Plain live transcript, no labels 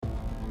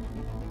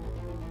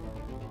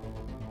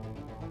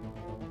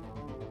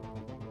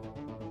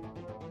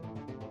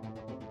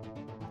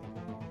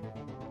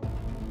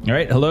All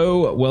right,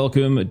 hello,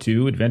 welcome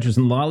to Adventures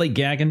in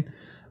Lollygagging.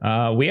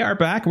 We are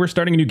back. We're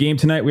starting a new game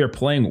tonight. We are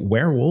playing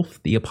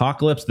Werewolf, the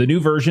Apocalypse, the new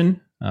version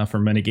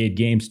from Renegade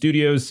Game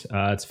Studios.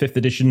 It's 5th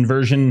edition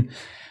version,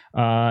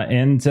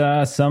 and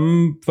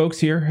some folks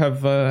here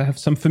have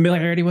some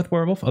familiarity with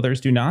Werewolf,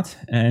 others do not.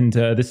 And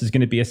this is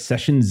going to be a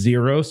session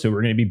 0, so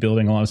we're going to be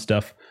building a lot of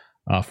stuff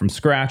from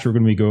scratch. We're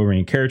going to be going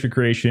over character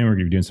creation. We're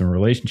going to be doing some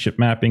relationship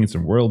mapping and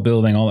some world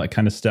building, all that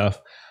kind of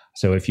stuff.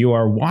 So if you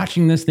are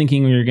watching this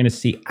thinking you're going to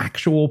see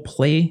actual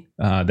play,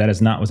 that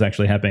is not what's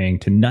actually happening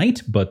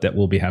tonight, but that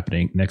will be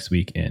happening next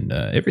week and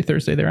every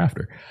Thursday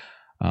thereafter.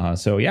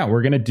 So yeah,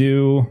 we're going to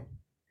do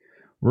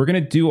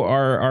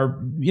our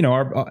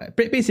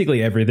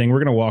basically everything. We're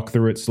going to walk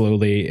through it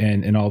slowly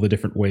and all the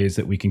different ways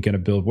that we can kind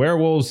of build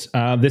werewolves.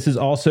 This is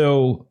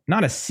also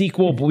not a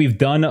sequel, but we've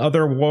done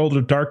other World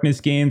of Darkness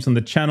games on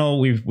the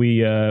channel.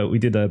 We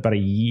did about a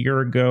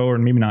year ago, or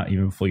maybe not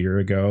even a full year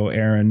ago.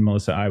 Aaron,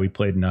 Melissa,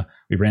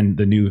 we ran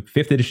the new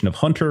 5th edition of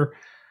Hunter.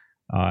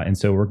 And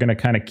so we're going to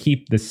kind of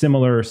keep the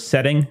similar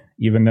setting,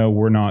 even though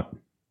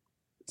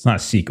it's not a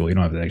sequel. You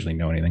don't have to actually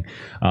know anything.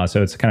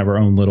 So it's kind of our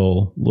own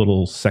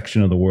little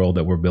section of the world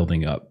that we're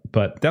building up.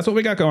 But that's what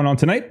we got going on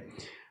tonight.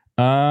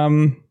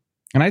 And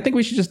I think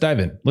we should just dive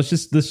in. Let's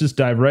just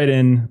dive right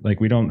in. Like,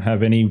 we don't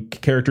have any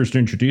characters to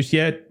introduce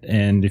yet.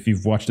 And if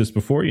you've watched this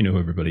before, you know who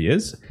everybody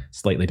is.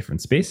 Slightly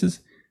different spaces.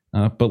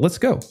 But let's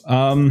go.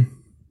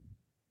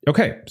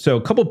 Okay, so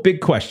a couple big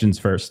questions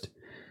first.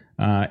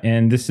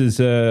 And this is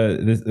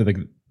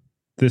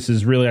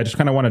really, I just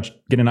kind of want to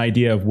get an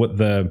idea of what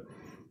the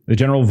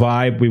general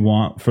vibe we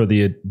want for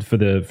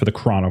the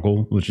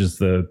Chronicle, which is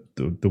the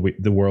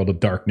World of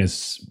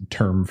Darkness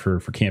term for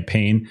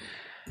campaign.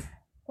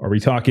 Are we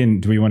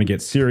talking, do we want to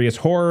get serious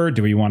horror?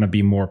 Do we want to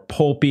be more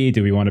pulpy?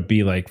 Do we want to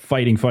be like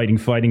fighting?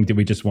 Do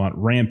we just want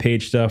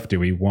rampage stuff? Do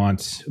we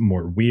want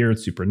more weird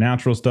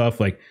supernatural stuff?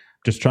 Like,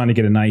 just trying to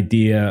get an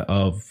idea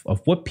of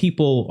what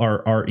people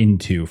are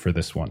into for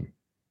this one.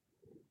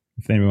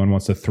 If anyone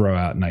wants to throw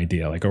out an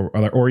idea, like,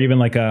 or even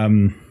like a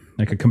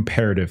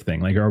comparative thing.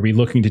 Like, are we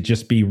looking to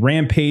just be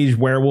rampage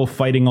werewolf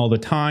fighting all the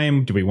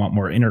time? Do we want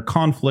more inner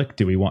conflict?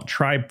 Do we want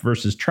tribe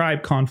versus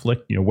tribe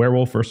conflict?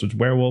 Werewolf versus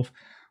werewolf?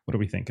 What are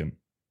we thinking?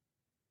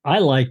 I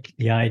like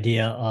the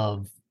idea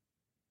of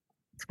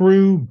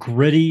true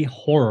gritty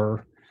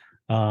horror,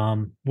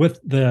 with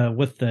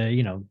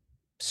the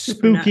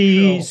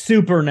spooky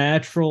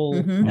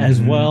supernatural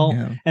as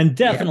well, and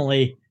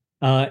definitely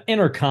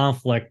inner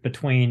conflict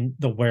between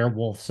the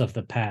werewolves of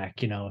the pack.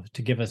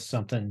 To give us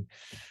something,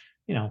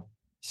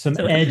 some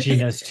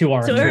edginess to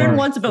our. So Aaron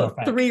wants about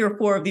 3 or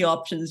 4 of the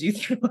options you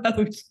threw out.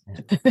 A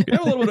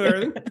little bit of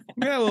everything.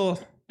 Yeah, a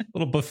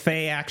little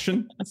buffet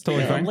action. That's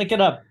totally fine. Link it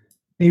up.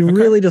 He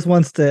really just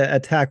wants to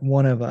attack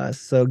one of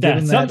us. So give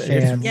him that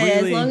chance. Yeah,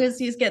 as long as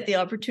he's get the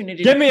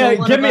opportunity give me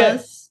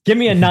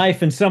a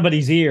knife in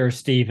somebody's ear,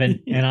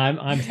 Stephen, and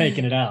I'm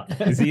taking it out.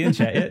 Is he in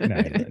chat yet? No,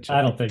 he's not in chat.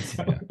 I don't think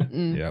so.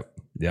 Yeah.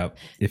 Yep.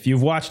 If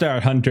you've watched our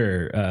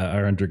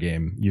Hunter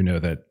game, you know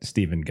that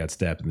Stephen got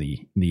stabbed in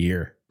the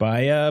ear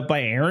by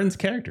Aaron's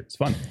character. It's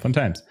fun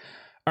times.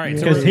 All right,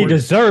 because he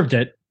deserved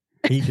it.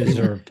 He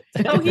deserved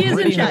it. Oh, he is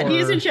in chat. He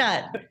is in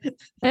chat.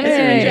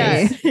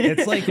 Hey.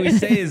 It's like we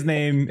say his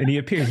name and he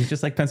appears. He's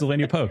just like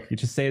Pennsylvania Poke. You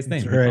just say his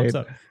name. Right. He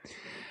pops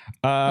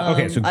up.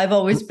 Okay, so I've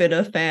always been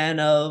a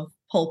fan of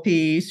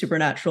pulpy,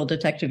 supernatural,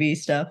 detective-y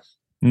stuff.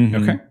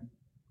 Mm-hmm. Okay.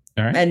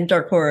 All right. And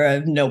dark horror I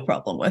have no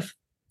problem with.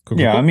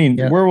 Cool. I mean,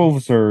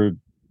 werewolves are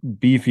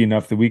beefy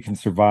enough that we can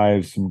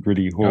survive some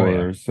gritty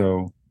horror.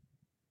 So,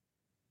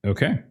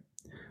 okay,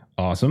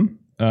 awesome.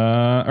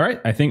 All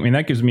right, I think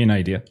that gives me an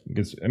idea,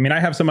 because I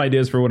have some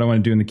ideas for what I want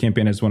to do in the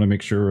campaign. I just want to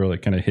make sure we're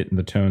like kind of hitting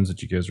the tones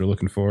that you guys are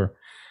looking for.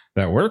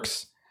 That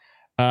works.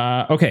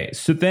 Okay,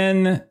 so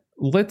then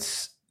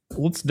let's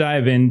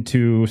dive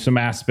into some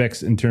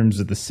aspects in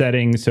terms of the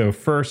setting. So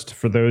first,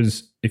 for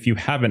those, if you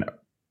haven't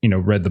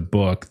read the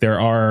book, there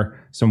are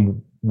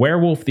some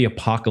Werewolf the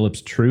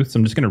Apocalypse truths.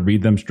 I'm just going to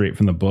read them straight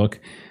from the book,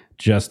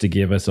 just to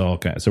give us all,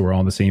 so we're all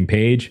on the same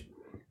page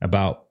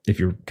about, if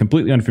you're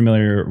completely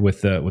unfamiliar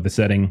with the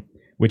setting,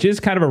 which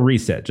is kind of a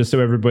reset, just so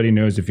everybody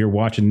knows, if you're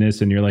watching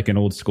this and you're like an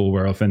old school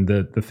werewolf, and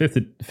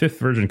the fifth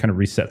version kind of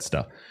resets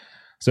stuff.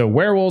 So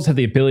werewolves have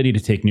the ability to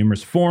take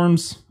numerous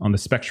forms on the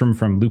spectrum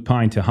from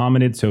lupine to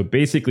hominid. So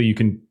basically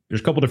there's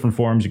a couple different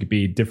forms. You could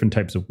be different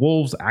types of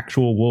wolves,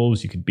 actual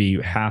wolves. You could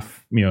be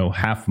half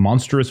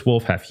monstrous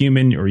wolf, half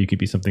human, or you could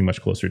be something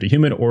much closer to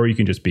human, or you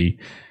can just be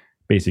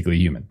basically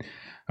human.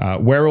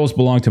 Werewolves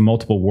belong to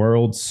multiple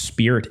worlds,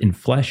 spirit and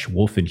flesh,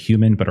 wolf and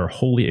human, but are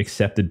wholly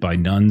accepted by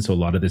none. So a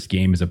lot of this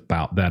game is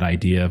about that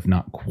idea of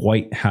not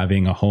quite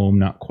having a home,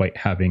 not quite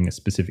having a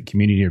specific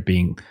community, or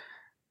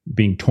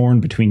being torn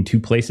between two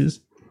places.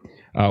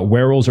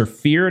 Werewolves are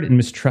feared and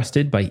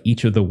mistrusted by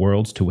each of the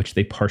worlds to which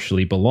they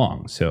partially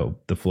belong. So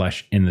the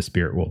flesh and the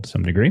spirit world to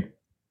some degree.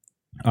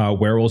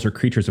 Werewolves are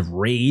creatures of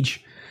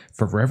rage,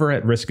 forever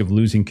at risk of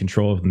losing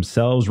control of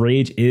themselves.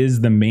 Rage is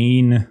the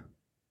main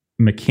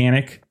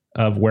mechanic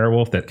of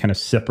werewolf that kind of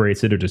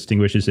separates it or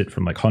distinguishes it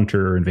from like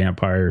hunter and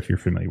vampire, if you're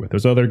familiar with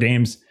those other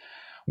games.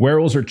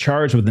 Werewolves are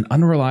charged with an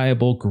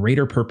unreliable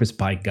greater purpose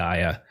by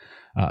Gaia,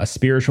 a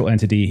spiritual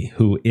entity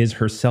who is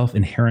herself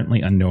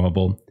inherently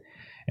unknowable.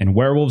 And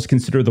werewolves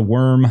consider the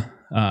worm,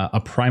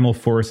 a primal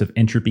force of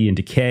entropy and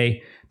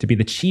decay, to be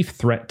the chief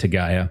threat to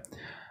Gaia.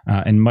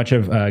 And much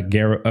of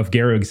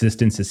Garo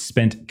existence is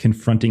spent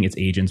confronting its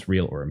agents,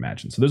 real or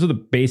imagined. So those are the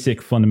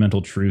basic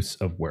fundamental truths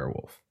of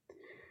Werewolf.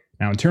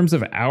 Now, in terms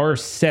of our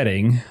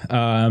setting,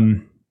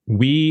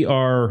 we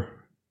are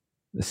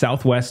the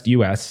Southwest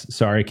U.S.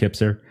 Sorry,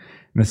 Kipser.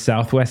 In the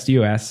Southwest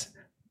U.S.,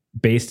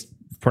 based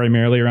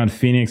primarily around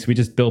Phoenix. We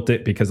just built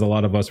it because a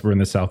lot of us were in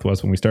the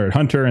Southwest when we started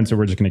Hunter, and so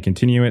we're just going to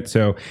continue it.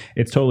 So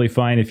it's totally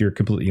fine if you're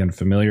completely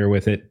unfamiliar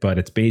with it, but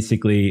it's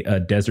basically a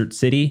desert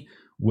city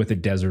with a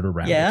desert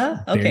around it.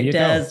 Yeah. Okay.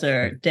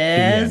 Desert.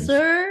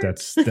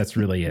 That's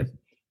really it.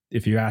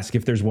 If you ask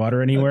if there's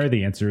water anywhere,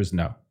 the answer is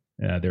no.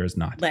 There is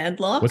not.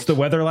 Landlocked. What's the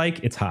weather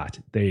like? It's hot.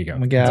 There you go. Oh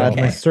my God,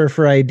 my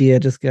surfer idea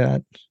just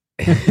got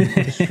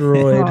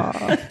destroyed.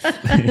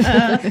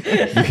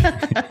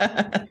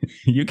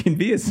 You can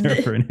be a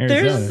surfer in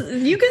Arizona.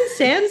 You can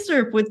sand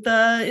surf with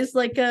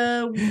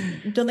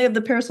don't they have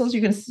the parasols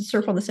you can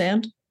surf on the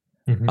sand?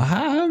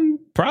 Mm-hmm.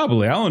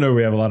 Probably. I don't know.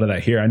 We have a lot of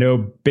that here. I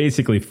know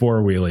basically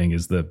four-wheeling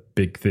is the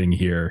big thing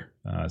here.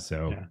 You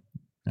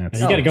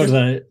got to go to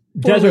the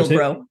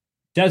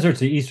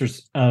deserts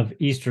of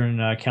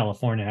eastern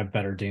California have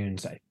better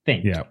dunes, I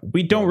think. Yeah,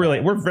 we don't really.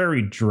 We're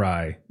very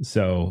dry,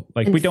 so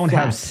we don't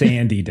have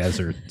sandy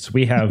deserts.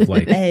 We have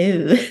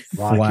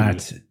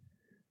flat,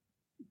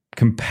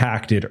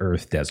 compacted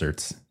earth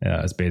deserts.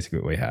 Is basically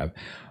what we have.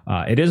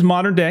 It is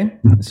modern day,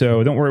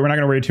 so don't worry. We're not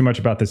going to worry too much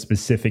about the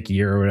specific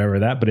year or whatever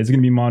but it's going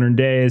to be modern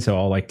day. So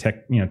all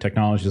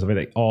technology, stuff like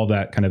that, all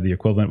that kind of the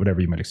equivalent,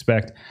 whatever you might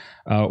expect.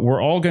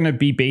 We're all going to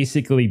be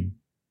basically.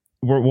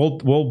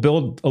 We'll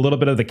build a little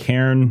bit of the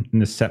cairn in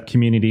the SEP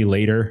community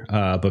later,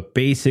 but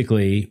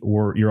basically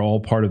you're all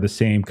part of the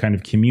same kind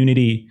of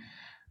community,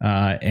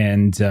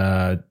 and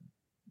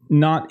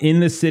not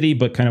in the city,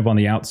 but kind of on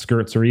the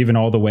outskirts, or even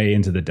all the way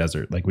into the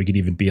desert. Like we could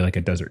even be like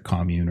a desert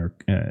commune, or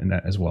in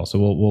that as well. So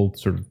we'll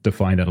sort of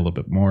define that a little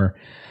bit more.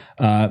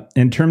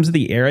 In terms of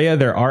the area,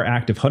 there are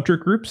active hunter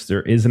groups.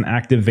 There is an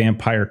active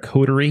vampire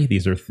coterie.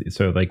 These are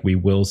we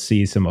will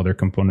see some other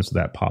components of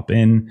that pop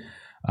in,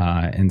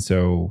 and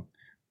so.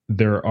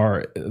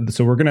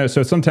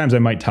 So sometimes I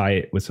might tie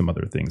it with some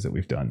other things that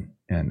we've done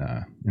in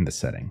the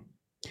setting.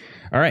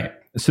 All right.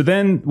 So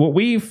then what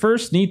we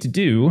first need to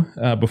do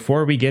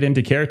before we get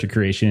into character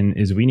creation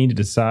is we need to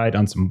decide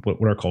on some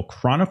what are called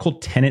chronicle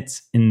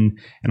tenets and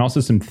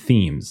also some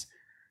themes.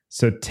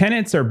 So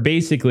tenets are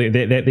basically,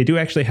 they do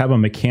actually have a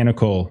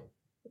mechanical,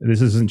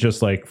 this isn't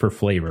just like for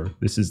flavor.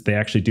 They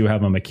actually do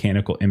have a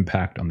mechanical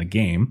impact on the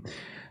game,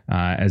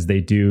 as they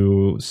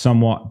do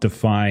somewhat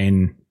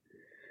define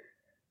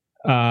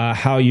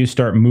how you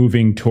start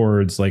moving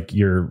towards one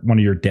of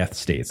your death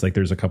states. Like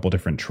there's a couple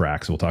different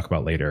tracks we'll talk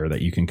about later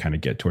that you can kind of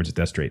get towards a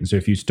death state. And so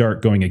if you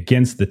start going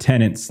against the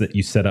tenets that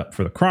you set up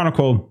for the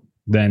chronicle,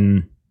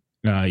 then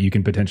you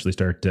can potentially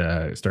start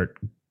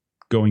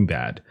going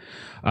bad.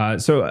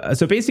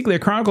 So basically a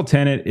chronicle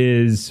tenet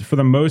is, for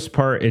the most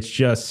part, it's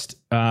just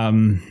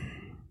the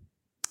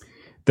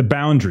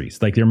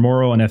boundaries, like your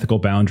moral and ethical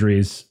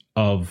boundaries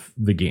of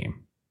the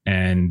game.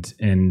 And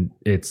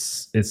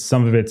it's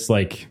some of it's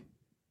like,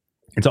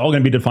 it's all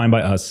going to be defined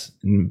by us,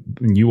 and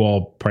you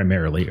all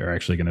primarily are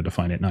actually going to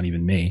define it, not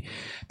even me.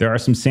 There are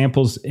some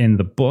samples in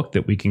the book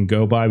that we can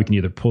go by. We can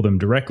either pull them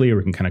directly or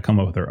we can kind of come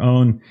up with our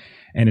own.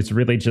 And it's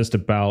really just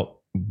about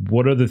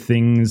what are the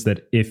things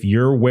that if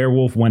your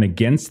werewolf went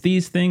against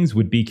these things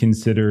would be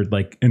considered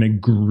like an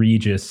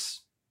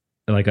egregious,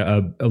 like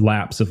a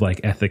lapse of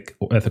like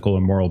ethical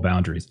and moral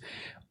boundaries.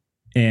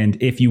 And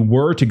if you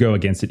were to go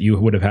against it, you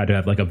would have had to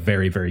have like a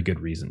very, very good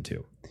reason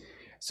to.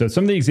 So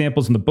some of the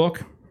examples in the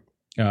book,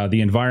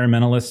 the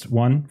environmentalist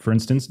one, for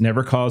instance,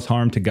 never cause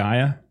harm to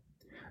Gaia,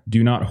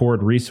 do not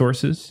hoard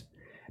resources,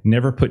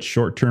 never put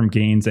short-term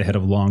gains ahead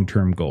of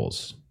long-term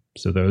goals.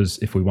 So those,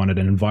 if we wanted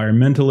an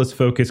environmentalist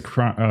focused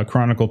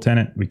chronicle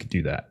tenet, we could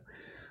do that.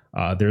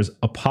 There's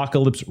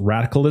apocalypse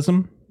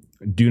radicalism,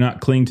 do not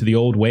cling to the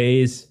old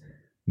ways,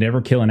 never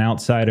kill an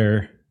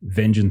outsider,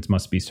 vengeance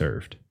must be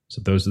served.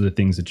 So those are the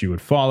things that you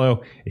would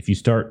follow. If you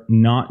start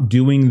not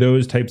doing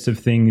those types of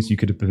things, you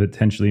could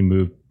potentially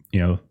move,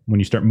 when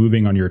you start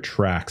moving on your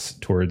tracks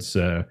towards,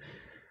 I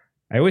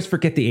always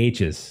forget the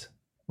H's.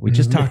 We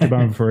just talked about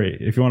them before,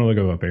 if you want to look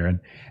them up, Aaron.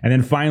 And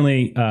then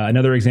finally,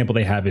 another example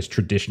they have is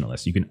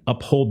traditionalist. You can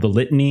uphold the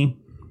litany,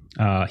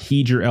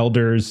 heed your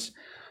elders,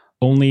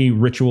 only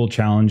ritual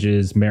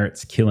challenges,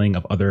 merits killing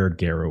of other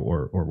Garo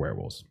or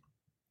werewolves.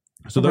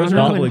 So those are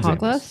a couple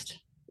examples.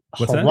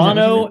 What's that?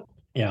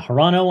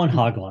 Harano and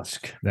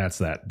Hoglusk. That's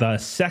that. The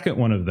second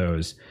one of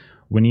those,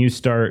 when you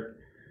start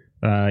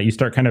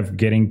kind of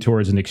getting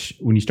towards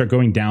when you start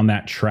going down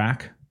that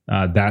track,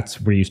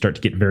 that's where you start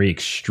to get very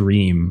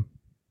extreme,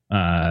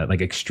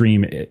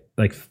 extreme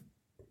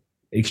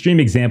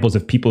examples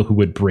of people who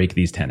would break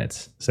these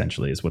tenets,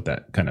 essentially, is what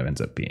that kind of ends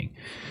up being.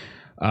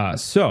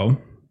 So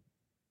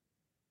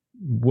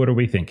what are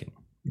we thinking?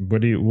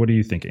 What are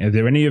you thinking? Are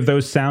there any of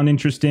those sound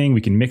interesting?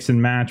 We can mix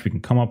and match. We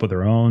can come up with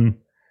our own.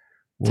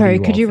 Sorry,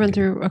 could you run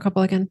through a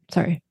couple again?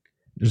 Sorry.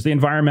 There's the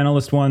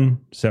environmentalist one.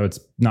 So it's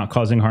not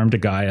causing harm to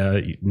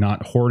Gaia,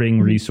 not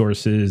hoarding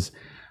resources,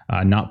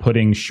 not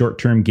putting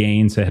short-term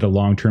gains ahead of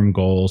long-term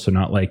goals. So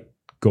not like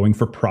going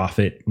for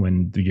profit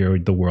when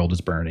the world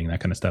is burning, that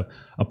kind of stuff.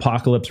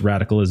 Apocalypse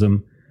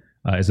radicalism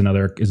is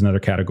another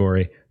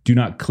category. Do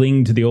not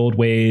cling to the old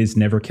ways.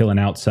 Never kill an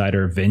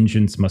outsider.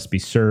 Vengeance must be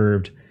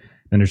served.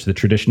 Then there's the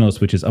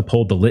traditionalist, which is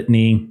uphold the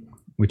litany,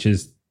 which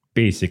is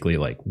basically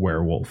like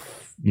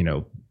werewolf,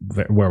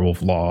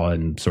 werewolf law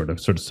and sort of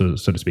so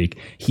to speak.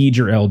 Heed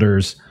your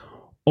elders.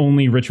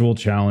 Only ritual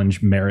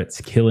challenge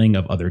merits killing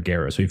of other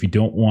Garrow. So if you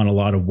don't want a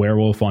lot of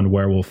werewolf on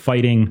werewolf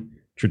fighting,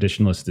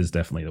 traditionalist is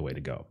definitely the way to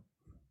go.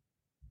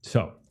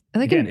 So I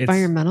think again,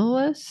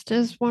 environmentalist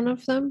is one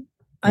of them.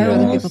 I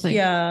almost,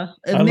 a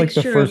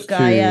mixture of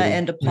Gaia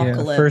and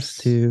Apocalypse.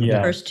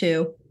 First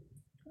two.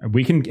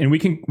 We can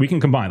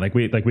combine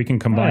we can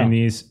combine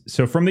these.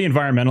 So from the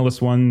environmentalist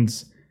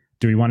ones,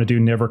 do we want to do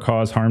never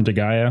cause harm to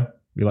Gaia?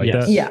 We like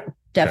that? Yeah,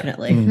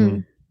 definitely. Okay.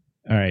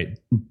 Mm-hmm. All right.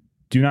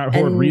 Do not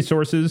hoard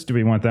resources. Do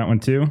we want that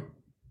one too?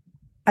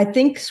 I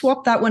think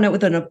swap that one out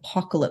with an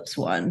Apocalypse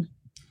one.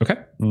 Okay.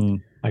 Do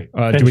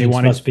we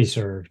want must be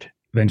served?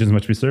 Vengeance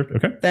must be served.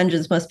 Okay.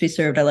 Vengeance must be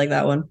served. I like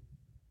that one.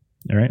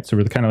 All right. So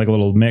we're kind of like a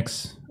little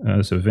mix.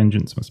 So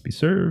vengeance must be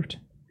served.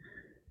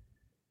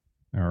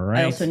 All right.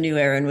 I also knew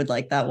Aaron would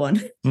like that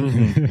one.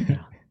 Mm-hmm.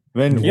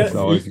 Vengeance is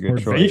always a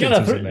good choice. You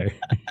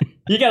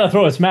gotta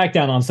throw a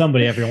smackdown on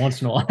somebody every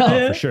once in a while.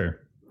 Oh, for sure.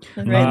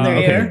 Right in their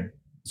ear.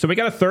 So we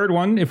got a third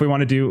one if we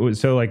want to do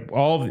so like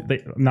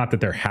not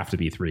that there have to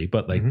be three,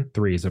 but like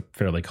three is a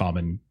fairly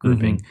common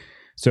grouping. Mm-hmm.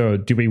 So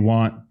do we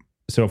want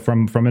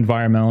from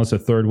environmentalists, a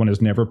third one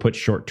is never put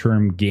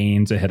short-term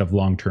gains ahead of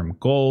long-term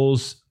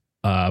goals.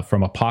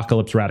 From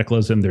apocalypse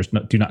radicalism,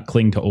 do not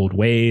cling to old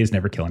ways,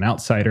 never kill an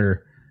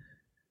outsider.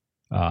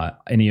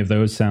 Any of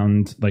those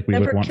sound like we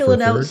would want for a third?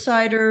 Never kill an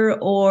outsider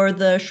or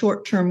the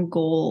short-term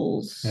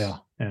goals.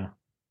 Yeah.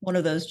 One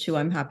of those two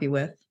I'm happy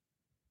with.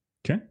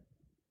 Okay.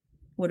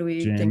 What are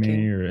we Jamie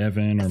thinking? Or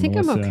Evan or I think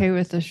Melissa? I'm okay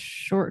with the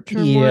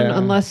short-term one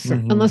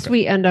unless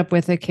we end up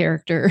with a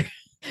character.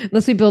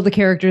 Unless we build a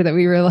character that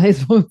we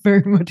realize will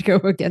very much go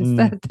against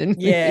that. Then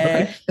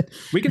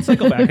we can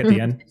cycle back at the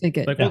end.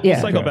 We'll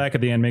cycle back at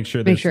the end, make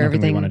sure there's nothing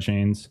everything we want to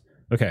change.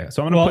 Okay,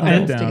 so I'm going to put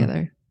that down.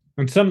 Together.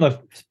 And some of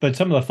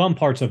the fun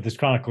parts of this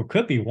chronicle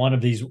could be one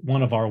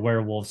of our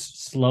werewolves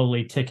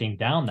slowly ticking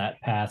down that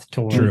path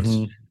towards.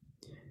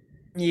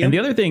 Yep. And the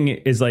other thing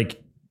is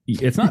like,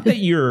 it's not that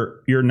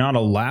you're not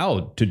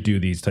allowed to do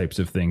these types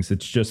of things.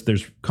 It's just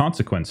there's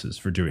consequences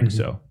for doing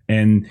so.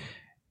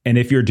 And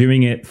if you're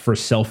doing it for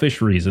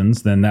selfish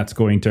reasons, then that's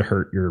going to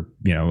hurt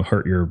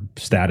your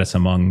status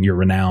among your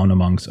renown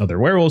amongst other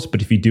werewolves.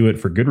 But if you do it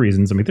for good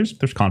reasons, I mean,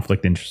 there's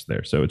conflict interest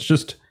there. So it's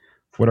just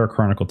what our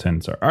chronicle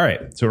tenets are. All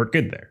right, so we're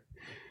good there.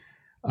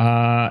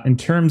 In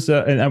terms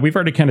of, and we've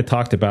already kind of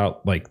talked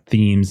about like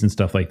themes and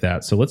stuff like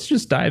that. So let's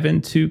just dive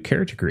into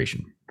character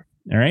creation.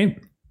 All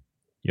right,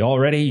 you all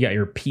ready? You got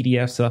your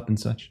PDFs up and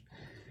such.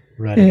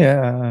 Ready?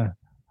 Yeah.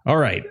 All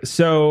right.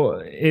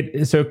 So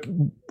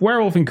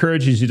Werewolf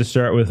encourages you to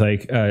start with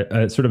like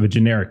a sort of a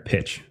generic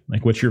pitch.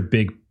 Like, what's your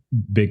big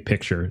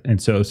picture?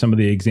 And so some of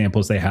the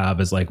examples they have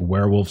is like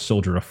werewolf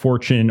soldier of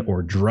fortune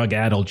or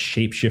drug-addled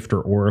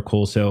shapeshifter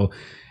oracle. So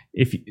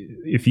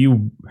if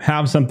you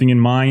have something in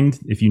mind,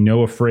 if you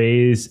know a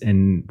phrase,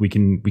 and we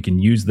can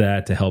use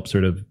that to help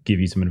sort of give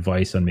you some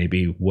advice on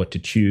maybe what to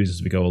choose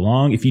as we go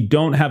along. If you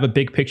don't have a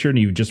big picture and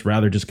you just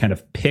rather just kind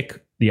of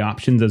pick the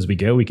options as we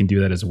go, we can do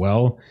that as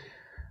well.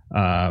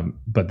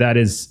 But that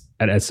is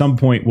at some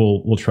point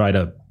we'll try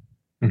to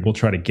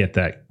get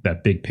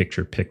that big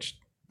picture picked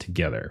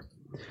together.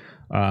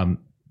 A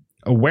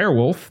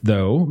werewolf,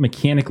 though,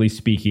 mechanically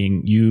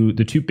speaking,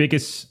 the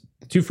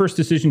two first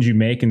decisions you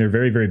make, and they're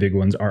very, very big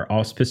ones, are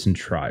auspice and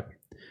tribe.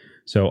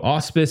 So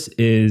auspice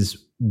is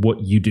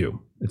what you do.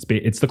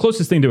 It's the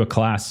closest thing to a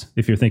class.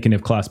 If you're thinking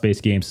of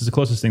class-based games, it's the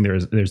closest thing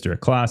there's to a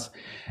class,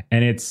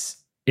 and it's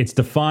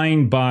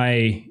defined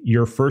by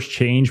your first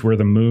change, where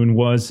the moon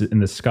was in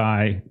the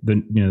sky,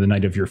 the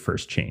night of your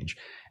first change.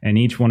 And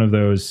each one of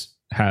those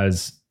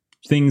has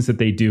things that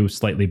they do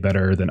slightly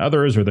better than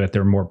others, or that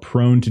they're more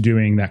prone to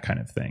doing, that kind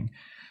of thing.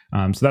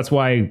 So that's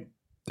why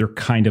they're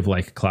kind of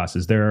like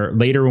classes.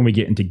 Later when we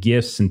get into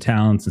gifts and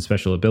talents and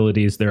special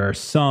abilities, there are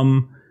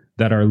some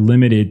that are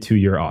limited to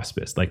your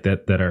auspice, like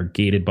that are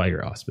gated by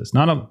your auspice.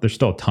 There's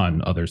still a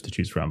ton others to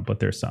choose from, but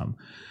there's some.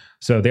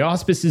 So the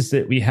auspices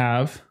that we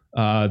have,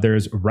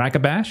 there's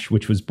Ragabash,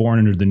 which was born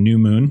under the new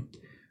moon.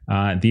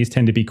 These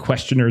tend to be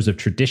questioners of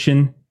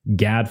tradition,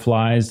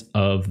 gadflies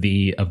of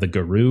the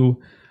Garou.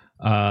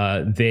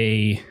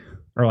 They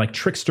are like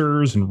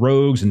tricksters and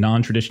rogues and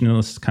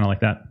non-traditionalists, kind of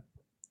like that.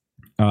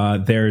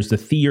 There's the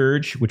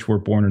Theurge, which were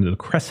born under the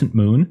crescent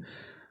moon.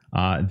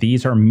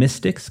 These are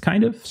mystics,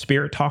 kind of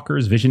spirit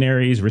talkers,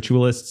 visionaries,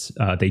 ritualists.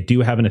 They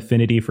do have an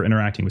affinity for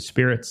interacting with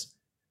spirits.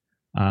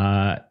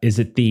 Is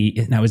it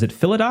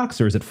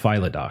Philodox or is it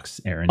Philodox,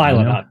 Aaron?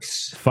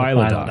 Philodox.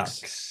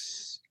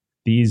 Philodox.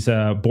 These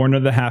born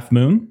of the half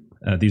moon.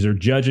 These are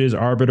judges,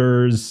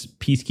 arbiters,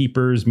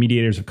 peacekeepers,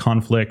 mediators of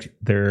conflict.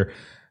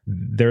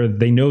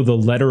 They know the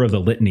letter of the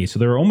litany, so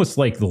they're almost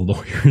like the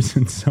lawyers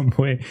in some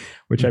way.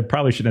 Which I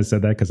probably shouldn't have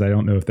said that because I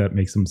don't know if that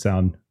makes them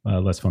sound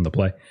less fun to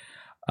play.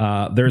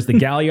 There's the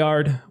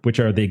Galliard, which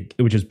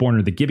is born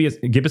of the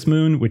gibbous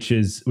moon, which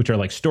are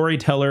like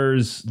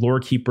storytellers, lore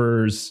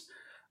keepers.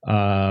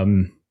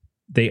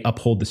 They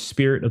uphold the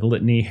spirit of the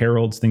litany,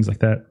 heralds, things like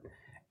that.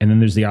 And then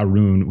there's the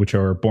Arun, which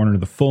are born under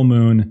the full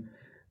moon.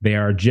 They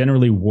are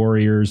generally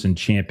warriors and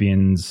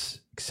champions,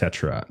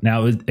 etc.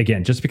 Now,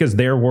 again, just because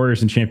they're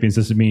warriors and champions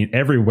doesn't mean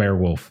every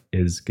werewolf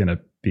is going to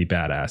be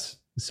badass.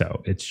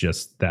 So it's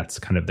just that's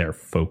kind of their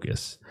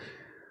focus.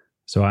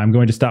 So I'm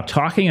going to stop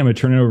talking. I'm going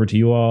to turn it over to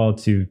you all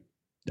to,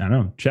 I don't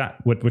know, chat.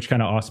 Which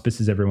kind of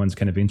auspices everyone's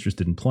kind of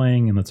interested in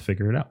playing, and let's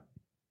figure it out.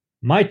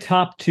 My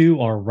top two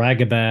are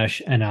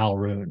Ragabash and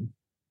Alrune.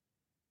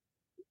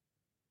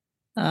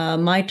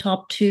 My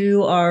top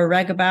two are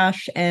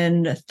Ragabash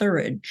and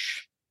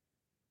Thurage.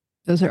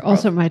 Those are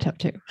also my top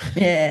two.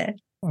 Yeah.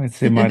 I'd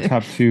say my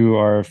top two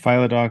are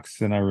Philodox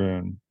and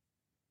Arun.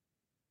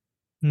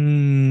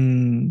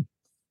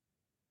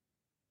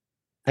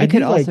 I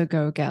could also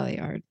go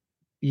Galliard.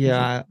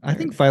 Yeah, I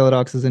think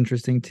Philodox is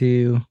interesting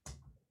too.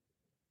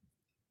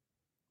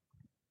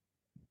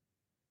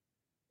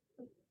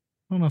 I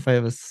don't know if I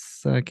have a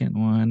second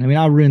one. I mean,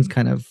 Arune's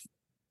kind of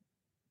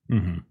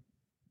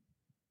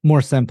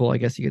more simple, I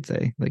guess you could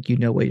say. Like, you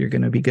know what you're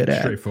going to be good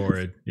at.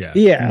 Straightforward. Yeah.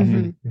 Yeah.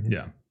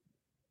 Yeah.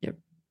 Yep.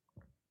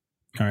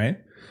 All right.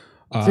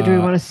 So do we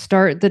want to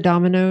start the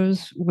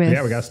dominoes with...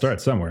 Yeah, we got to start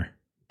somewhere.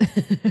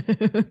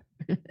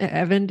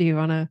 Evan, do you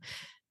want to...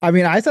 I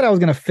mean, I said I was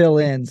going to fill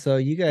in, so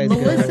you guys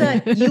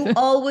Melissa, go. you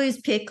always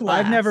pick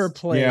last. I've never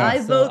played. Yeah. I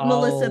so vote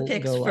Melissa I'll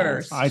picks go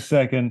first. I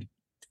second.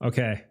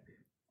 Okay.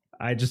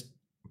 I know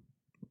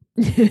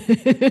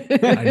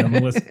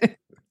Melissa. I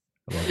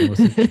love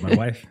Melissa. She's my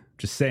wife.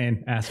 Just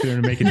saying, asking her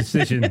to make a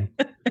decision.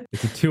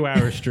 It's a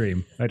 2-hour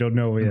stream. I don't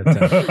know yet.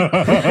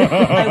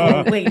 I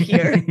won't wait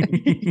here.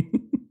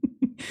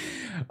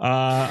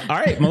 All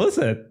right,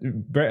 Melissa,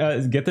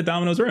 get the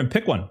dominoes around.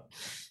 Pick one.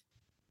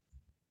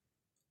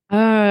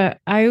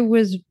 I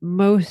was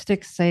most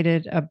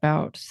excited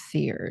about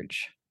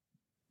Theurge.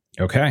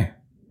 Okay.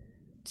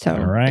 So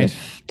all right.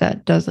 If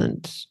that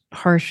doesn't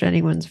harsh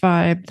anyone's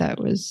vibe, that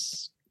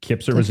was...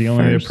 Kipser was the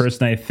only other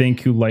person I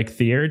think who liked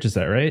Theurge. Is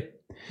that right?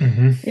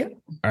 Yep.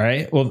 All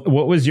right. Well,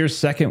 what was your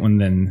second one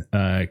then,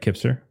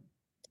 Kipser?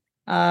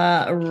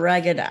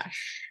 Ragadash.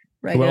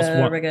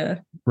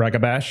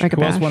 Ragabash.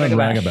 Who else wanted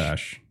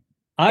Ragabash?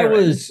 I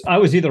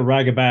was either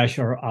Ragabash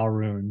or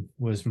Alrune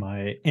was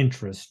my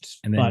interest,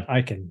 but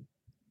I can.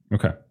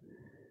 Okay.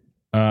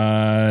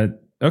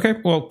 Okay.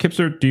 Well,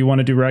 Kipser, do you want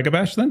to do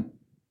Ragabash then?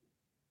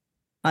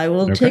 I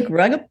will take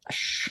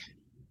Ragabash.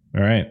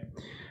 All right.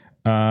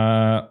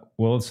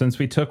 Well, since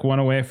we took one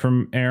away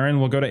from Aaron,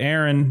 we'll go to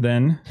Aaron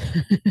then.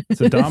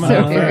 It's a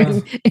domino.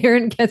 So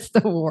Aaron gets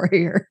the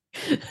warrior.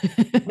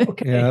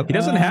 Okay. Yep. He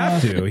doesn't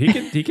have to.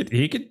 He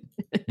could,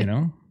 you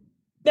know.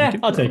 Yeah,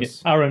 I'll take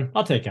it. Aaron.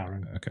 I'll take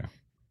Aaron. Okay.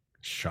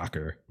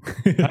 Shocker.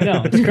 I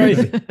know, it's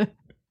crazy.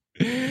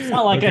 It's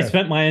not like I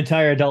spent my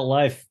entire adult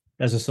life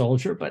as a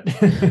soldier, but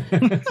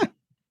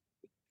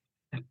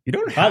you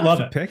don't have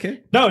to pick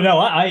it. No,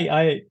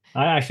 I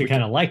actually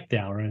kind of liked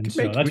Aaron,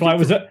 so that's why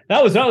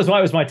that was why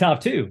it was my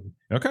top two.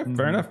 Okay,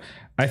 fair enough.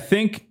 I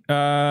think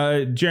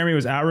Jeremy,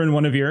 was Aaron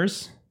one of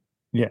yours?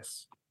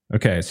 Yes.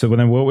 Okay, so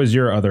then what was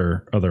your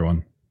other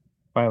one?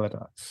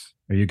 Philodox.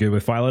 Are you good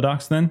with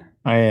Philodox then?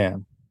 I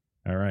am.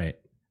 All right.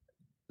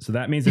 So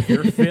that means if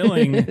you're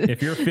feeling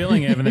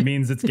Evan, that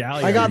means it's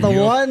Galliard. I got the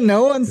one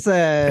no one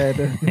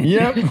said.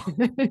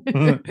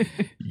 Yep.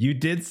 You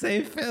did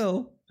say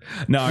Phil.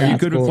 No, are you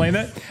good with playing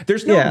that?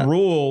 There's no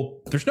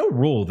rule. There's no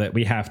rule that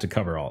we have to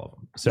cover all of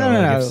them.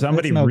 So if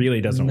somebody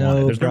really doesn't want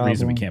it, there's no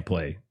reason we can't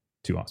play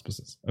two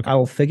auspices. Okay. I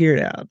will figure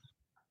it out.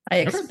 I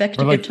expect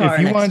a guitar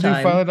if you want to do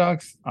time.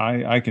 Philodox,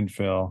 I can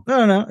fill.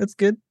 No, it's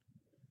good.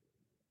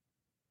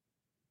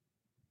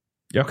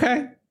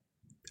 Okay.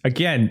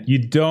 Again, we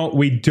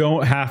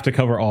don't have to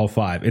cover all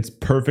five. It's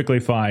perfectly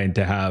fine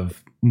to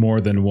have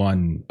more than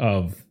one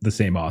of the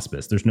same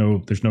auspice. There's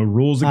no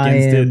rules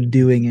against it. I am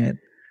doing it.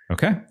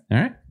 Okay.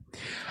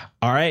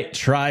 All right.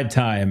 Tribe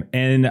time.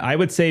 And I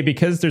would say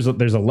because there's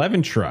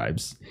 11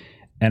 tribes,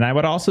 and I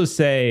would also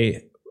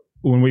say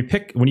when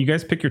you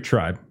guys pick your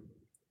tribe,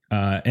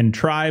 and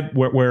tribe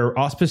where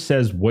auspice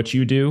says what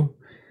you do,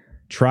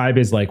 tribe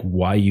is like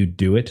why you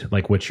do it,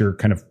 like what's your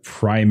kind of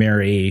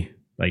primary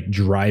like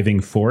driving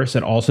force.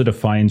 It also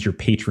defines your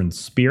patron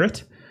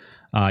spirit.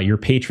 Your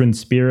patron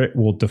spirit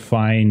will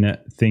define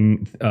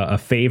a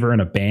favor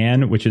and a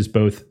ban, which is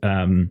both,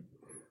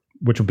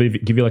 which will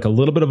give you like a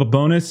little bit of a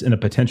bonus and a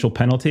potential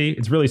penalty.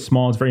 It's really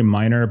small. It's very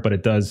minor, but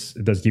it does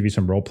give you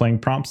some role playing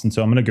prompts. And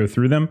so I'm going to go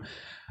through them.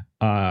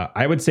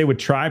 I would say with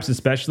tribes,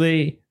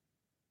 especially,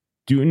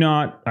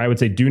 I would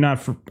say do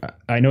not.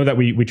 I know that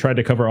we tried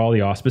to cover all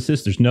the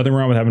auspices. There's nothing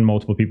wrong with having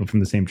multiple people from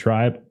the same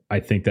tribe. I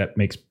think that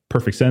makes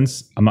perfect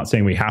sense. I'm not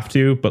saying we have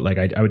to, but like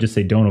I would just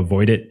say don't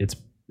avoid it.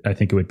 I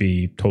think it would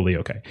be totally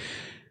okay.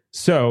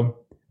 So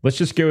let's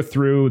just go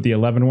through the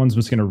 11 ones. I'm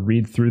just going to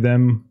read through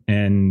them,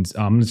 and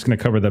I'm just going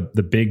to cover the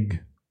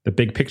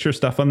big picture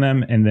stuff on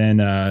them, and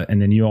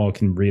then you all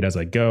can read as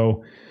I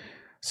go.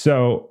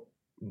 So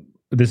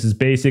this is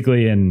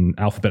basically in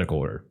alphabetical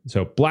order.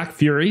 So Black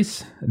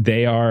Furies,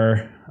 they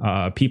are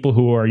people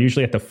who are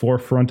usually at the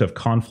forefront of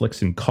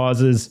conflicts and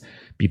causes,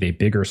 be they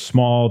big or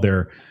small.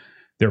 Their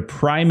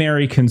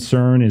primary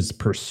concern is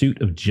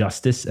pursuit of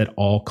justice at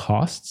all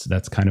costs.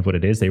 That's kind of what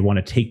it is. They want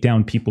to take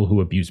down people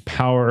who abuse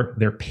power.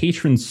 Their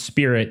patron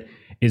spirit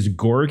is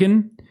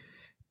Gorgon,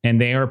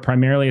 and they are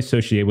primarily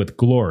associated with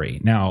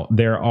glory. Now,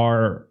 there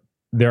are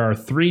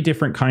 3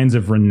 different kinds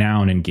of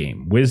renown in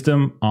game: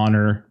 wisdom,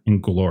 honor,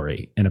 and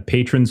glory. And a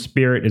patron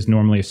spirit is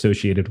normally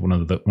associated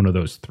with one of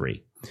those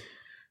 3.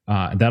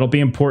 That'll be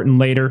important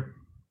later,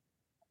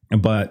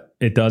 but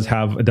it does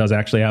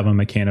actually have a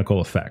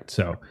mechanical effect.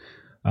 So,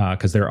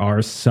 because there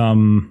are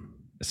some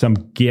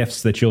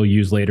gifts that you'll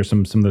use later,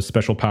 some of the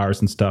special powers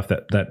and stuff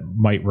that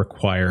might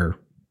require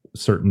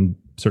certain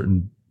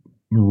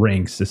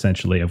ranks,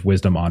 essentially, of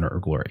wisdom, honor, or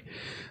glory.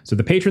 So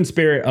the patron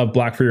spirit of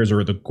Black Furies,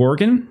 or the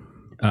Gorgon,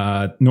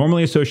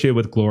 normally associated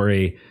with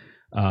glory.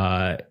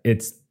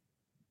 It's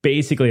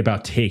basically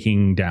about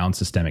taking down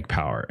systemic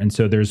power. And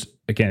so there's,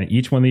 again,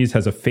 each one of these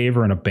has a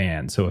favor and a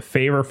ban. So a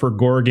favor for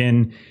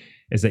Gorgon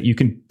is that you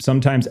can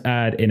sometimes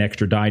add an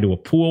extra die to a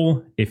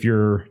pool if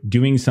you're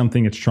doing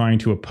something that's trying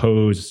to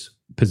oppose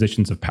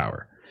positions of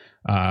power.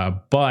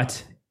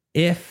 But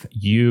if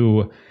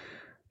you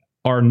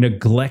are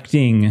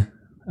neglecting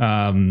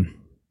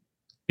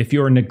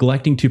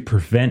to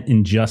prevent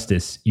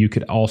injustice, you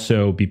could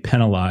also be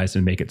penalized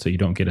and make it so you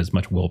don't get as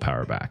much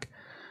willpower back.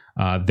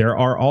 There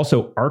are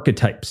also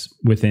archetypes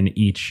within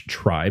each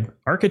tribe.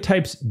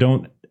 Archetypes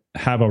don't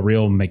have a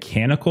real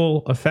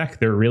mechanical effect.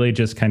 They're really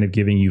just kind of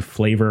giving you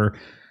flavor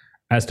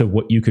as to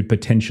what you could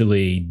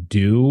potentially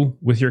do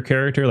with your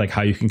character, like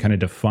how you can kind of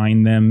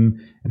define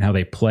them and how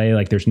they play.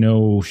 Like there's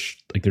no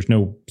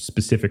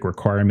specific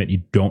requirement.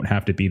 You don't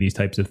have to be these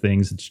types of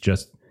things. It's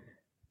just,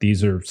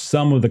 these are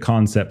some of the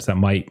concepts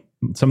some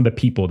of the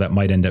people that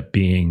might end up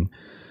being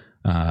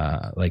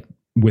like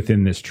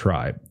within this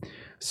tribe.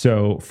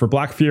 So for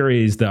Black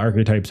Furies, the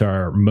archetypes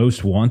are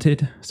most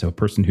wanted. So a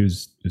person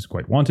who's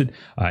quite wanted,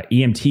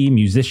 EMT,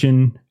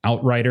 musician,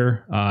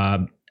 outrider.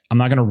 I'm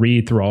not going to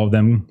read through all of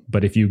them,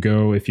 but if you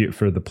go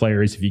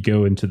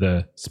into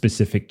the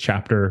specific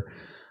chapter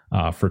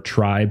for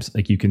tribes,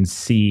 like you can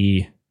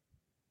see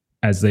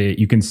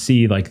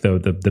like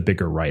the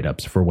bigger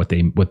write-ups for what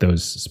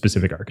those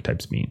specific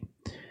archetypes mean.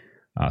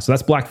 So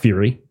that's Black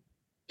Furies,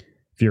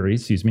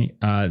 excuse me.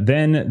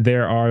 Then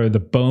there are the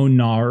Bone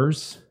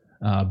Gnawers.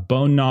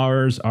 Bone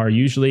Gnawers are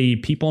usually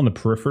people in the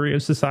periphery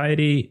of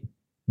society.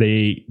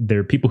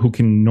 They're people who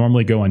can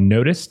normally go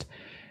unnoticed,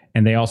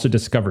 and they also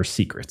discover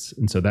secrets.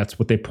 And so that's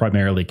what they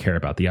primarily care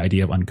about, the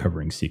idea of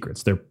uncovering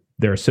secrets.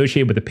 They're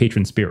associated with the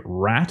patron spirit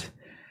Rat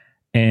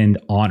and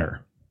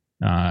honor.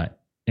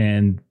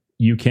 And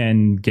you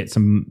can get a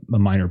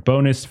minor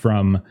bonus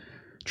from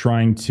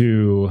trying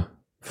to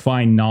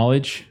find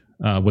knowledge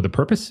with a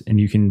purpose, and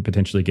you can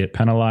potentially get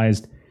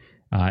penalized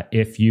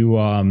if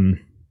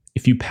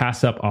you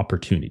pass up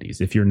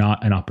opportunities, if you're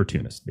not an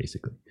opportunist,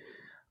 basically.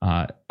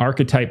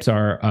 Archetypes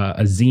are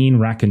a zine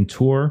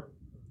raconteur,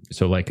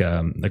 so like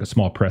a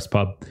small press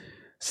pub,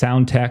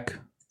 sound tech,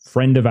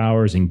 friend of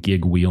ours, and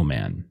gig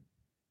wheelman.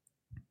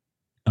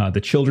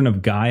 The children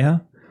of Gaia,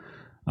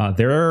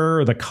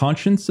 they're the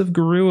conscience of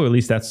Guru, or at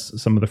least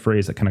that's some of the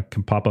phrase that kind of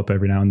can pop up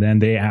every now and then.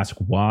 They ask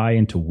why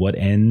and to what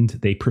end.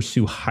 They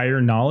pursue higher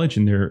knowledge,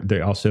 and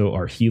they also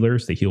are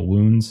healers. They heal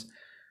wounds.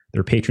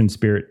 Their patron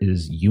spirit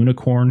is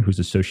Unicorn, who's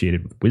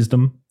associated with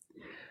wisdom.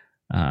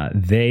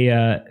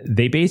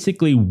 They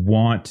basically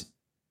want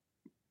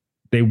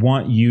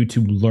you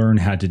to learn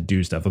how to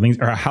do stuff,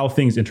 or how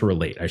things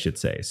interrelate, I should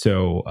say.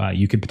 So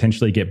you could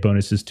potentially get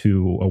bonuses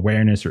to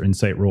awareness or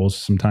insight rolls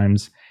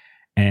sometimes,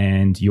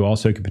 and you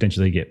also could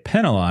potentially get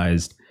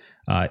penalized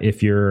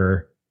if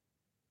you're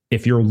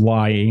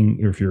lying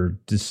or if you're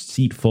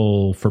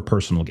deceitful for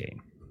personal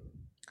gain.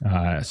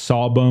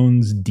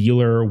 Sawbones,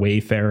 dealer,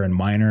 wayfarer, and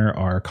miner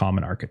are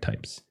common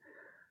archetypes.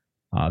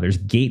 There's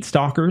gate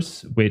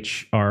stalkers,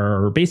 which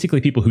are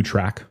basically people who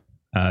track.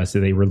 So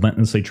they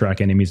relentlessly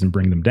track enemies and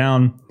bring them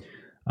down.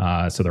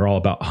 So they're all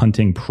about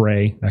hunting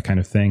prey, that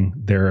kind of thing.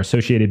 They're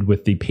associated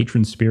with the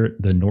patron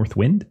spirit, the North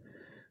Wind,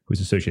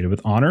 who's associated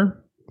with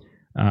honor.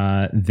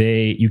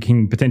 You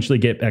can potentially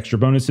get extra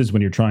bonuses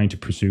when you're trying to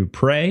pursue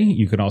prey.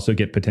 You can also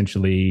get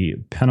potentially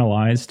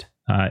penalized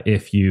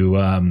if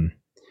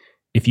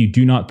you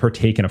do not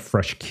partake in a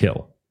fresh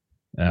kill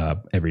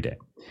every day.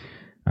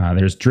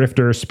 There's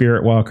Drifter,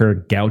 Spirit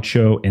Walker,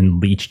 Gaucho,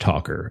 and Leech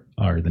Talker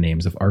are the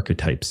names of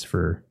archetypes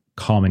for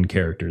common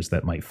characters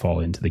that might fall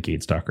into the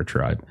Gatestalker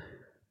tribe.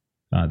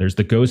 There's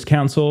the Ghost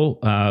Council,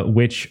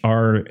 which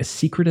are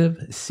secretive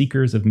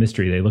seekers of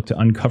mystery. They look to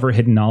uncover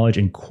hidden knowledge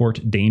and court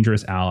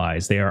dangerous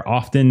allies. They are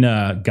often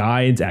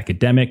guides,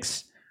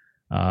 academics,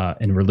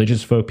 and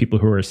religious folk, people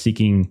who are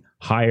seeking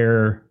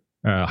higher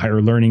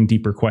learning,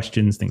 deeper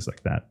questions, things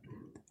like that.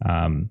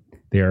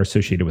 They are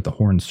associated with the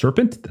horned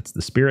serpent. That's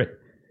the spirit.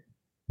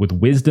 With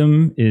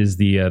wisdom is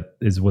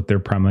what they're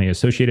primarily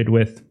associated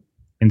with,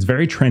 and it's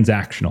very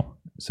transactional.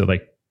 So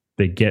like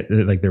they get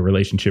like their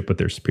relationship with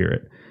their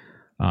spirit.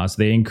 So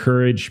they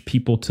encourage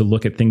people to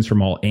look at things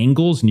from all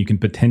angles, and you can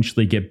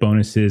potentially get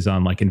bonuses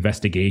on like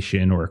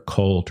investigation or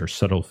occult or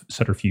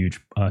subterfuge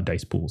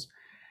dice pools.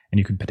 And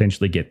you could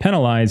potentially get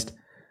penalized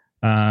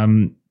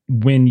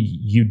when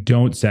you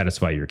don't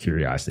satisfy your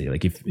curiosity.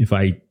 Like if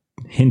I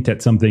hint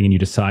at something and you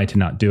decide to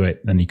not do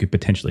it, then you could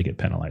potentially get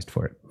penalized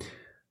for it.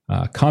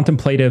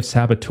 Contemplative,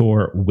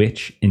 saboteur,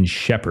 witch, and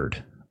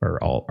shepherd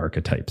are all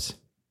archetypes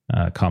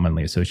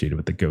commonly associated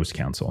with the Ghost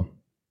Council.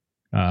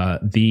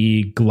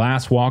 The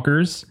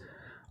Glasswalkers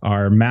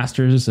are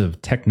masters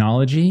of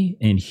technology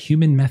and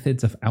human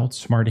methods of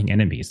outsmarting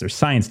enemies. They're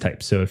science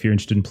types. So if you're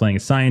interested in playing a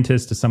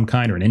scientist of some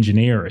kind, or an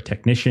engineer, or a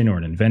technician, or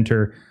an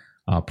inventor,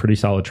 pretty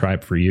solid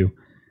tribe for you.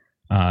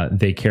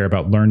 They care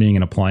about learning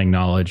and applying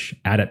knowledge,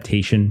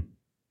 adaptation.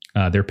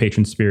 Their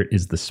patron spirit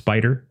is the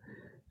spider,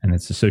 and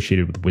it's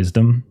associated with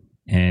wisdom.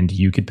 And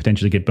you could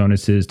potentially get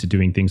bonuses to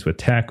doing things with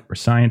tech or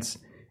science,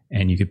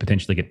 and you could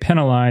potentially get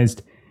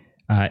penalized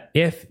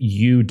if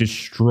you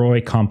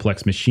destroy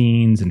complex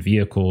machines and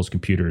vehicles,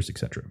 computers,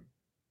 etc.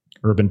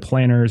 Urban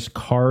planners,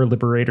 car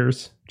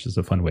liberators, which is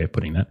a fun way of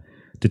putting that.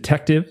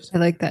 Detectives. I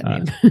like that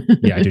name.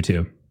 Yeah, I do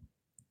too.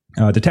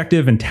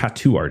 Detective and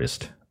tattoo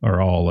artist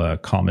are all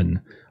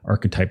common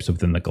archetypes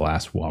within the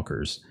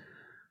Glasswalkers.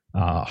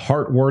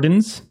 Heart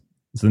wardens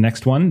is the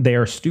next one. They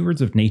are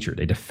stewards of nature.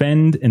 They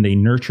defend and they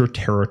nurture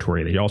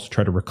territory. They also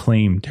try to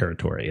reclaim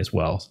territory as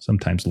well,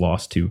 sometimes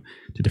lost to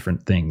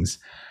different things.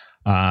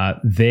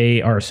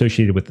 They are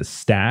associated with the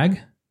stag,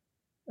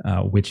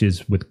 which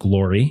is with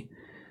glory.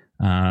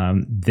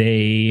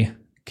 They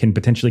can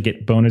potentially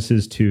get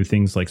bonuses to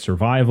things like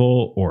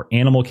survival or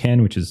animal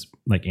ken, which is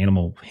like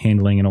animal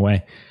handling in a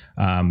way,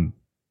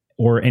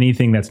 or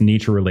anything that's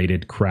nature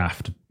related,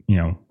 craft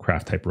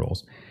type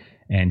roles.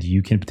 And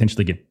you can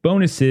potentially get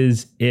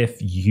bonuses if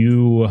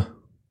you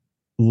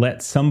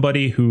let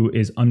somebody who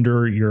is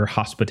under your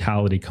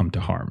hospitality come to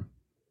harm.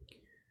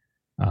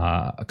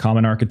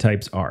 Common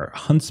archetypes are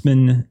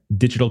huntsman,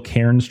 digital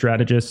cairn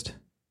strategist,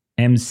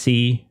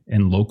 MC,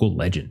 and local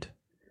legend.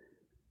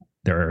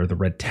 There are the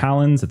Red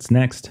Talons. That's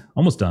next.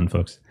 Almost done,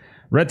 folks.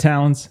 Red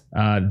Talons.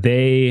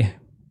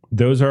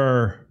 Those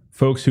are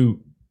folks who,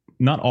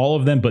 not all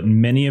of them, but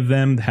many of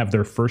them have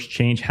their first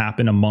change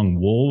happen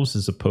among wolves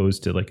as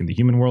opposed to like in the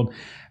human world.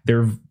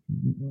 They're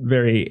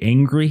very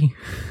angry,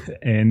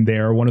 and they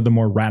are one of the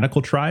more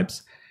radical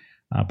tribes.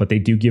 But they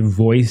do give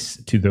voice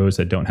to those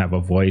that don't have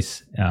a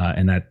voice,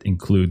 and that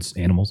includes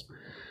animals.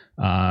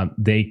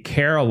 They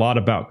care a lot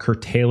about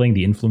curtailing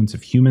the influence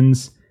of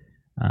humans,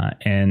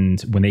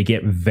 and when they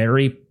get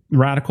very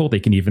radical, they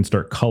can even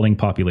start culling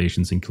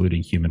populations,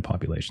 including human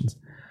populations.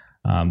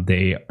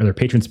 Their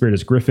patron spirit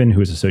is Griffin,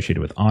 who is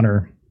associated with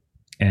honor,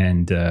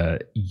 and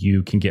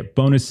you can get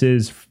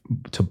bonuses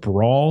to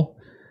brawl,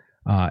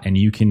 and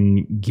you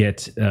can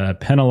get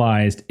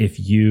penalized if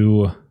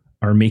you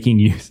are making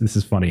use. This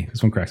is funny.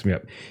 This one cracks me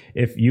up.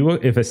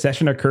 If a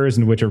session occurs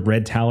in which a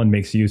Red Talon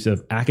makes use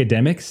of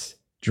academics,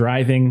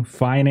 driving,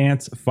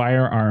 finance,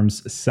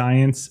 firearms,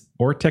 science,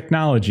 or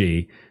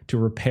technology to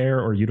repair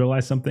or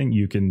utilize something,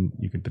 you can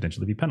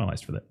potentially be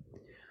penalized for that.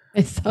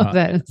 I saw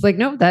that. It's like,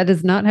 no, that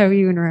is not how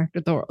you interact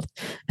with the world.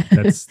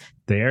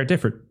 They are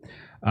different.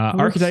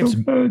 Archetypes.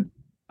 So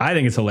I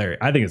think it's hilarious.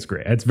 I think it's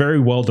great. It's very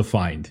well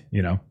defined.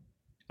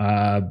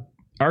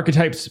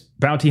 Archetypes: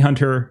 bounty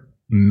hunter,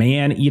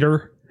 man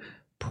eater,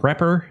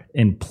 prepper,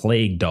 and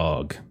plague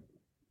dog.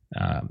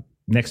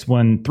 Next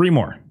one, 3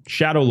 more.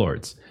 Shadow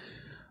lords.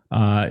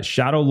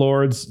 Shadow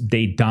lords,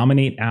 they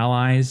dominate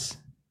allies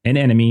and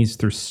enemies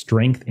through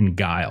strength and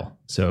guile.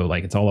 So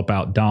like it's all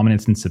about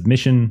dominance and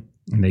submission.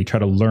 And they try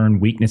to learn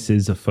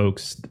weaknesses of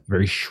folks,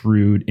 very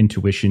shrewd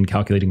intuition,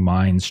 calculating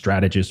minds,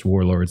 strategists,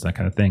 warlords, that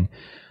kind of thing.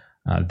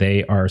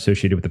 They are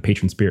associated with the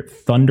patron spirit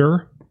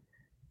Thunder,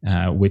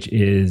 which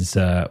is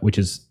the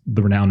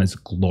renown as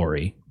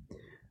glory.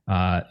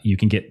 You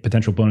can get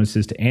potential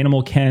bonuses to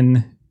animal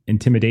ken,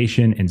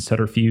 intimidation, and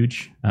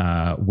subterfuge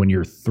when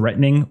you're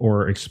threatening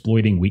or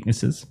exploiting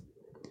weaknesses.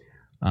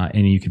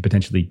 And you could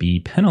potentially be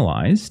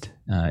penalized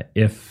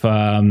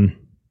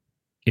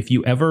if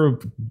you ever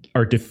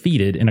are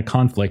defeated in a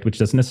conflict, which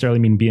doesn't necessarily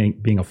mean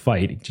being a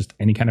fight, just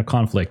any kind of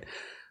conflict,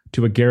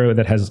 to a Garo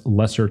that has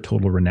lesser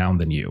total renown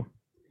than you.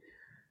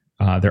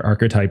 Their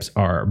archetypes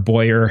are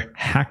Boyer,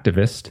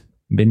 Hacktivist,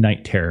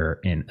 Midnight Terror,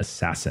 and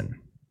Assassin.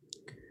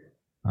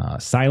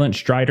 Silent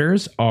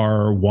Striders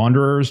are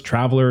wanderers,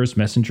 travelers,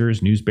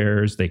 messengers,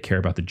 newsbearers. They care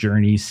about the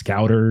journey,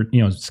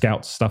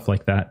 scouts, stuff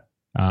like that.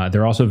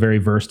 They're also very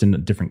versed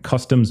in different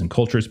customs and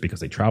cultures because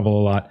they travel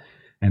a lot.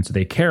 And so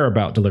they care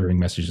about delivering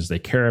messages. They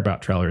care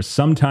about travelers.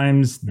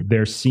 Sometimes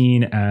they're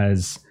seen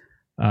as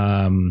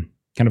kind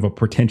of a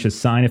portentous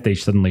sign if they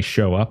suddenly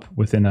show up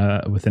within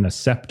a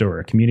sept or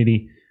a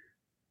community.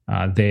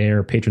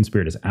 Their patron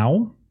spirit is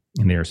owl,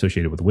 and they are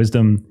associated with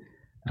wisdom.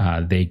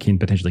 They can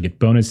potentially get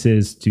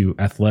bonuses to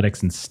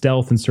athletics and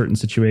stealth in certain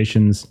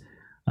situations,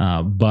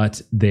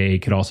 but they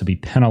could also be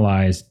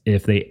penalized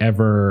if they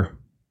ever,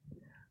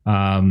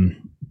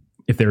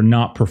 if they're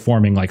not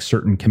performing like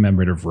certain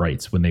commemorative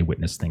rites when they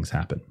witness things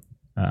happen.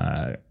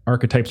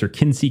 Archetypes are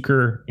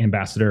Kinseeker,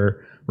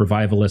 Ambassador,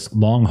 Revivalist,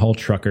 Long Haul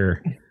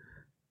Trucker,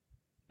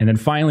 and then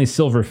finally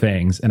Silver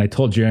Fangs. And I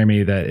told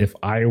Jeremy that if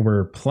I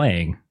were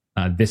playing,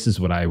 this is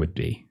what I would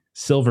be.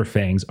 Silver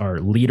Fangs are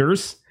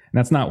leaders, and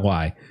that's not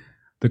why.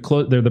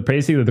 They're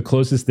basically the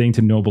closest thing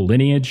to noble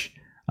lineage.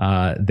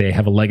 They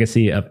have a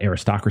legacy of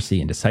aristocracy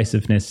and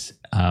decisiveness.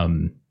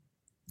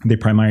 They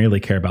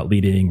primarily care about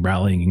leading,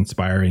 rallying,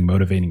 inspiring,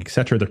 motivating,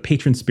 etc. Their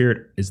patron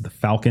spirit is the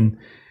Falcon.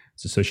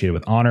 It's associated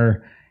with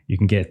honor. You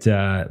can get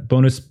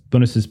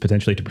bonuses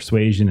potentially to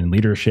persuasion and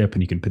leadership,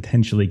 and you can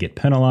potentially get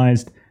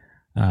penalized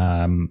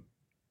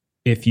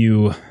if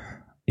you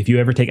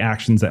ever take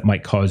actions that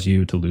might cause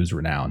you to lose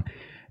renown.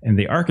 And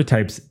the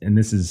archetypes, and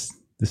this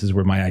is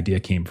where my idea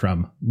came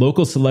from: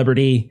 local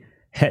celebrity,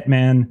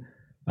 hetman,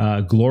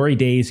 glory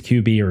days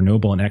QB, or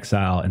noble in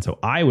exile. And so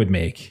I would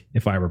make,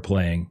 if I were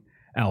playing,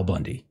 Al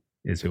Bundy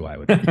is who I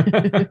would be.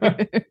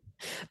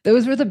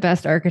 Those were the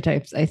best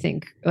archetypes, I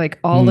think, like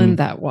all in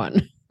that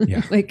one.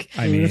 Yeah. Like,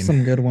 I mean, there's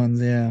some good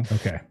ones. Yeah.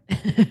 Okay.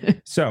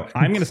 So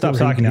I'm going to stop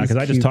talking now because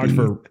I just talked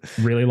for a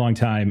really long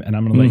time, and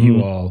I'm going to let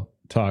you all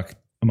talk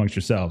amongst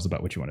yourselves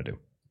about what you want to do.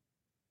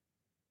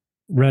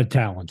 Red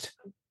Talons.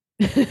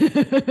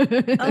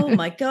 Oh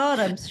my God!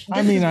 I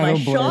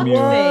don't blame you.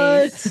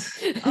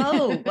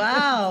 Oh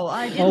wow!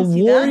 I didn't A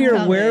see warrior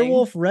that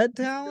werewolf red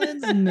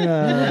talons?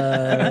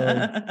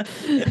 No.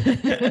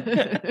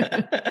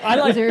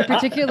 Is there a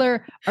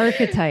particular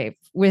archetype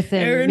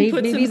within? Aaron Maybe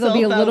there'll be a himself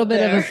little out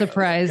bit of there. a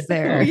surprise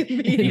there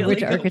in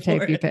which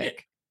archetype you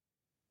pick.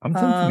 I'm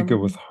tempted to go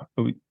with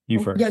you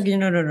first. Yeah,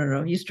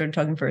 no. You started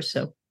talking first,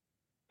 so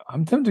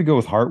I'm tempted to go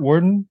with Heart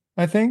Warden,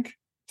 I think.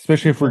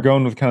 Especially if we're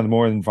going with kind of the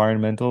more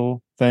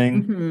environmental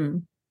thing. Mm-hmm.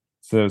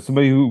 So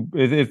somebody who,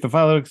 if the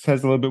Phyllox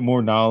has a little bit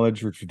more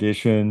knowledge or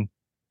tradition,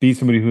 be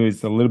somebody who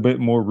has a little bit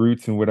more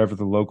roots in whatever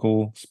the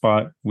local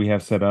spot we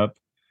have set up.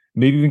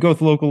 Maybe even go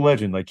with local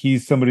legend. Like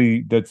he's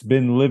somebody that's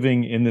been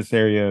living in this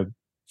area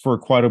for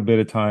quite a bit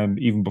of time,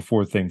 even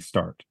before things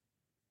start.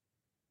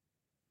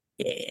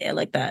 Yeah, I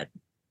like that.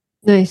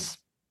 Nice.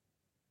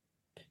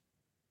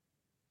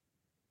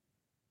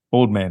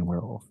 Old man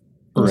werewolf.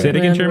 Say it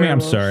again, Jeremy.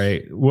 Werewolf. I'm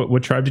sorry.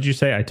 What tribe did you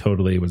say? I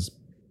totally was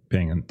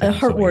paying attention.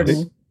 Heart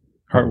Warden.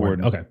 Heart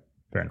Warden. Okay,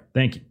 fair enough.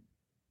 Thank you.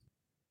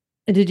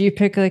 Did you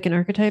pick like an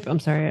archetype?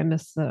 I'm sorry, I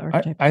missed the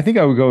archetype. I think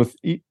I would go with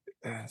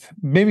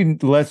maybe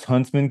less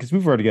huntsman because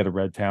we've already got a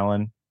red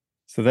talon,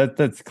 so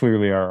that's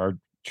clearly our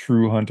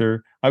true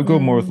hunter. I would go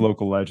more with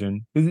local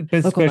legend,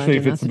 especially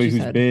if it's somebody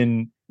who's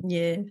been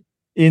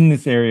in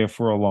this area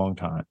for a long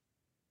time,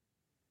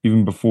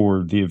 even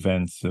before the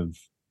events of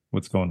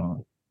what's going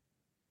on.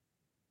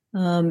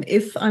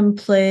 If I'm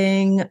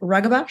playing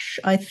Ragabash,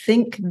 I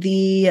think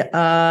the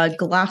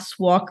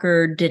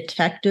Glasswalker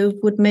detective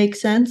would make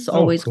sense.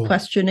 Always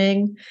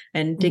questioning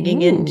and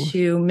digging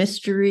into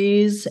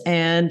mysteries.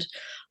 And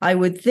I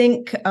would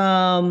think,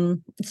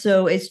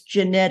 so it's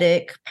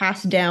genetic,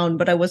 passed down,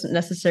 but I wasn't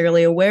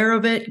necessarily aware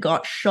of it,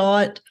 got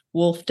shot,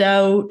 wolfed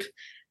out.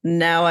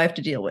 Now I have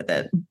to deal with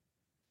it.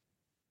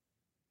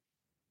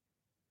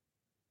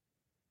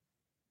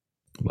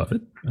 Love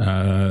it.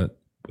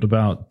 What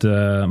about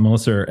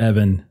Melissa or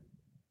Evan?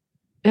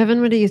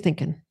 Evan, what are you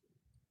thinking?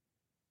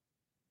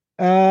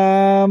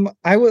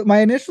 My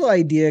initial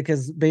idea,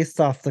 because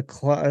based off the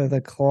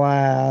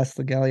class,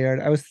 the Galliard,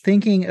 I was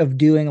thinking of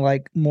doing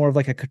like more of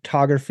like a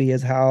cartography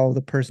as how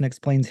the person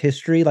explains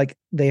history. Like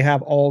they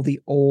have all the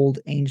old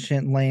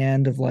ancient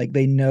land of like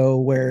they know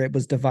where it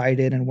was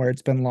divided and where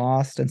it's been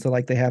lost, and so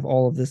like they have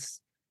all of this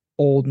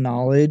old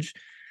knowledge.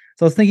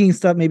 So I was thinking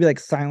stuff maybe like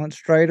Silent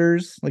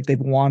Striders, like they've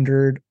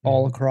wandered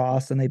all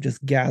across and they've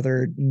just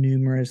gathered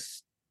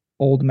numerous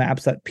old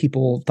maps that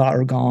people thought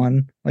are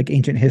gone, like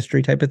ancient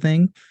history type of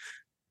thing.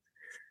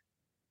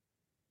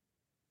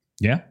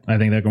 Yeah, I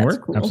think that can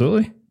work. Cool.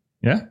 Absolutely.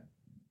 Yeah.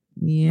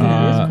 Yeah.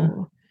 That is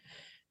cool.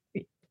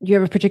 Do you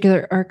have a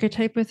particular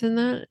archetype within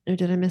that? Or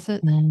did I miss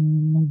it?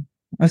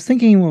 I was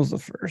thinking what was the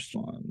first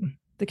one?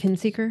 The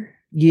Kinseeker?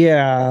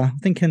 Yeah. I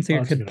think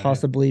Kinseeker could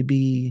possibly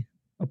be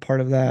a part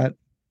of that.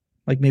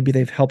 Like maybe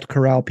they've helped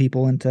corral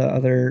people into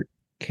other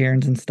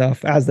cairns and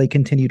stuff as they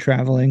continue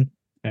traveling.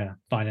 Yeah,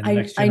 finding the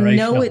next generation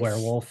of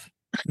werewolf.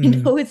 I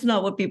know it's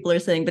not what people are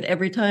saying, but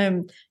every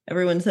time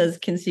everyone says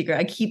Kinseeker,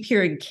 I keep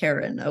hearing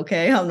Karen.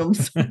 Okay, I'm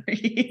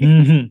sorry.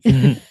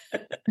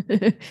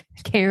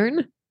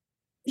 Karen?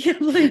 Yeah,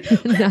 like,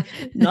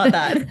 not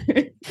that.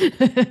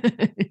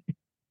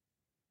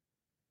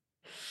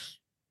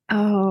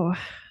 Oh.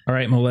 All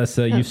right,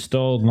 Melissa, you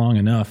stalled long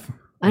enough.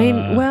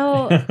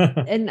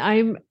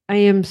 I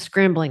am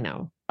scrambling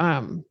now.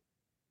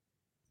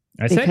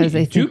 I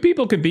said two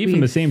people could be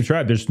from the same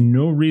tribe. There's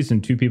no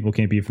reason two people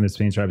can't be from the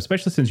same tribe,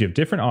 especially since you have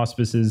different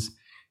auspices.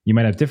 You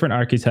might have different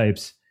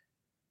archetypes.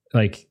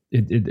 Like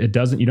it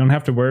doesn't, you don't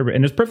have to worry about,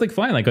 and it's perfectly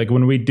fine. Like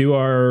when we do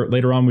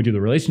later on, we do the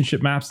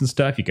relationship maps and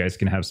stuff. You guys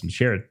can have some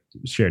shared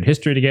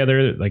history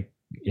together. Like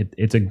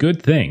it's a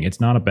good thing. It's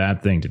not a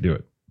bad thing to do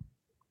it.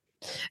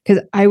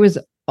 Because I was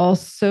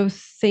also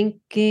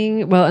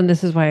thinking, well, and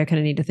this is why I kind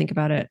of need to think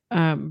about it.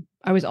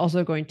 I was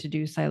also going to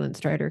do Silent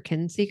Strider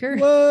Kinseeker.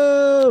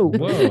 Whoa.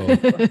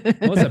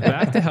 Melissa,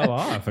 back the hell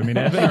off. I mean,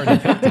 Evan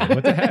already picked it.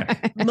 What the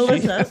heck?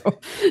 Melissa,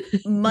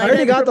 I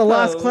already got the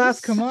last class.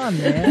 Come on,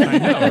 man. I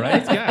know,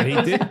 right? God, he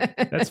did.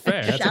 That's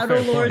fair. That's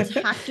Shadow Lord's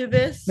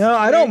hacktivist. No,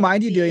 I don't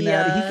mind you doing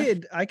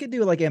that. I could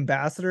do like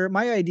ambassador.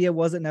 My idea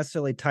wasn't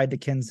necessarily tied to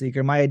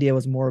Kinseeker. My idea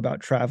was more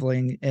about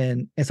traveling,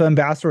 and so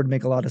ambassador would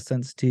make a lot of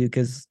sense too,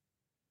 because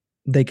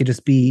they could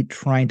just be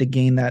trying to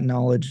gain that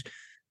knowledge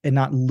and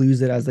not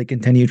lose it as they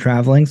continue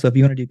traveling. So if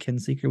you want to do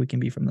Kinseeker, we can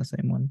be from the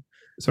same one.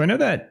 So I know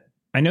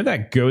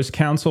that Ghost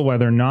Council, while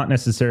they're not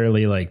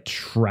necessarily like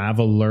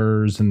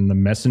travelers and the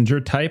messenger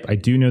type, I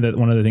do know that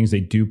one of the things they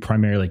do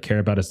primarily care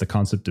about is the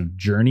concept of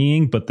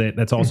journeying, but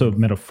that's also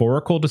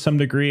metaphorical to some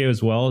degree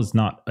as well. It's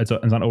not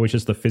always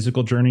just the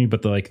physical journey,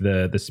 but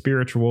the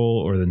spiritual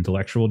or the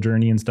intellectual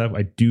journey and stuff.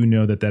 I do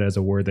know that is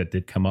a word that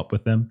did come up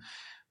with them,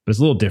 but it's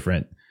a little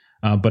different.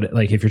 But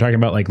like if you're talking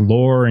about like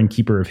lore and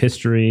keeper of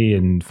history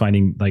and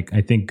finding, like,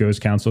 I think Ghost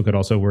Council could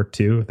also work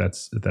too, if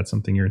that's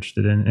something you're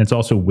interested in. And it's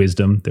also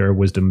wisdom. They're a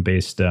wisdom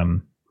based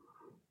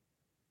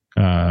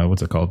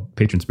what's it called?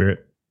 Patron spirit.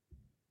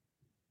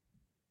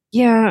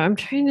 Yeah, I'm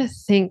trying to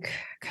think,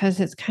 because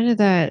it's kind of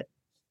that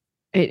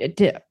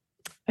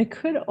I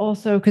could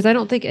also, because I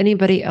don't think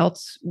anybody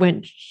else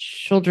went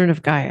Children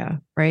of Gaia,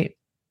 right?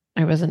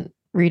 I wasn't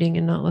reading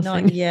and not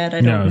listening. Not yet.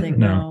 I don't think.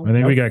 No. I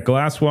think we got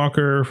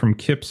Glasswalker from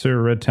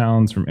Kipser, Red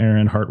Talons from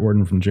Aaron,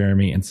 Heartwarden from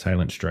Jeremy, and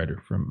Silent Strider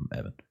from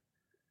Evan.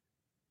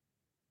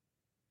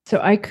 So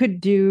I could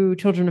do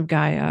Children of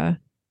Gaia.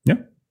 Yeah.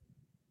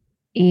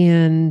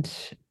 And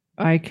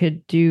I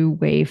could do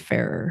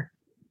Wayfarer.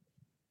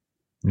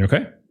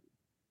 Okay.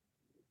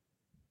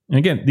 And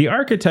again, the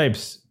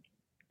archetypes,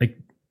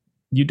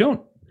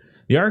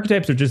 the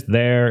archetypes are just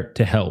there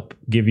to help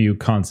give you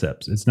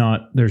concepts.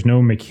 There's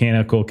no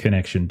mechanical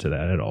connection to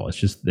that at all. It's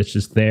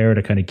just there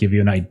to kind of give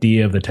you an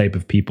idea of the type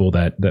of people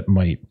that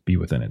might be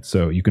within it.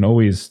 So you can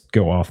always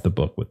go off the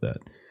book with that.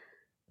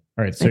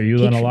 All right. So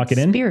you want to lock it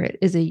in? Spirit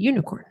is a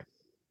unicorn.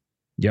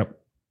 Yep.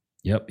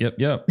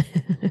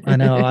 I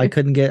know. I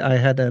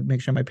had to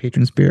make sure my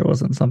patron spirit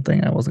wasn't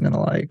something I wasn't going to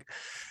like.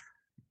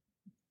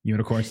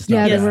 Unicorns.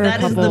 Yeah, yes,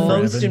 that is the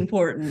most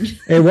important.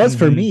 It was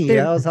for me.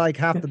 That was like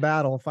half the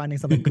battle, finding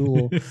something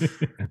cool.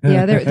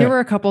 Yeah, there were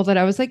a couple that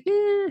I was like,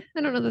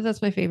 I don't know that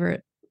that's my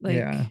favorite.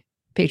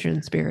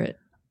 Patron spirit.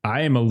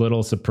 I am a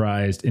little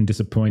surprised and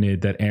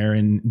disappointed that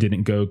Aaron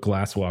didn't go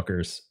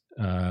Glasswalkers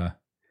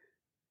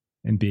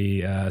and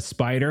be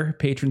Spider,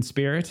 patron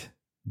spirit.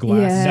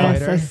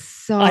 Spider. I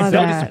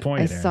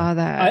saw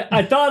that.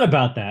 I thought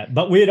about that,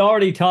 but we had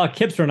already talked.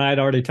 Kipser and I had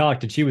already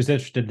talked, and she was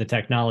interested in the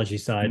technology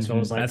side. So I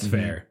was like, that's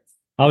fair.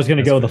 I was going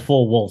to go the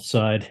full wolf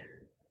side.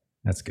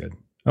 That's good.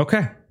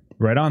 Okay.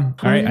 Right on.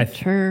 All right.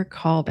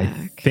 Callback.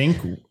 I think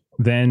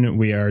then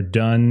we are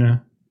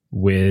done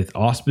with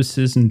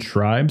auspices and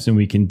tribes, and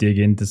we can dig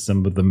into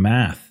some of the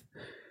math.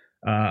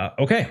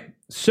 Okay.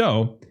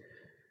 So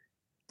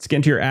let's get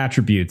into your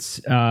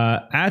attributes.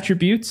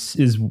 Attributes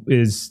is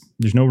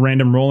there's no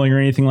random rolling or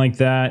anything like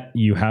that.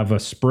 You have a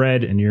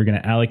spread and you're going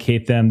to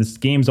allocate them. This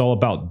game's all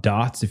about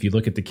dots. If you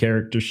look at the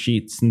character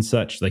sheets and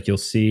such, like you'll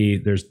see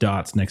there's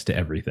dots next to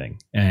everything,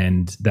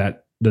 and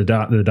that the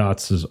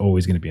dots is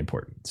always going to be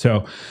important.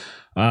 So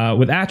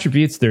with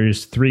attributes,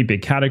 there's three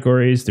big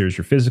categories. There's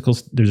your physical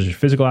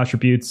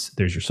attributes,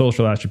 there's your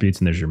social attributes,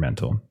 and there's your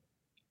mental.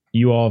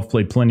 You all have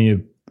played plenty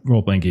of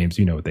role-playing games.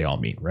 You know what they all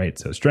mean, right?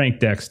 So strength,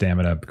 dex,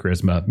 stamina,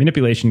 charisma,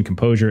 manipulation,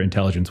 composure,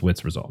 intelligence,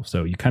 wits, resolve.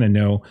 So you kind of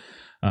know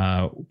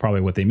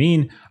probably what they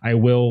mean. I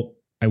will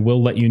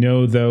let you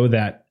know though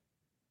that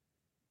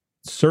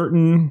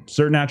certain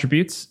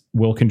attributes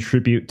will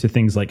contribute to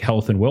things like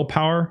health and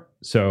willpower.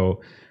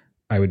 So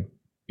I would,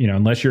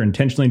 unless you're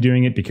intentionally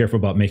doing it, be careful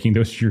about making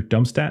those your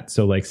dump stats.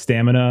 So like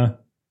stamina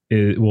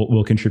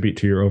will contribute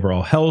to your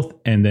overall health,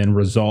 and then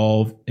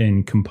resolve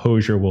and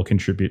composure will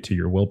contribute to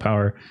your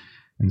willpower.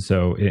 And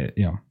so,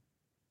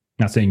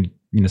 not saying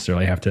you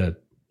necessarily have to.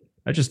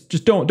 I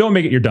just don't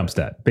make it your dump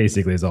stat.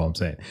 Basically, is all I'm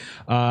saying.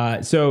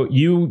 So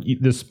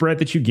the spread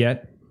that you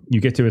get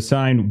to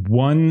assign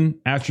one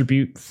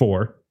attribute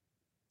for.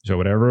 So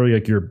whatever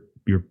like your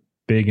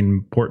big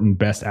important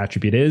best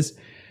attribute is,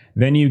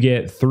 then you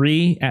get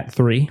 3 at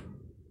 3,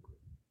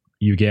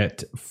 you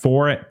get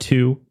 4 at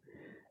 2,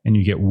 and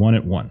you get 1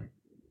 at 1.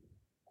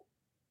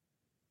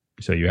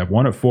 So you have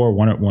 1 at 4,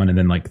 1 at 1, and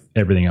then like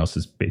everything else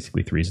is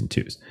basically 3s and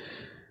 2s.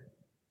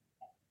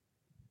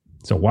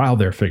 So while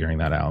they're figuring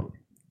that out,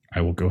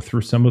 I will go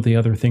through some of the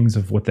other things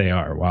of what they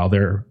are while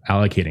they're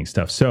allocating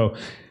stuff. So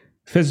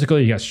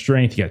physically, you got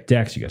strength, you got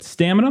dex, you got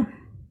stamina.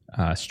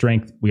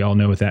 Strength, we all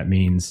know what that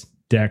means.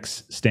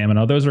 Dex,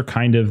 stamina, those are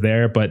kind of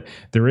there, but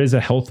there is a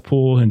health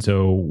pool. And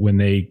so when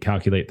they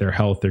calculate their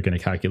health, they're going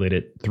to calculate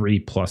it 3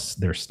 plus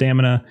their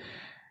stamina.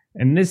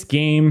 In this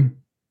game,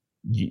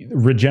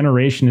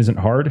 regeneration isn't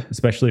hard,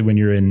 especially when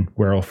you're in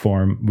werewolf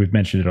form. We've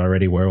mentioned it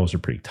already. Werewolves are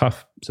pretty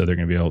tough, so they're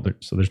going to be able to,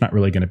 so there's not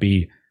really going to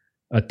be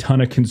a ton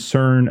of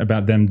concern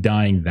about them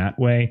dying that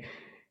way.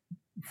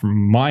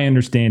 From my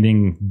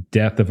understanding,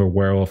 death of a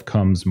werewolf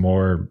comes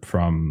more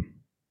from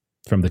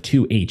the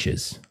 2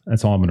 H's.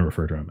 That's all I'm going to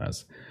refer to them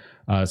as.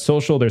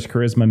 Social, there's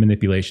charisma,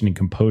 manipulation, and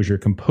composure.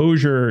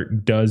 Composure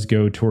does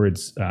go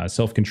towards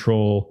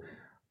self-control,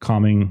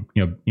 calming,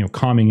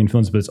 calming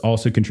influence, but it's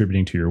also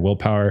contributing to your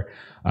willpower.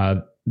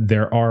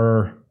 There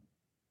are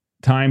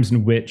times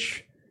in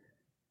which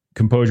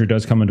composure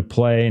does come into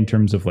play in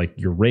terms of like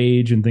your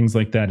rage and things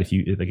like that. If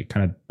you like, it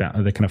kind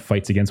of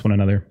fights against one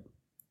another.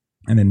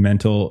 And then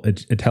mental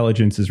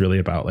intelligence is really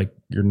about like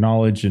your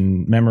knowledge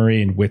and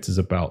memory, and wits is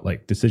about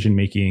like decision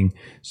making,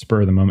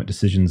 spur of the moment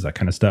decisions, that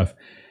kind of stuff.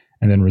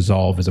 And then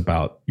resolve is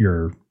about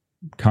your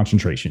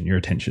concentration, your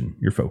attention,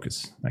 your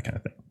focus, that kind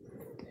of thing.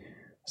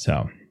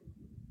 So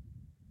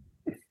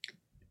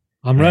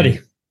I'm ready.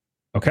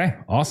 Okay,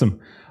 awesome.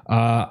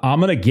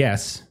 I'm going to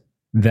guess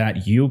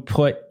that you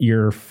put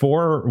your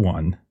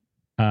 4-1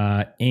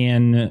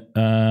 in,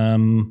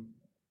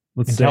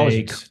 let's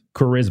say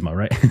charisma,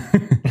 right?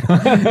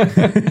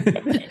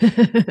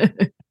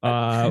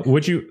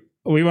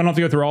 We won't have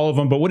to go through all of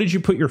them, but what did you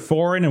put your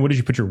 4 in and what did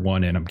you put your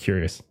 1 in? I'm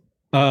curious.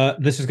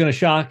 This is going to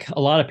shock a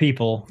lot of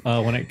people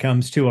when it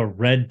comes to a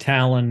red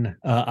talon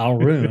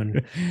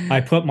Alrune.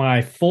 I put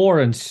my 4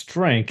 in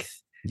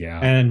strength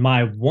and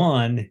my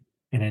 1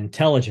 in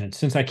intelligence.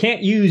 Since I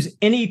can't use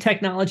any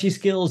technology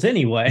skills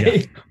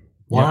anyway,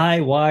 why?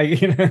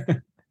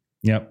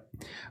 Yep.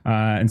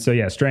 And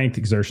so, strength,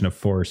 exertion of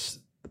force,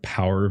 the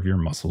power of your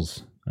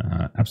muscles.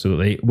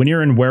 Absolutely. When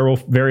you're in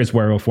various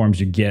werewolf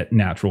forms, you get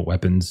natural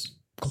weapons,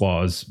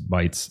 claws,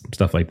 bites,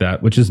 stuff like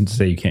that, which isn't to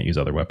say you can't use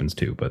other weapons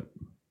too, but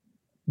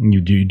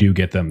you do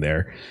get them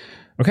there.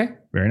 Okay,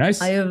 very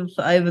nice. I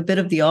have a bit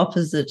of the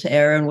opposite to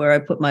Aaron, where I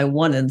put my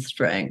 1 in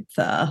strength,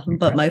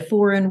 but my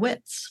 4 in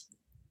wits.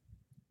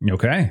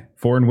 Okay,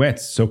 4 in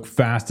wits. So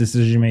fast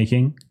decision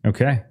making.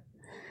 Okay.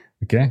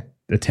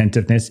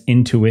 Attentiveness,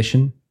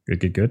 intuition.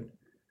 Good.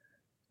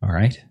 All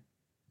right.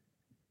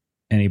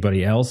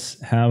 Anybody else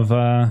have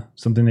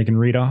something they can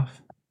read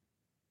off?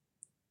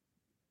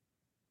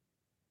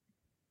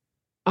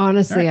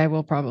 Honestly, I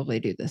will probably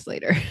do this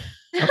later.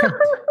 Okay.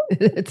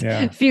 It's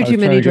a few too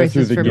many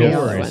choices for me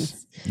all at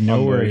once.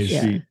 No worries.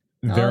 Yeah.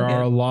 There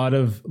are a lot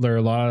of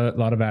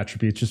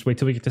attributes. Just wait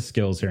till we get to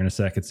skills here in a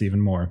sec. It's even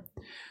more.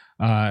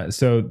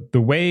 So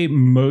the way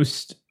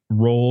most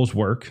roles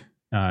work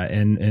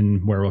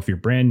in Werewolf, you're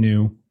brand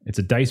new. It's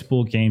a dice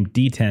pool game,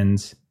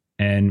 D10s,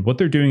 and what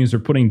they're doing is they're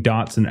putting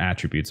dots in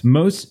attributes.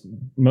 Most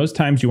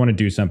times you want to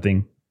do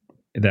something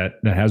that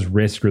has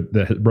risk or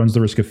that runs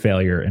the risk of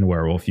failure in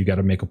Werewolf. You got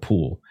to make a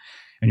pool.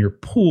 And your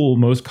pool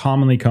most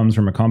commonly comes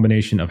from a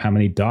combination of how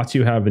many dots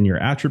you have in your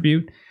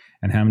attribute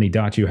and how many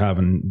dots you have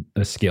in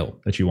a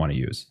skill that you want to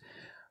use.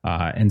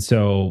 And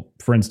so,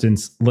 for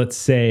instance, let's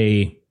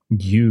say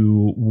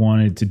you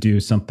wanted to do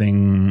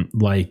something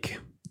like,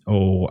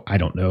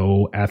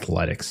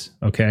 athletics.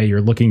 Okay, you're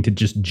looking to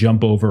just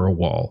jump over a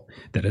wall.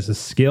 That is a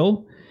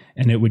skill,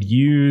 and it would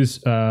use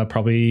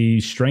probably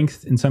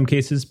strength in some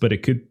cases, but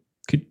it could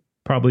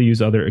probably use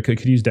it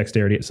could use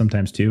dexterity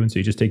sometimes too. And so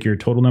you just take your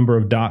total number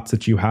of dots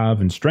that you have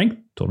in strength,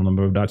 total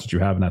number of dots that you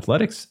have in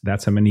athletics.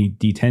 That's how many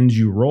D10s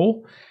you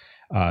roll.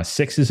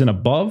 6s and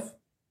above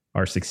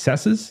are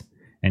successes.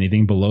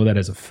 Anything below that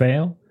is a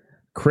fail.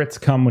 Crits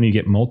come when you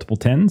get multiple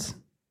 10s.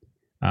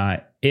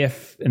 And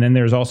then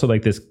there's also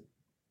like this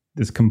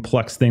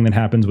complex thing that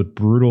happens with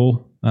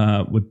brutal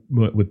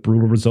with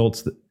brutal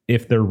results.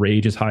 If their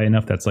rage is high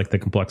enough, that's like the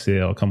complexity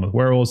that'll come with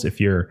werewolves. If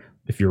your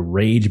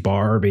rage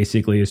bar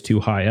basically is too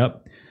high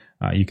up,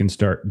 you can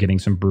start getting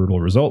some brutal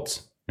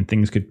results, and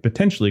things could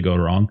potentially go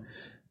wrong,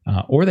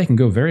 or they can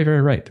go very,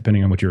 very right,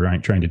 depending on what you're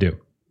trying to do.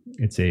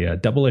 It's a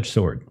double-edged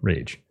sword,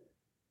 rage.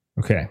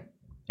 Okay.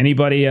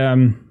 Anybody?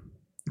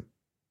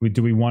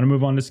 Do we want to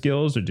move on to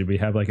skills, or do we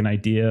have like an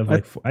idea of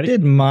like? I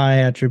did my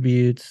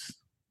attributes.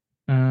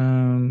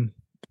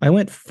 I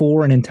went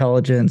 4 in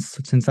intelligence,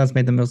 since that's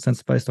made the most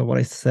sense based on what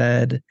I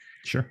said.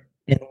 Sure.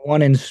 And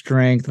 1 in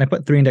strength, and I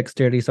put 3 in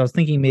dexterity. So I was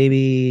thinking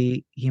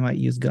maybe he might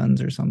use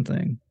guns or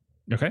something.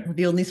 Okay.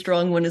 The only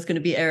strong one is going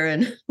to be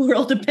Aaron. We're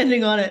all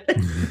depending on it.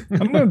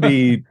 I'm going to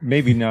be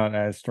maybe not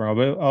as strong,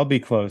 but I'll be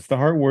close. The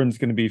Heart Warden's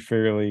going to be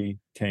fairly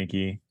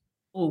tanky.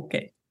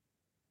 Okay.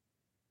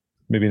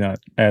 Maybe not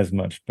as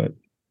much, but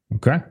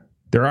okay.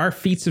 There are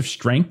feats of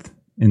strength.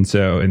 And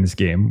so in this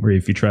game, where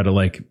if you try to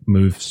like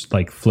move,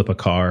 like flip a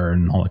car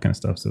and all that kind of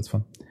stuff, so it's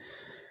fun.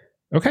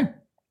 Okay,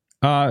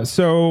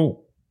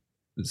 so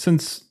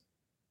since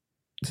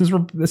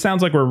it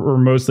sounds like we're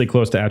mostly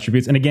close to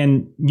attributes, and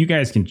again, you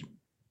guys can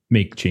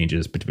make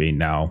changes between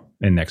now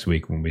and next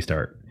week when we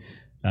start.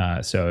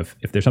 So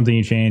if there's something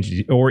you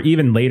change, or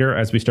even later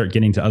as we start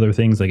getting to other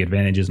things like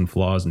advantages and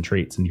flaws and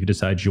traits, and you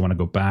decide you want to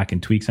go back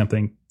and tweak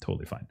something,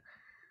 totally fine.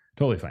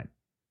 Totally fine.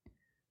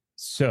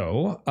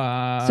 So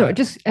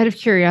just out of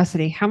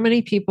curiosity, how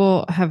many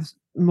people have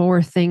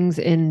more things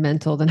in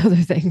mental than other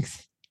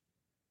things?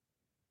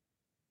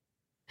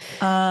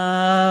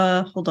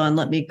 Hold on,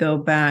 let me go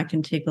back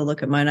and take a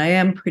look at mine. I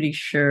am pretty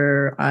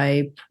sure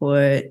I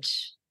put...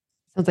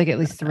 Sounds like at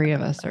least 3 of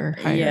us are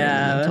higher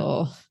in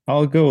mental.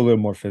 I'll go a little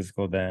more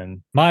physical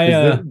then. My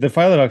the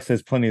Philodox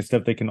has plenty of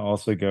stuff they can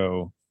also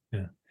go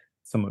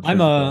somewhat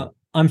physical.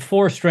 I'm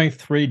 4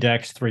 strength, 3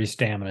 dex, 3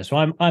 stamina. So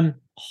I'm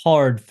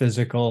hard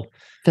physical.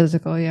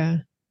 Physical, yeah.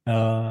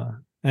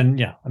 And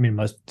yeah, I mean,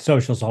 my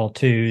social's all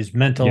 2s,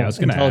 mental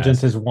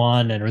intelligence is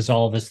 1, and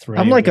resolve is 3.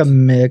 I'm like a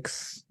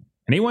mix.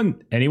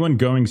 Anyone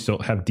going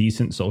have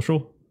decent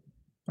social?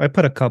 I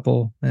put a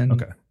couple in.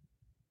 Okay.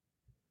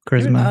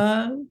 Charisma.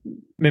 I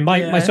mean,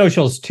 my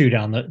social is 2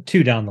 down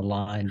the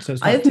line. So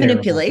it's not I have terrible.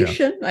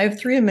 manipulation. Yeah. I have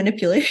 3 in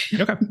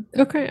manipulation.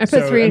 Okay. I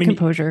put 3 in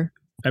composure.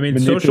 I mean,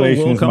 social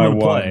will come into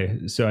play,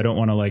 so I don't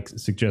want to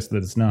suggest that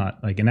it's not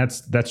and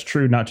that's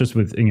true not just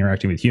with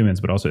interacting with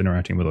humans, but also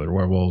interacting with other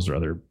werewolves or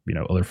other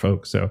other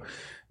folks. So it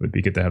would be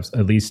good to have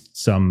at least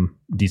some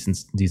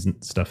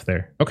decent stuff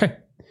there. Okay,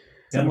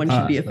 someone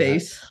should be a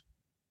face.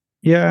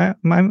 Yeah,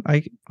 mine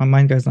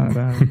guy's not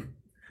bad.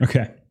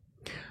 Okay,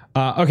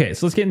 okay.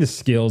 So let's get into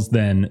skills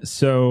then.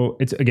 So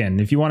it's again,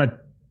 if you want to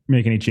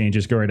make any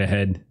changes, go right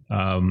ahead.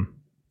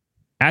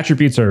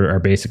 Attributes are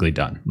basically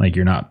done.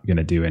 You're not going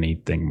to do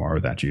anything more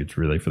with attributes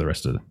really for the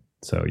rest of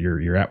so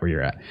you're at where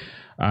you're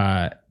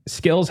at.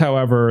 Skills,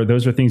 however,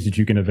 those are things that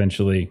you can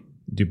eventually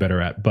do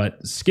better at.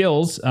 But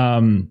skills,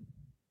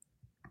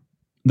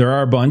 there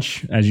are a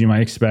bunch, as you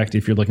might expect.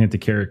 If you're looking at the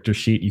character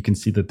sheet, you can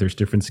see that there's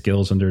different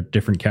skills under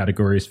different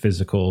categories: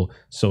 physical,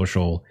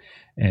 social,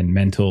 and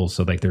mental.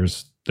 So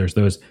there's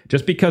those.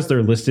 Just because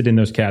they're listed in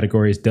those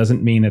categories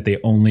doesn't mean that they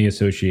only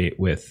associate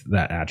with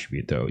that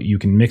attribute, though. You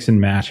can mix and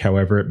match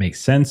however it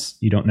makes sense.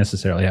 You don't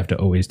necessarily have to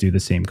always do the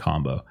same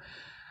combo.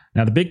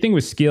 Now, the big thing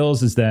with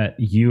skills is that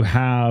you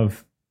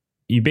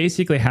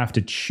basically have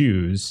to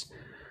choose.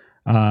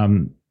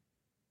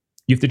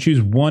 You have to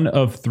choose one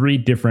of 3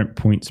 different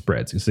point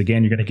spreads. Because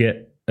again, you're going to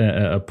get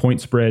a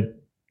point spread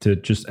to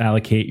just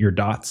allocate your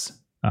dots.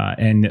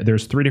 And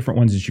there's 3 different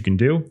ones that you can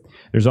do.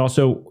 There's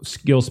also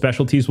skill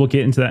specialties. We'll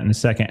get into that in a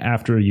second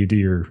after you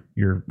do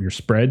your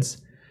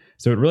spreads.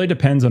 So it really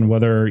depends on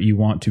whether you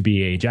want to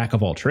be a jack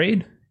of all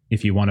trade,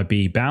 if you want to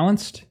be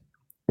balanced,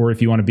 or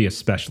if you want to be a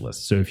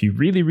specialist. So if you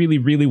really, really,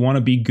 really want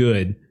to be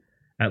good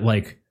at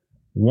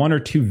 1 or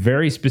 2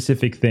 very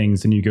specific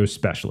things, then you go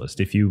specialist.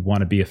 If you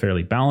want to be a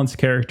fairly balanced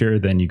character,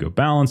 then you go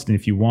balanced. And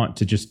if you want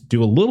to just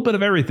do a little bit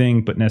of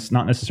everything, but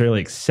not necessarily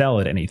excel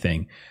at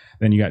anything,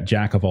 then you got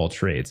jack of all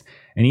trades.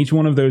 And each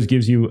one of those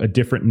gives you a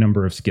different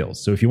number of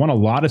skills. So if you want a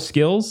lot of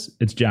skills,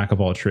 it's jack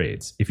of all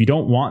trades. If you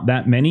don't want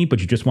that many, but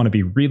you just want to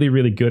be really,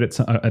 really good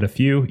at a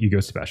few, you go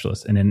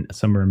specialist. And then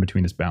somewhere in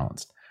between is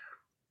balanced.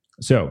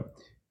 So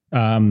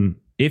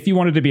if you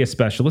wanted to be a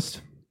specialist,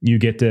 you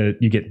get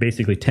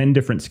basically 10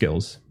 different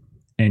skills.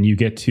 And you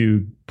get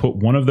to put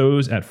one of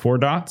those at 4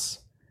 dots,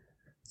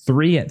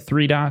 3 at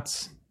 3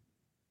 dots,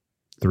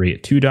 3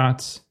 at 2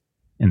 dots,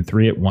 and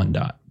 3 at 1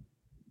 dot.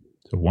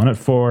 So 1 at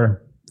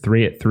 4,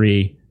 3 at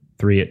 3,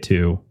 3 at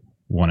 2,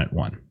 1 at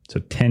 1. So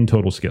 10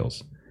 total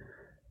skills.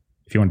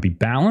 If you want to be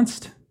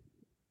balanced,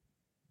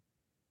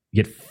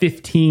 you get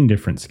 15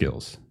 different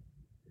skills.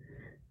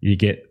 You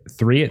get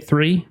 3 at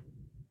 3,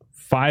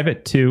 5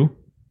 at 2,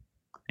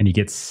 and you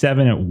get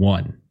 7 at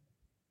 1.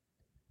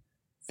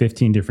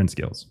 15 different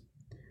skills.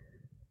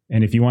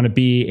 And if you want to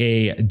be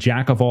a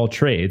jack of all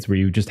trades, where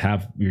you're just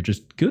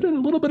good at a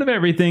little bit of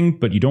everything,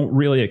 but you don't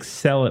really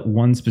excel at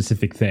one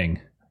specific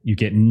thing, you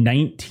get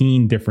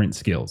 19 different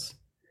skills.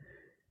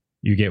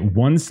 You get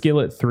 1 skill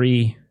at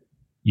 3,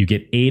 you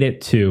get 8 at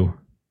 2,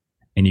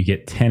 and you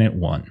get 10 at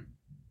 1.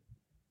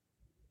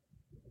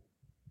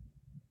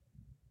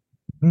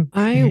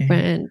 I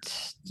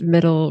went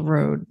middle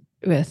road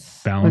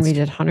with balanced. When we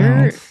did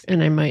Hunter,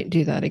 and I might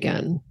do that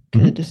again.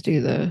 Kind of just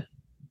do the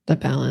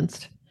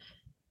balanced.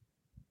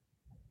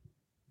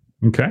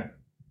 Okay.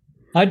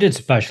 I did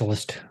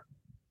specialist.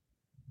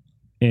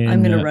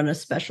 I'm going to run a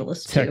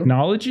specialist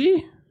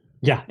technology?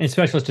 Yeah, and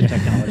specialist in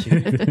technology.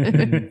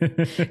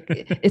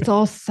 It's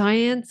all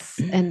science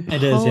and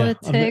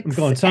politics. I'm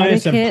going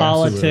science and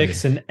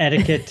politics and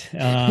etiquette.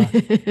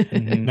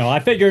 No, I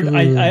figured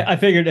I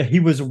figured he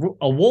was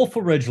a wolf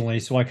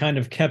originally, so I kind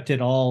of kept it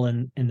all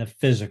in the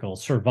physical: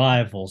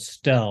 survival,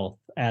 stealth,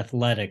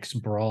 athletics,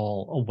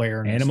 brawl,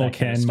 awareness. Animal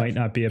kin might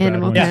not be a bad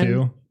one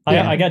too.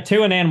 I got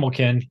 2 in animal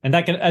kin, and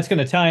that's going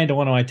to tie into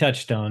one of my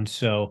touchstones.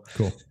 So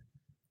cool.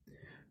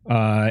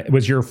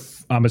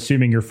 I'm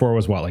assuming your 4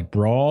 was what, like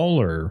brawl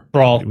or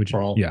brawl?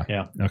 Brawl.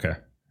 Yeah. Okay.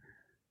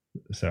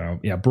 So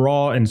yeah,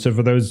 brawl. And so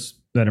for those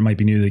that might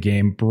be new to the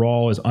game,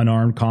 brawl is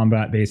unarmed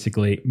combat.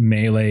 Basically,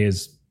 melee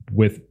is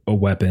with a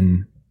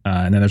weapon.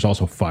 and then there's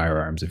also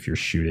firearms if you're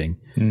shooting.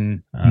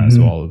 Mm-hmm.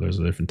 So all of those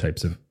are different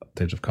types of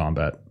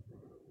combat.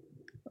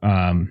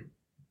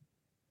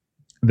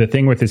 The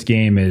thing with this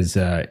game is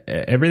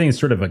everything is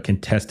sort of a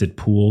contested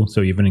pool.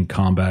 So even in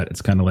combat,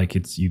 it's kind of like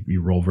it's you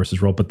roll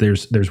versus roll, but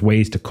there's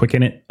ways to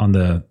quicken it on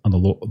the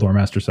lore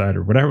master side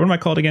or whatever. What am I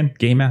called again?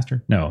 Game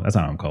master? No, that's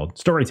not what I'm called.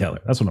 Storyteller.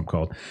 That's what I'm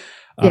called.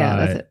 Yeah,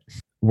 that's it.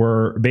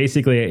 We're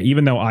basically,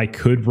 even though I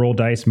could roll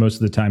dice most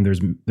of the time,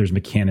 there's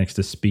mechanics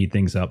to speed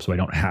things up, so I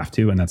don't have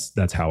to, and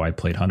that's how I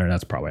played Hunter.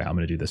 That's probably how I'm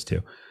going to do this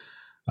too.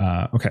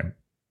 Okay.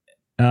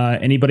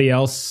 Anybody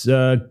else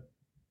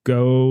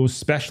go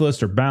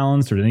specialist or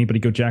balanced, or did anybody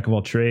go jack of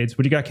all trades?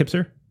 What do you got,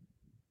 Kipser?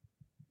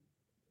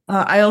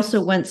 I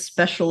also went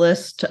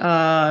specialist.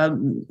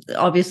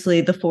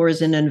 Obviously, the 4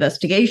 is in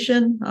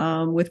investigation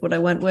with what I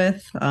went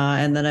with.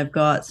 And then I've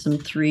got some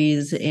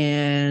 3s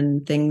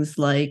in things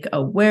like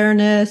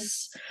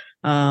awareness,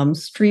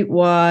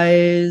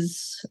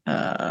 streetwise,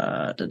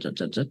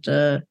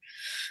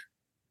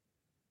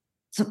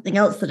 something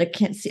else that I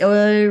can't see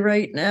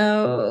right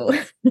now.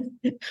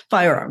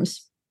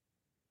 Firearms.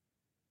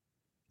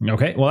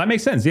 Okay, well, that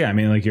makes sense. Yeah, I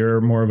mean, like you're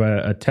more of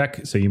a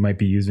tech, so you might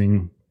be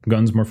using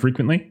guns more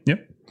frequently.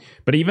 Yep.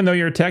 But even though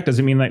you're a tech,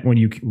 doesn't mean that when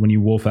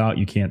you wolf out,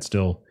 you can't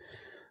still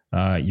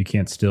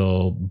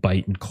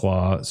bite and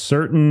claw.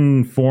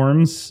 Certain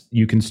forms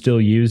you can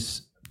still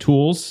use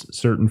tools.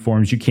 Certain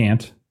forms you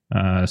can't.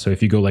 So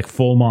if you go like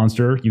full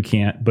monster, you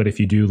can't. But if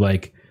you do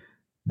like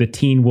the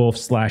Teen Wolf /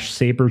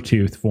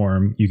 Sabertooth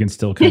form, you can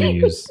still kind of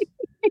use.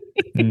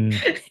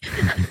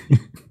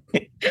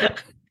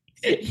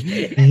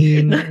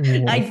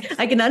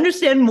 I can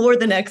understand more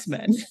than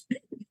X-Men.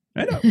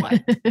 I know.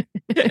 What?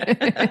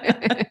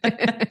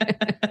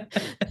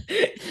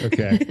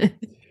 Okay.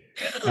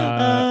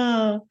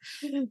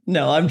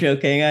 No, I'm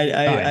joking.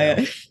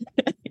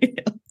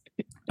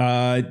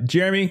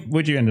 Jeremy,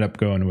 what'd you end up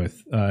going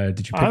with?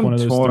 Did you pick one of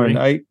those torn.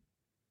 3?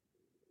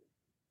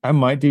 I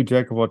might do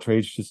jack of all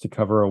trades just to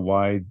cover a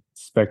wide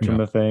spectrum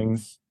of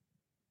things.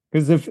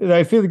 Because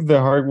I feel like the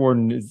Heart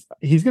Warden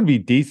he's going to be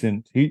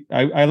decent.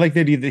 I like the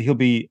idea that he'll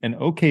be an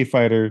okay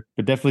fighter,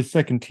 but definitely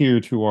second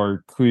tier to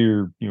our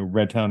clear,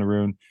 Red Town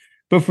Rune.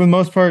 But for the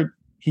most part,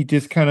 he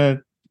just kind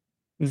of,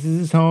 this is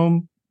his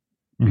home.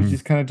 He's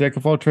just kind of jack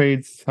of all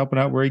trades, helping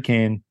out where he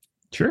can.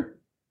 Sure.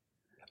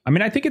 I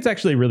mean, I think it's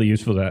actually really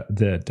useful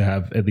to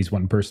have at least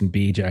one person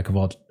be jack of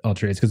all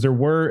trades,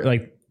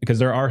 because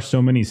there are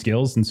so many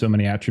skills and so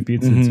many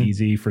attributes, it's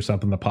easy for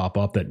something to pop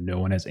up that no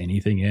one has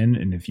anything in,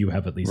 and if you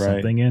have at least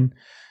something in,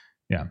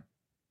 yeah.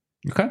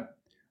 Okay.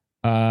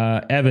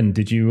 Evan,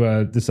 did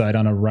you decide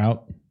on a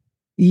route?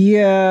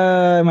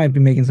 Yeah, I might be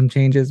making some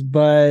changes,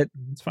 but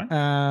it's fine.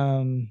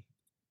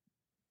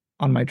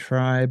 On my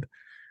tribe,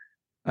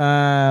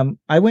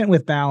 I went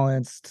with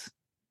balanced.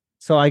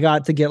 So I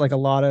got to get like a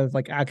lot of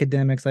like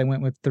academics. I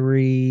went with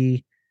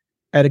 3,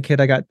 etiquette.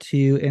 I got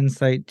 2,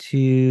 insight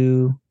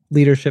 2,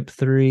 leadership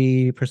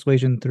 3,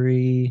 persuasion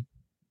 3,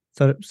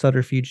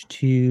 subterfuge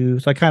 2.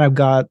 So I kind of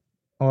got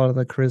a lot of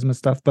the charisma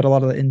stuff, but a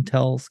lot of the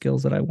intel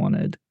skills that I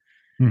wanted.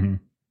 Mm-hmm.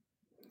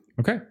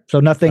 Okay. So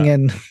nothing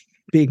in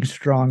being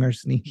strong or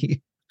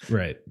sneaky.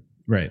 Right.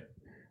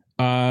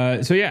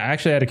 So yeah,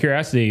 actually, out of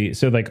curiosity,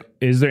 so like,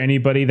 is there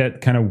anybody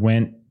that kind of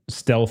went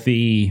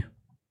stealthy,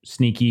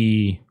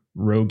 sneaky,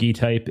 roguey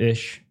type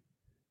ish?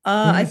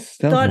 I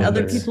thought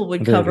other people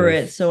would cover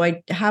it, so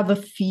I have a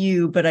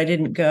few, but I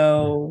didn't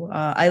go.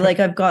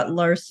 I've got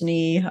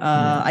larceny.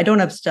 I don't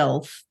have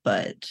stealth,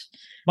 but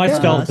my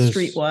stealth is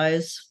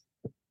streetwise.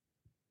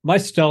 My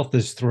stealth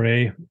is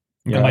 3.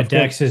 Yeah, and my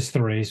dex is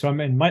 3, so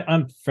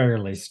I'm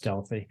fairly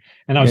stealthy.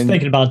 And I was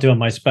thinking about doing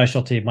my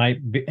specialty might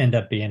end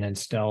up being in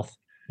stealth.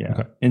 Yeah,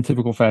 okay. In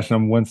typical fashion,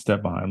 I'm 1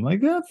 step behind. I'm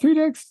like 3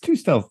 dex, 2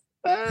 stealth.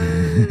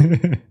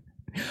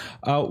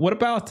 What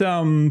about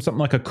something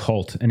like a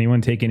cult?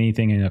 Anyone take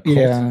anything in a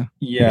cult?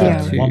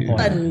 Yeah. 1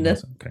 point.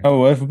 Okay.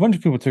 Oh, if a bunch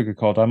of people took a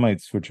cult, I might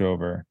switch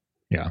over.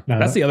 Yeah,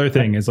 that's the other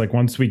thing is like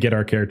once we get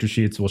our character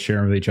sheets, we'll share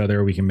them with each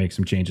other. We can make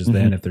some changes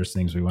then if there's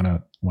things we want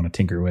to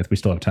tinker with. We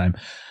still have time,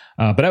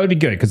 but that would be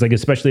good because like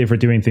especially if we're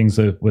doing things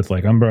with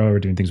like Umbra or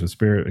doing things with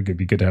Spirit, it could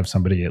be good to have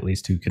somebody at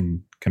least who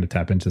can kind of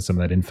tap into some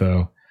of that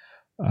info.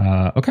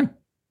 Okay,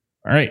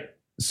 all right.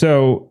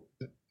 So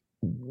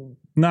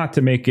not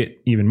to make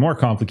it even more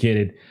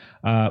complicated,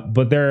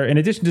 but there, in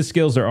addition to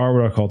skills, there are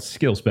what are called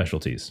skill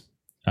specialties.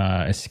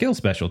 A skill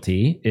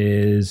specialty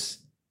is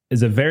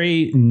a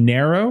very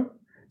narrow,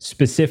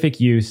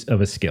 specific use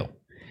of a skill.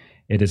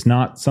 It is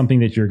not something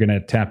that you're going to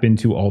tap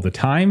into all the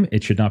time.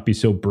 It should not be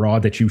so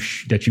broad that you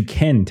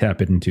can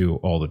tap it into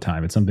all the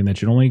time. It's something that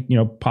should only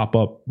pop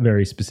up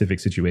very specific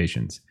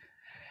situations.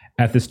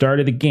 At the start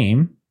of the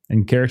game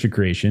in character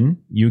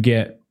creation, you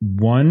get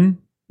 1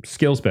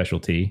 skill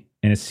specialty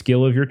and a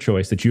skill of your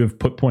choice that you have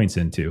put points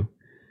into.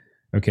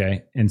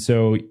 Okay.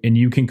 And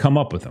you can come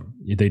up with them.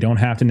 They don't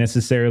have to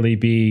necessarily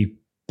be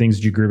things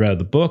that you grew out of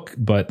the book,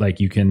 but like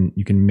you can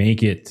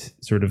make it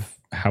sort of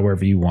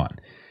however you want.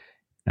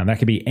 Now that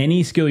could be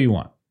any skill you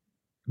want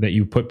that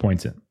you put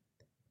points in.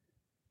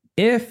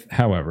 If,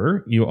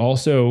 however, you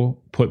also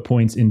put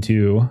points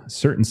into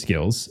certain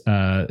skills,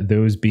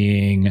 those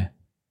being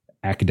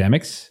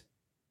academics,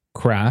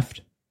 craft,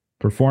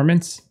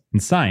 performance,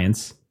 and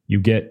science, you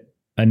get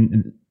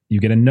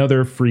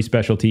another free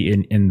specialty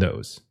in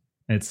those.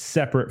 And it's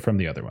separate from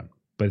the other one,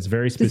 but it's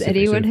very specific. Does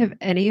anyone have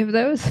any of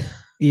those?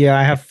 Yeah,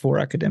 I have 4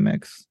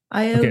 academics.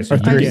 I have Okay, so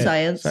you 3 get-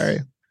 science. Sorry.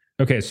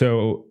 Okay,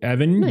 so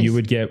Evan, Nice. you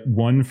would get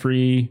 1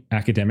 free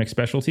academic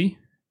specialty.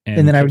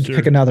 And then I would Custer-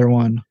 pick another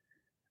one.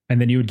 And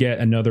then you would get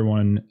another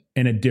one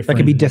in a different...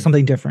 That could be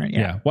something different.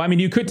 Yeah. Well, I mean,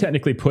 you could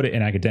technically put it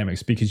in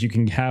academics because you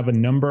can have a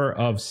number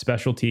of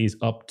specialties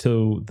up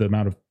to the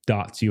amount of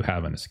dots you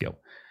have in a skill.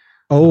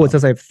 Oh, it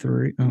says I have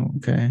 3. Oh,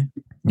 okay.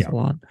 That's Yeah. a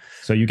lot.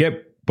 So you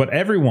get, but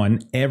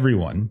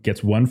everyone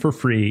gets 1 for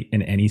free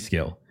in any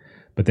skill.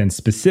 But then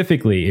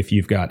specifically, if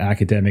you've got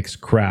academics,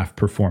 craft,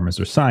 performance,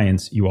 or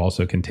science, you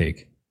also can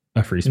take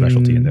a free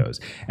specialty in those.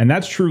 And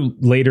that's true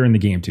later in the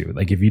game too.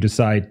 Like if you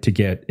decide to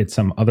get at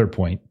some other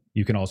point,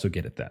 you can also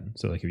get it then.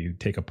 So like if you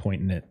take a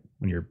point in it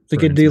when you're... So you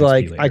could do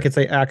like, I could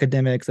say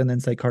academics and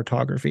then say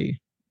cartography.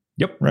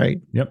 Yep.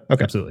 Right. Yep.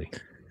 Okay. Absolutely.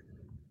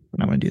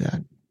 And I'm going to do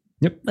that.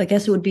 Yep. I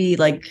guess it would be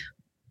like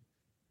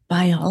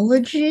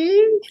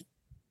biology,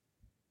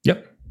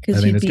 Yep. because I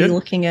think you'd that's be good.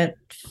 looking at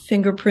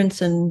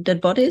fingerprints and dead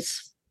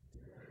bodies.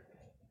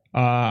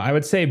 I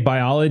would say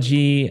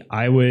biology,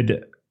 I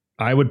would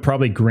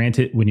probably grant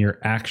it when you're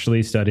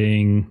actually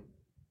studying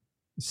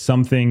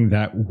something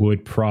that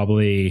would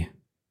probably...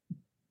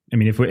 I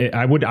mean,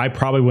 I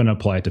probably wouldn't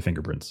apply it to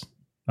fingerprints.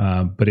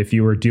 But if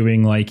you were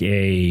doing like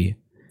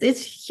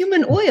It's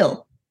human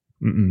oil.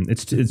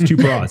 it's too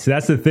broad. So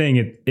that's the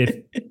thing. If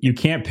you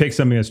can't pick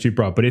something that's too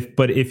broad,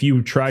 but if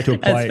you try to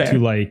apply That's it to fair.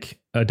 like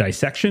a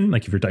dissection,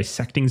 like if you're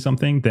dissecting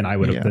something, then I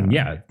would have. Then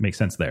yeah, it makes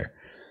sense there.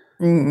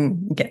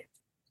 Okay.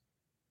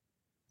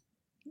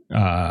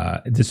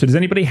 So does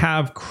anybody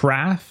have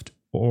craft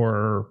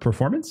or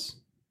performance?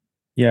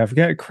 Yeah, I've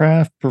got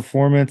craft,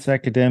 performance,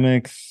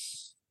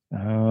 academics.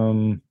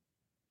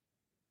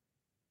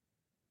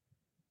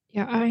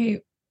 Yeah,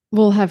 I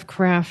will have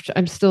craft.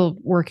 I'm still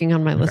working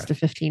on my list of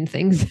 15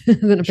 things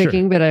that I'm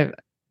picking, but I'm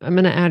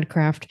going to add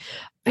craft.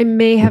 I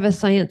may have a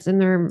science in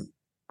there.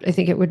 I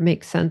think it would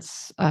make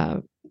sense.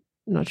 I'm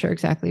not sure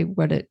exactly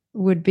what it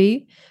would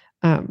be.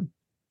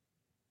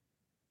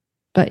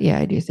 But yeah,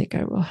 I do think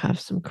I will have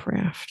some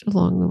craft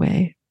along the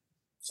way.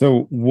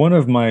 So one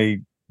of my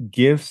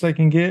gifts I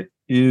can get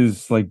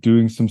is like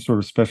doing some sort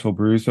of special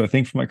brew. So I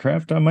think for my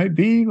craft, I might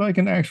be like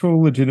an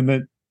actual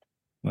legitimate,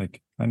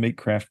 like I make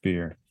craft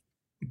beer.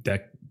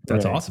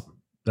 That's awesome.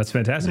 That's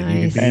fantastic. Nice.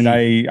 You could be... And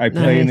I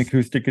play an Nice.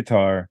 acoustic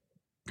guitar.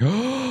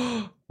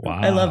 Wow.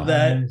 I love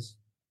that.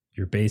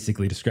 You're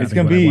basically describing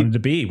gonna what I be- wanted to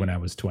be when I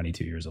was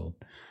 22 years old.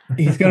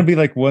 He's going to be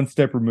like one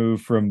step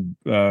removed from,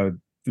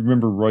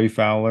 remember Roy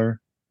Fowler?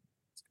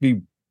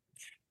 Be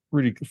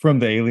pretty from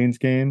the Aliens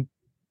game.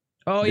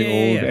 Oh, The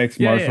old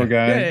ex-marshal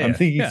guy. I'm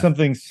thinking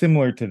something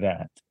similar to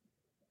that.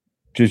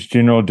 Just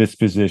general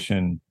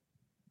disposition.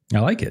 I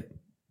like it.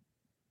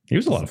 He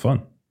was a lot of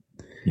fun.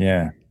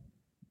 Yeah.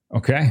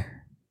 Okay.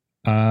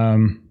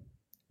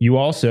 You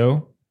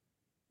also,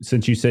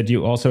 since you said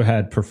you also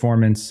had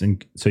performance,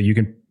 and so you're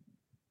going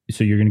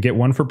to get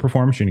 1 for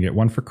performance, you're going to get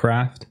 1 for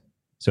craft.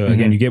 So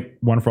again, you get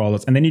 1 for all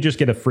those, and then you just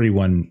get a free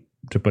 1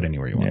 to put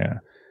anywhere you want. Yeah.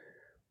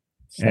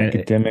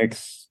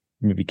 Academics,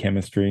 maybe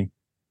chemistry.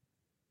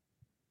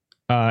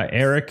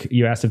 Eric,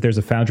 you asked if there's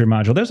a Foundry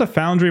module. There's a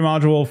Foundry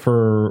module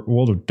for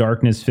World of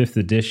Darkness 5th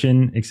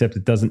edition, except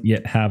it doesn't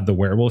yet have the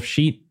werewolf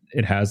sheet.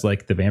 It has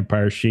like the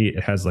vampire sheet.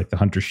 It has like the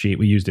hunter sheet.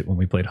 We used it when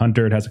we played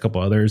Hunter. It has a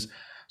couple others.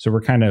 So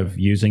we're kind of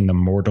using the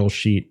mortal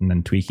sheet and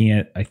then tweaking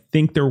it. I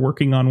think they're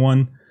working on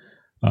one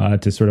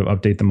to sort of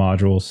update the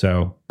module.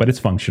 So, but it's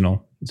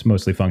functional. It's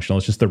mostly functional.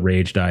 It's just the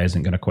rage die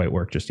isn't going to quite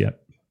work just yet.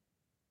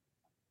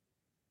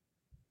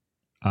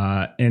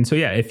 And so,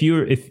 yeah, if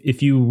you're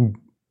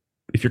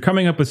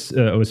coming up with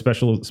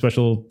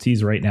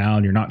specialties right now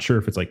and you're not sure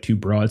if it's like too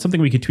broad, it's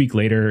something we could tweak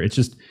later. It's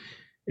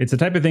the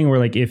type of thing where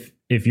like if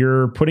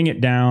you're putting it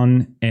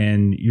down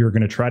and you're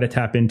going to try to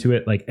tap into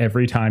it like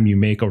every time you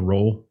make a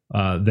roll,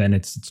 then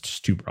it's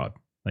just too broad.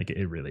 Like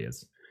it really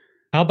is.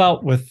 How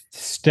about with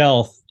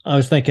stealth? I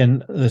was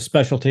thinking the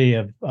specialty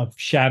of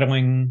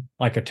shadowing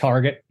like a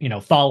target,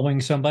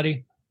 following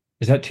somebody.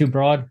 Is that too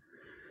broad?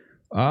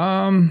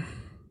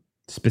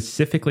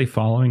 Specifically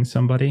following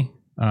somebody,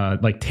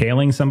 like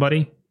tailing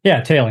somebody.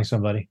 Yeah, tailing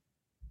somebody.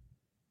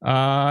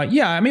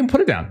 Yeah, I mean,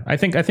 put it down. I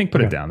think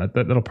put it down.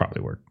 That'll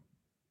probably work.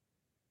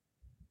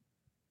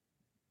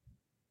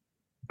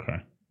 Okay.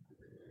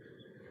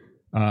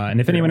 And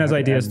if anyone has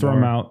ideas, throw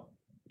them out.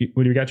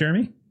 What do you got,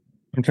 Jeremy?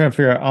 I'm trying to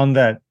figure out on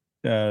that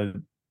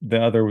the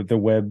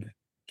web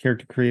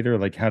character creator,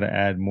 like how to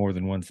add more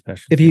than one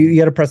specialty. If you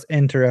got to press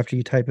enter after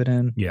you type it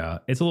in. Yeah,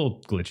 it's a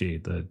little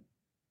glitchy. The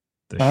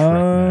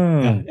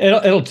Yeah,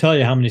 it'll tell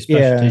you how many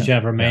specialties you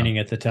have remaining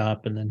at the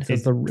top, and then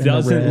it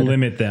doesn't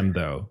limit them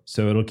though.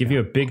 So it'll give you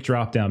a big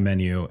drop down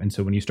menu, and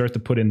so when you start to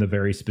put in the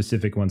very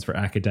specific ones for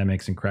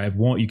academics and craft,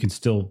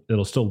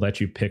 it'll still let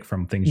you pick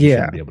from things you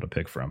shouldn't be able to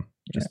pick from.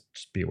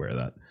 Just be aware of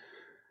that.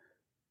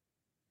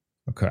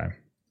 Okay.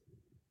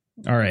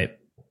 All right.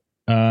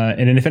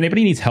 And then if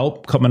anybody needs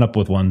help coming up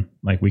with one,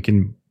 like we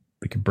can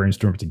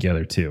brainstorm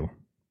together too.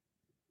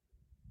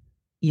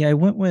 Yeah,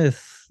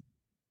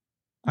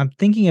 I'm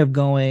thinking of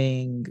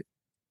going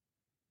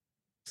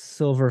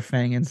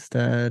Silverfang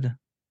instead.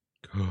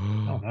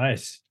 Oh,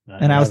 nice.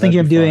 And I was thinking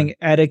of doing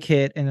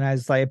etiquette, and I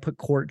was like, I put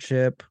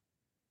courtship,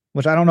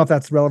 which I don't know if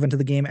that's relevant to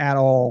the game at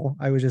all.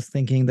 I was just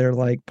thinking they're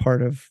like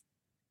part of,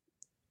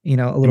 a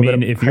little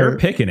bit. If you're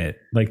picking it,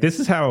 like this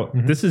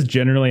is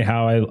generally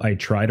how I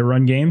try to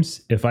run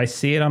games. If I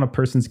see it on a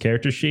person's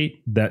character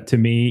sheet, that to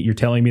me, you're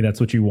telling me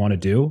that's what you want to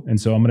do. And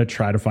so I'm going to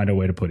try to find a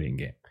way to put it in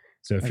game.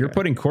 So if you're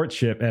putting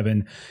courtship,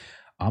 Evan,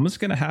 I'm just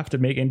going to have to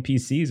make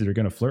NPCs that are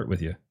going to flirt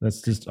with you.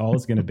 That's just all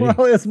it's going to be.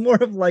 Well, it's more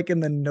of like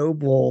in the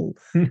noble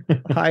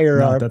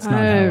higher up. That's not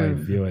how I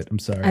view it. I'm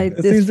sorry.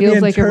 This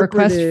feels like a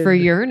request for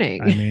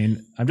yearning. I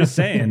mean, I'm just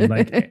saying,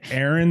 like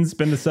Aaron's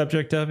been the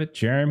subject of it.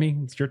 Jeremy,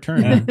 it's your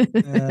turn.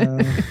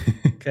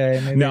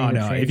 Okay. No.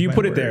 If you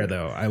put it there,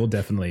 though, I will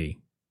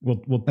definitely, we'll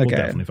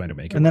definitely find a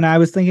make. And then I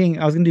was thinking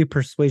I was going to do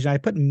persuasion. I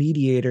put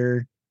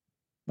mediator.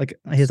 Like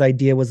his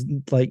idea was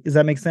like, does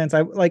that make sense?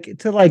 I like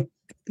to like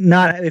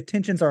not if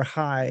tensions are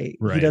high,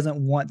 he doesn't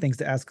want things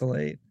to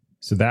escalate.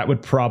 So I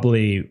would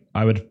probably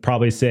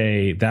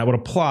say that would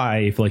apply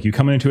if like you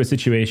come into a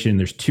situation,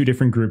 there's two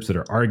different groups that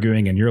are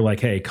arguing and you're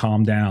like, hey,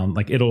 calm down.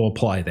 Like it'll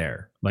apply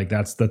there. Like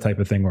that's the type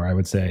of thing where I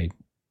would say,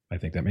 I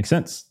think that makes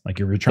sense. Like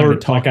you're trying to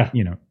talk, like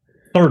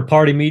third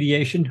party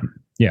mediation.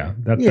 Yeah.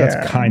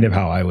 That's kind of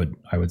how I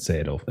would say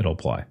it'll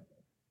apply.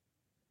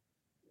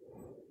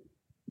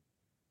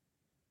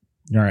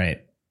 All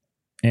right.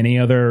 Any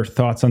other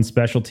thoughts on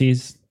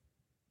specialties?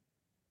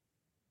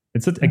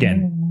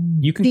 Again,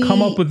 you can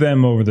come up with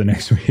them over the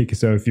next week.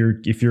 So if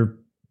you're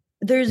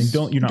there's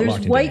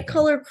white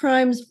collar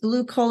crimes,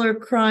 blue collar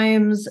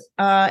crimes,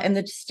 and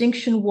the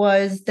distinction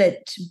was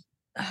that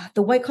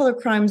the white collar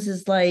crimes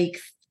is like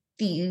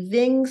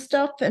thieving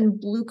stuff, and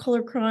blue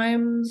collar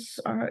crimes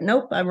are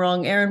I'm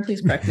wrong. Aaron, please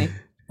correct me.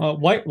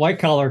 White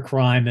collar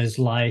crime is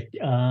like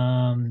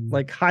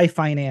high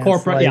finance,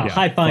 corporate,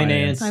 high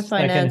finance,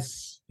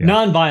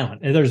 non-violent.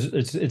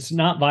 It's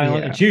not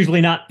violent. It's usually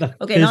not the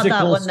physical. Not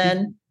that one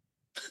then.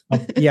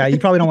 Yeah, you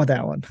probably don't want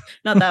that one.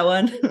 Not that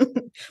one.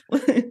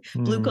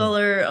 Blue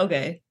collar.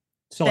 Okay.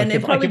 So then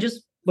it probably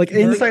just like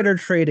insider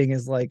trading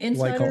is like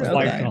white collar. Okay.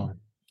 White collar.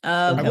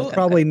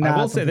 Probably not.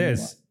 I will say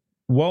this.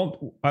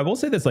 Well, I will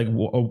say this. Like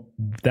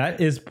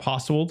that is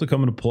possible to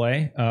come into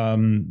play.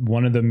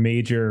 One of the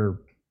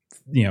major,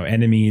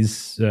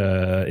 enemies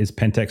is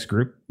Pentex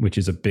Group, which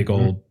is a big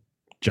old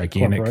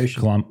gigantic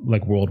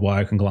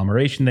worldwide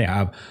conglomeration. They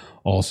have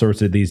all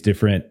sorts of these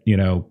different,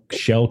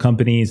 shell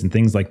companies and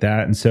things like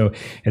that. And so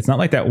it's not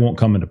like that won't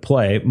come into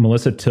play.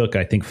 Melissa took,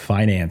 I think,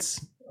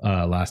 finance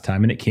last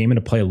time, and it came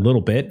into play a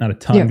little bit, not a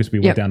ton because we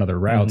went down other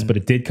routes, but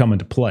it did come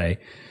into play.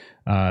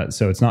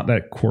 So it's not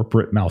that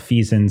corporate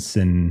malfeasance,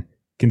 and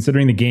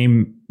considering the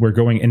game, we're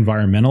going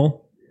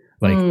environmental,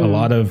 like a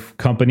lot of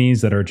companies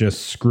that are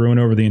just screwing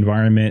over the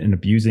environment and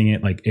abusing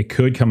it, like it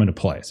could come into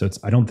play. So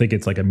I don't think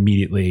it's like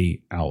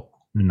immediately out.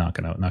 Not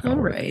gonna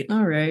work.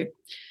 All right.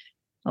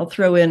 I'll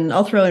throw in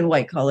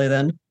white collar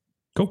then.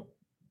 Cool.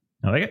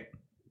 I like it.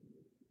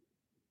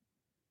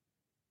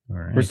 All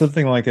right. For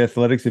something like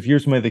athletics, if you're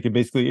somebody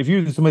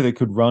that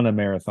could run a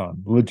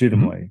marathon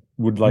legitimately,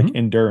 would like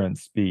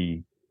endurance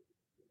be?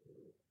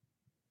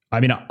 I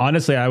mean,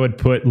 honestly, I would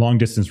put long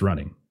distance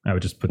running. I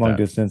would just put long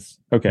distance.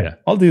 Okay,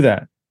 I'll do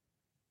that.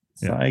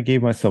 So I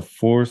gave myself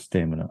 4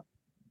 stamina.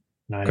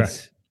 Nice. Okay.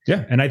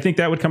 Yeah, and I think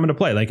that would come into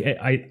play. Like,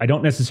 I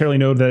don't necessarily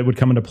know that it would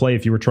come into play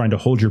if you were trying to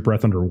hold your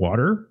breath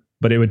underwater,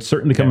 but it would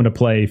certainly come into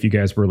play if you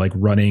guys were like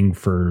running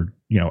for,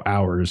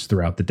 hours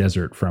throughout the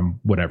desert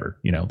from whatever,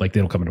 like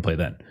they'll come into play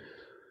then.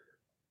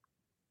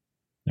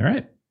 All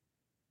right.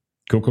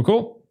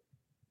 Cool.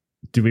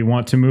 Do we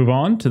want to move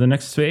on to the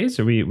next phase?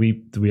 Are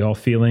we all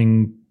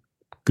feeling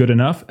good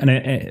enough?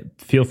 And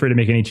feel free to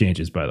make any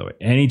changes, by the way.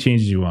 Any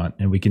changes you want,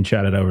 and we can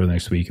chat it over the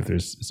next week if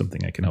there's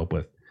something I can help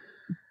with.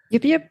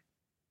 Yep.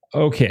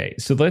 Okay,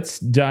 so let's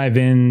dive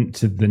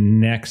into the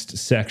next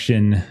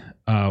section,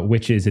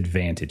 which is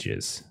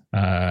advantages.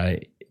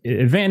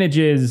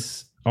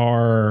 Advantages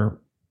are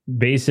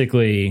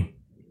basically,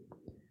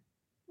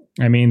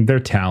 they're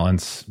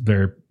talents,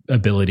 their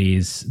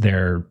abilities,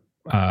 their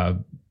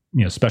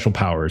special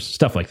powers,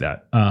 stuff like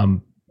that.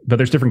 But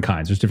there's different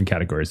kinds. There's different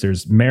categories.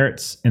 There's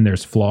merits and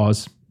there's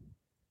flaws.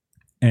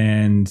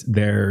 And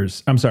they're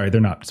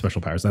not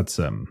special powers.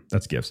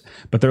 That's gifts.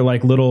 But they're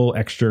like little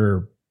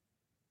extra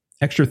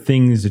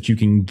things that you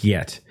can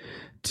get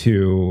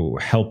to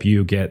help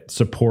you get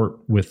support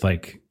with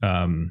like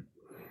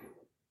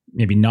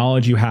maybe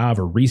knowledge you have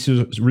or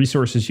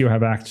resources you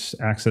have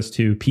access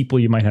to, people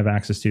you might have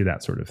access to,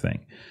 that sort of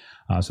thing.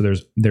 So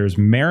there's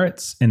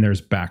merits and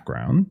there's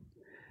background,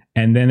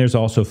 and then there's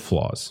also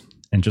flaws.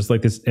 And just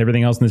like this,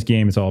 everything else in this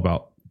game, it's all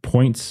about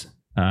points.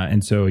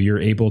 And so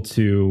you're able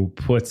to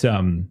put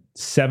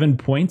 7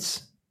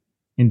 points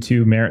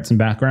into merits and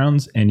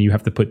backgrounds, and you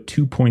have to put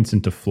 2 points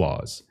into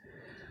flaws.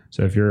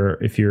 So if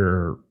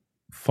you're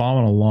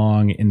following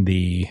along in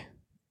the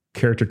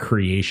character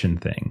creation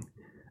thing,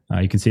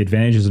 you can see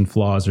advantages and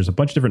flaws. There's a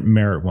bunch of different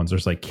merit ones.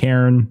 There's like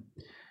Cairn,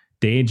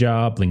 day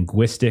job,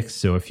 linguistics.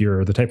 So if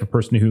you're the type of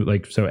person who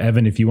so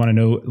Evan, if you want to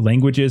know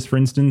languages, for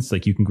instance,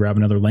 like you can grab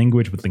another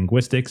language with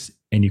linguistics,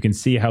 and you can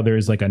see how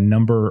there's like a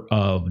number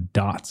of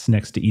dots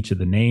next to each of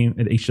the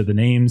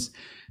names.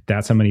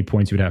 That's how many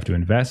points you would have to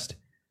invest.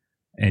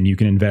 And you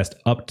can invest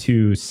up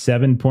to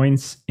 7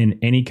 points in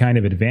any kind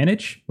of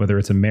advantage, whether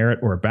it's a merit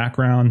or a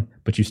background,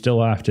 but you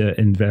still have to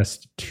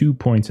invest 2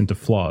 points into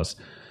flaws.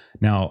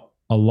 Now,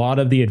 a lot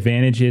of the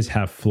advantages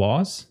have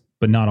flaws,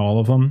 but not all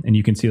of them. And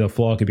you can see the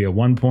flaw could be a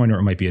 1 point or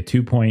it might be a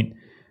 2 point.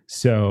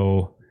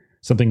 So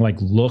something like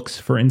looks,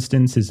 for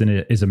instance, is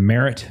a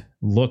merit.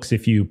 Looks,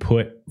 if you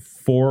put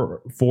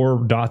four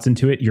dots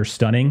into it, you're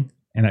stunning.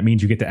 And that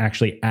means you get to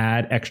actually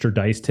add extra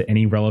dice to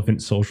any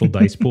relevant social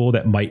dice pool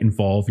that might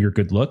involve your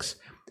good looks.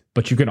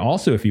 But you can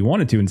also, if you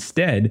wanted to,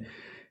 instead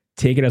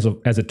take it as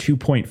a 2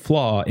 point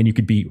flaw, and you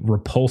could be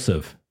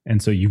repulsive.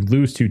 And so you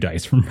lose 2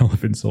 dice from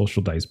relevant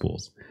social dice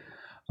pools.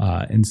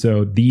 And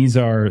so these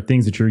are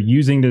things that you're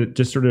using to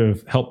just sort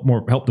of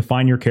help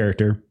define your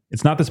character.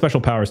 It's not the special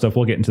power stuff.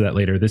 We'll get into that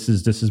later. This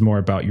is more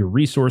about your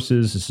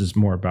resources. This is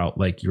more about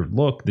like your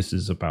look. This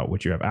is about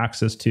what you have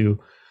access to,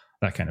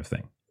 that kind of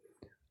thing.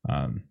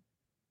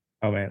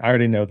 Oh man, I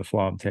already know the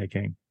flaw I'm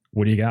taking.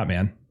 What do you got,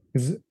 man?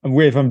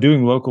 If I'm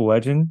doing local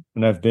legend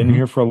and I've been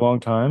here for a long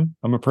time,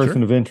 I'm a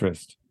person of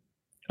interest.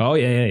 Oh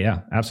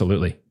yeah,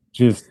 absolutely.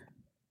 Just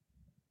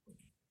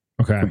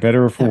okay, for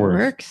better or for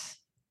worse.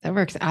 That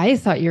works. I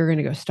thought you were going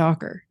to go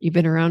stalker. You've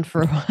been around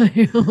for a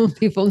while.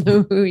 People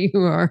know who you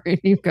are, and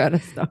you've got a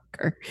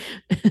stalker.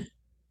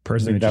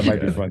 Person that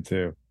might be fun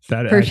too.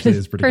 That actually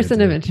is pretty person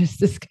good of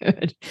interest is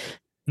good.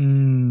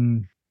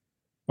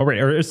 Oh, right.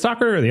 Or is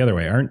stalker or the other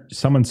way? Aren't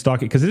someone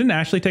stalking? Because it didn't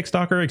actually take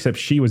stalker, except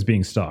she was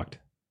being stalked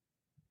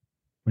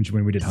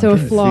when we did So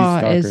Hunter. a flaw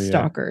is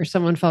stalker. Yeah.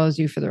 Someone follows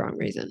you for the wrong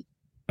reason.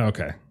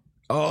 Okay.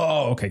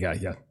 Oh, okay.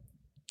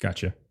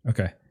 Gotcha.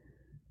 Okay.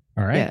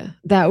 All right. Yeah.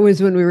 That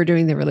was when we were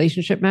doing the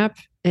relationship map,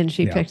 and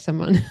she picked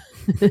someone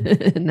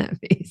in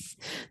that piece.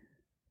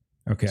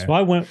 Okay. So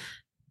I went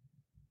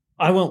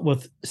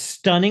with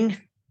stunning.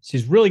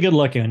 She's really good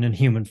looking in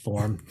human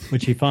form,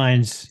 which he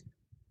finds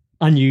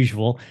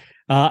unusual.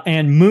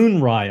 And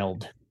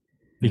moon-riled,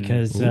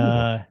 because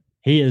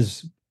he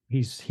is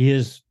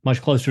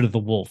much closer to the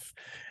wolf.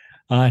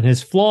 And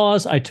his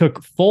flaws, I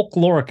took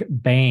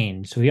folkloric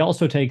bane. So he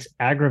also takes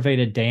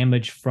aggravated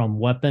damage from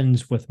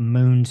weapons with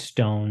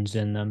moonstones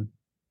in them,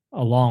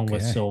 along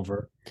with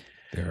silver.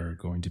 There are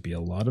going to be a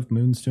lot of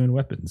moonstone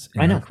weapons.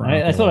 I know.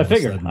 That's what I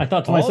figured. I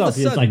thought to myself,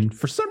 it's like,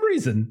 for some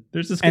reason,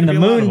 there's just and the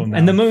moon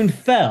and the moon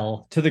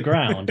fell to the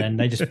ground, and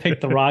they just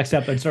picked the rocks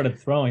up and started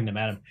throwing them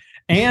at him.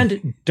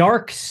 And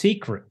dark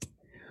secret.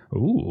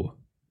 Ooh.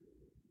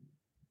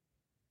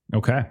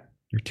 Okay.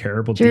 Your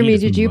terrible. Jeremy,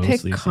 did you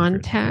pick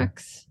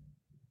contacts?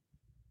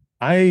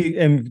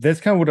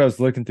 That's kind of what I was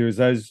looking through.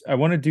 I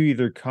want to do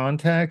either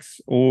contacts,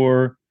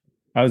 or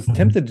I was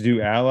tempted to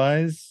do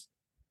allies.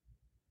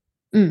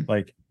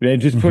 Like,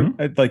 and just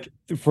put like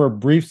for a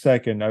brief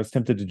second, I was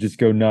tempted to just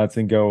go nuts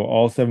and go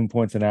all 7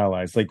 points in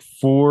allies, like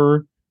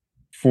 4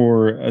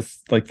 for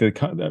like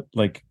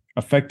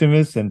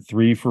effectiveness and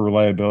 3 for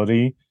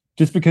reliability,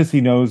 just because he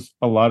knows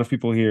a lot of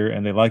people here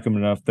and they like him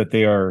enough that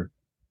they are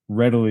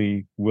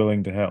readily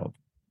willing to help.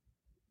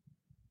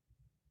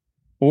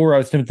 Or I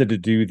was tempted to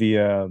do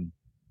the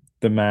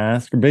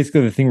mask, or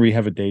basically the thing where you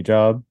have a day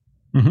job,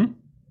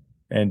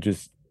 and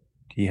just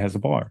he has a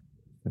bar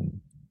and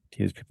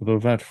he has people to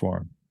vouch for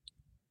him.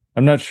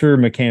 I'm not sure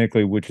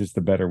mechanically which is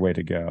the better way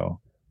to go.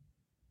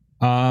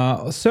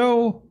 Like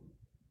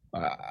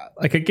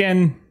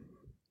again,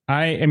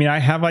 I mean I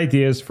have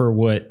ideas for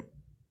what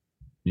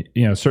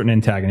certain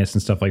antagonists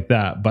and stuff like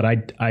that, but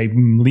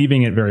I'm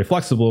leaving it very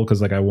flexible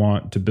because like I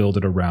want to build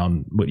it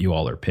around what you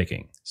all are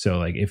picking. So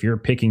like if you're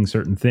picking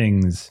certain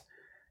things,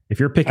 if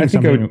you're picking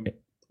something,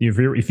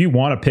 if you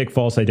want to pick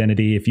false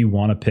identity, if you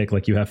want to pick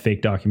like you have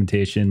fake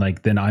documentation,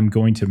 like then I'm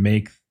going to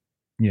make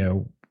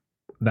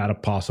that a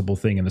possible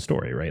thing in the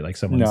story, right? Like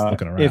someone's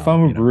looking around. If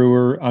I'm a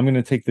brewer, I'm going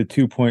to take the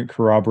 2 point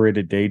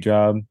corroborated day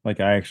job.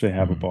 Like I actually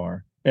have a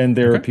bar, and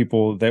there are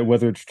people that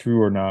whether it's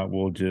true or not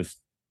will just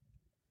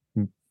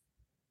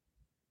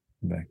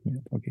back me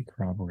up. Okay,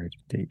 corroborated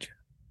day job.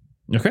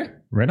 Okay,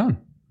 right on.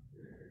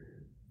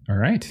 All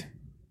right.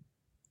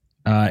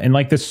 And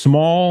like the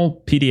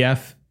small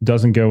PDF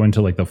doesn't go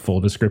into like the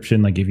full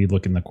description. Like if you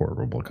look in the core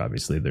rulebook,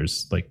 obviously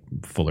there's like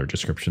fuller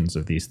descriptions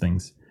of these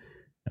things.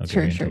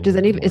 Sure.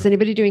 Is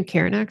anybody doing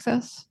Karen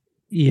access?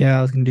 Yeah,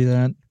 I was gonna do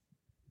that.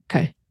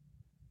 Okay.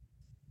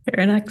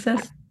 Karen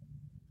access.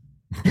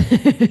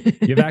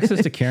 You have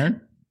access to Karen?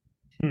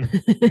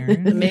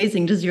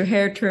 Amazing. Does your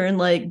hair turn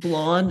like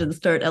blonde and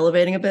start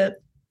elevating a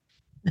bit?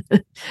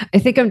 I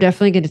think I'm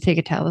definitely going to take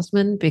a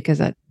talisman because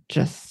that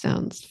just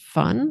sounds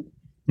fun.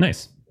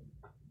 Nice.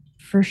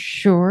 For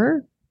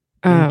sure.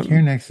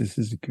 Karen access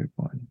is a good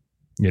one.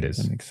 It is.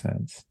 That makes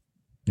sense.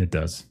 It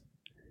does.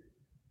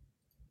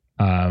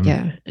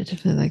 Yeah, I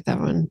definitely like that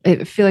one.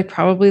 I feel like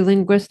probably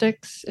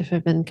linguistics if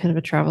I've been kind of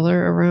a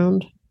traveler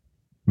around.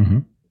 Mm-hmm.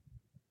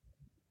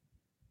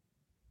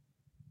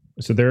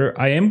 So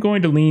I am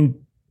going to lean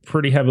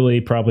pretty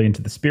heavily probably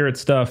into the spirit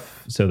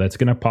stuff. So that's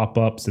going to pop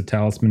up. So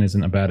talisman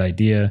isn't a bad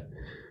idea.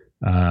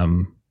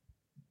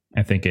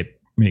 I think it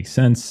makes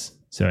sense.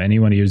 So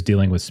anyone who's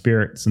dealing with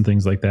spirits and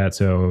things like that.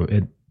 So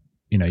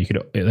you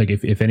could like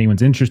if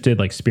anyone's interested,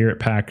 like Spirit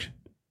Pact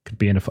could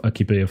be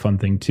could be a fun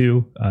thing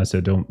too. So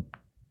don't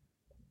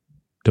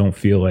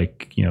feel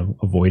like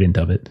avoidant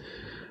of it.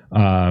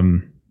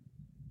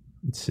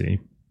 Let's see.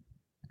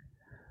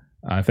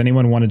 If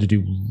anyone wanted to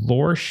do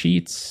lore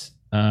sheets,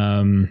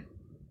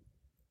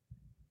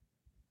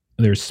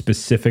 there's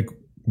specific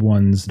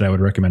ones that I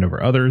would recommend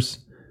over others.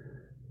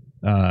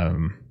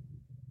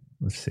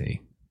 Let's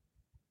see.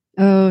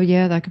 Oh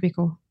yeah, that could be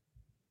cool.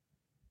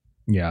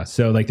 Yeah,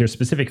 so like there's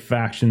specific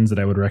factions that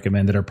I would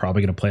recommend that are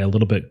probably going to play a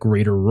little bit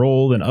greater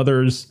role than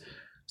others.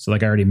 So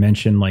like I already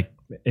mentioned, like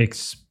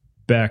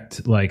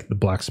expect like the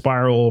Black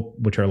Spiral,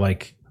 which are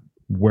like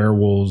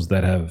werewolves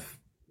that have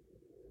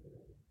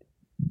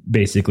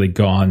basically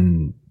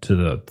gone to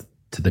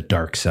the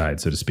dark side,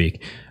 so to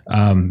speak.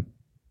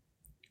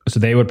 So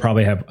they would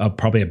probably have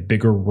probably a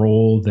bigger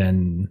role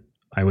than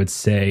I would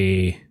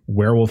say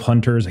werewolf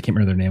hunters. I can't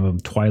remember their name of them.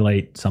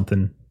 Twilight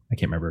something. I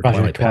can't remember.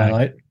 Project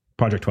Twilight.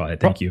 Project Twilight.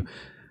 Thank you.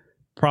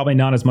 Probably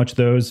not as much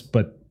those,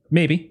 but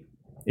maybe.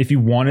 If you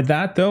wanted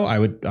that though, I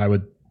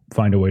would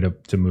find a way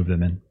to move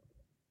them in.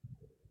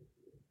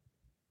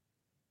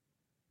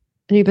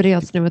 Anybody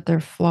else know what their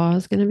flaw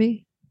is going to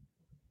be?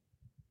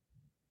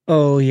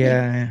 Oh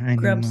yeah, I know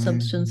Grab mine.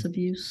 substance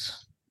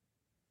abuse.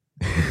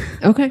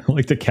 Okay.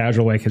 Like the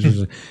casual way,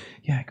 because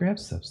I grab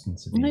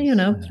substance abuse.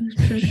 Well,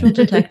 traditional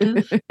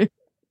detective.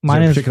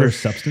 Mine is particular for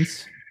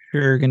substance.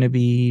 Sure going to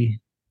be.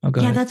 Oh,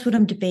 go Yeah, ahead. that's what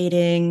I'm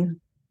debating.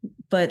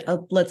 But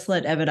let's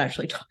let Evan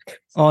actually talk.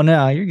 Oh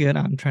no, you're good.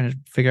 I'm trying to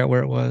figure out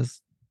where it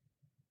was.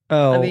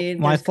 Oh, I mean,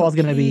 my there's fall's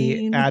going to be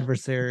cocaine.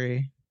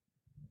 adversary.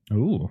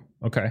 Ooh,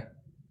 okay.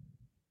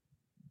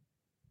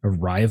 A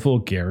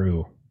rival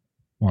Garu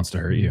wants to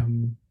hurt you.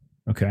 Mhm.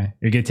 Okay,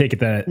 you're gonna take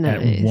it at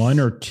Nice. 1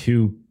 or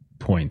 2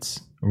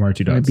 points, or 1 or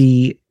 2 Gonna dots.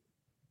 be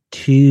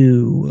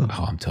 2.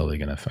 Oh, I'm totally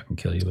gonna fucking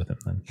kill you with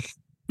him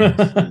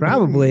then.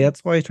 Probably.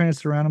 That's why he's trying to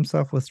surround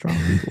himself with strong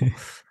people.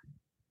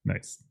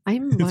 Nice. I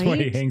That's why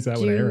he might hangs out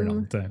with Aaron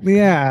all the time.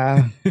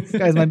 Yeah, this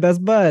guy's my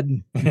best bud.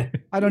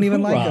 I don't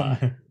even like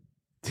him.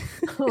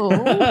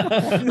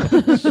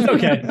 It's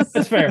okay.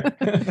 That's fair.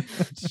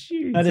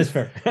 That is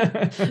fair.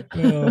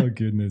 Oh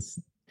goodness.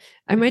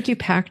 I might do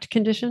pact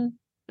condition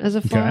as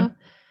a flaw. Okay.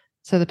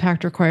 So the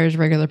pact requires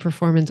regular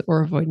performance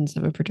or avoidance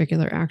of a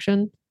particular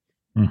action.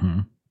 Mm-hmm.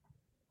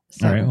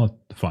 So All right, we'll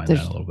define that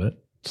there's- a little bit.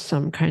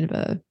 some kind of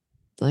a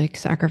like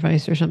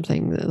sacrifice or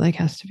something that like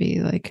has to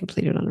be like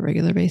completed on a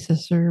regular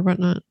basis or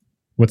whatnot.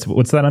 What's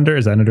that under?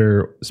 Is that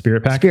under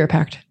Spirit Pact? Spirit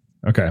pact.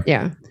 Okay.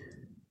 Yeah.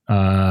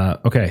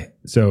 Okay.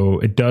 So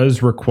it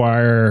does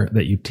require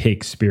that you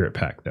take Spirit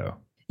Pact, though.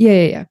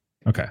 Yeah.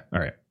 Okay. All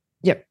right.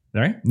 Yep.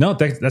 All right. No,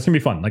 that's gonna be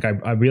fun. Like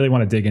I really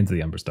want to dig into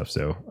the Ember stuff.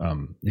 So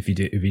if you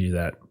do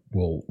that,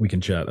 we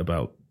can chat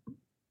about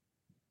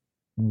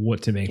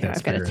what to make Yeah, that.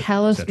 I've got a spirit,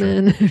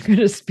 talisman. I've got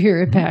a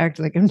spirit Mhm. pact.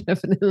 Like I'm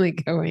definitely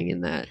going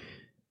in that.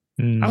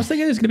 I was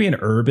thinking it's gonna be an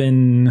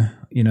urban,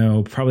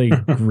 probably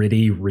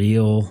gritty,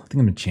 real. I think I'm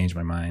gonna change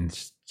my mind.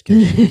 Just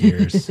get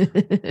gears.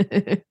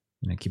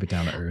 Keep it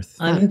down to earth.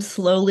 I'm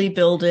slowly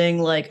building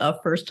like a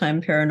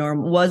first-time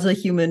paranormal. Was a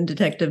human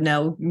detective,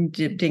 now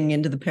digging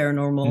into the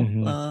paranormal.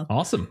 Mhm.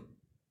 Awesome.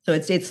 So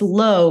it's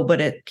low,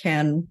 but it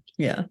can,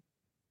 yeah,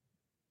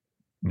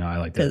 No, I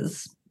like that.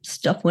 because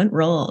stuff went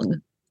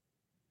wrong.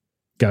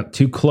 Got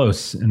too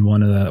close in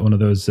one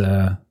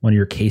of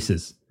your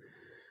cases.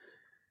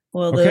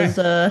 Well, Okay.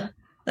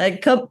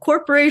 that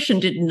corporation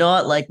did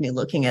not like me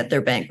looking at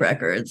their bank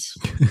records.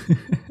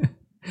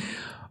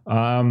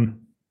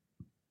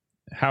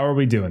 How are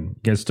we doing? You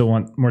guys still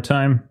want more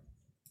time?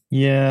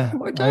 Yeah.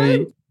 More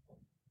time?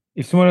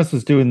 If someone else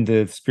was doing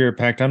the Spirit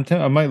Pact,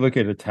 I might look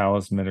at a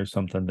talisman or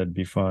something. That'd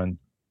be fun.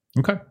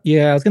 Okay.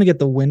 Yeah, I was going to get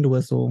the wind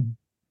whistle,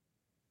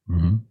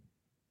 Mm-hmm.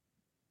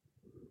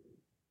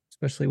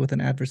 especially with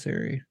an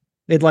adversary.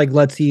 It like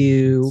lets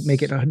you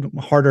make it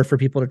harder for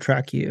people to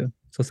track you.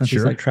 So since he's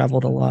Sure. like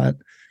traveled a lot.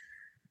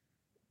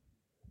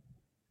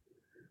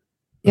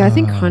 Yeah, I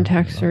think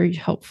contacts are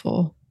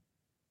helpful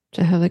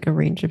to have like a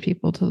range of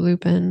people to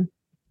loop in.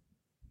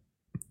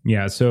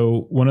 Yeah.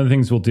 So one of the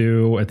things we'll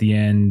do at the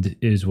end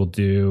is we'll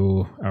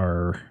do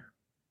our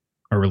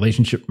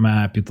relationship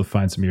map. You'll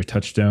define some of your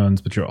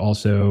touchstones, but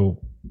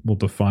we'll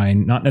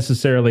define not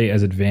necessarily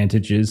as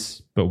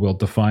advantages, but we'll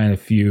define a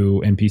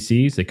few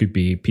NPCs. It could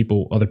be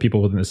other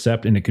people within the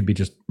sept, and it could be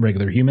just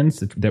regular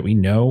humans that we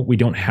know. We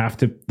don't have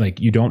to, like,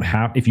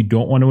 if you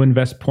don't want to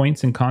invest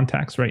points in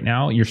contacts right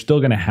now, you're still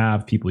going to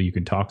have people you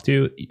can talk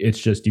to. It's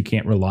just you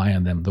can't rely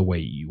on them the way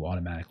you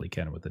automatically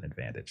can with an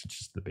advantage. It's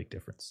just the big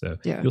difference. So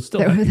yeah, you'll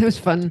still that was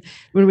fun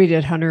when we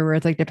did Hunter, where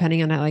it's like,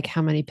 depending on like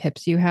how many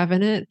pips you have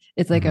in it,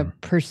 it's like a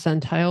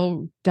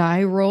percentile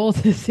die roll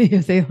to see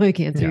if they like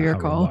answer your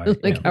call,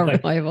 how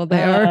reliable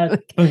they are.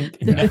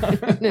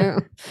 No,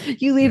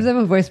 you leave them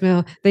a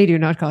voicemail, they do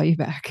not call you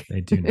back.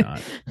 They do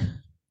not.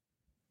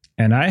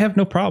 And I have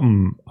no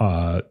problem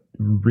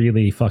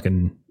really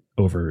fucking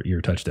over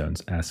your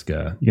touchstones. You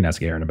can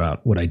ask Aaron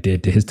about what I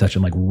did to his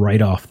touchdown, like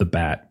right off the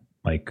bat,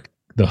 like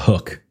the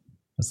hook.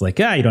 It's like,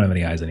 you don't have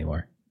any eyes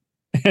anymore.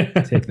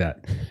 Take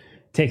that.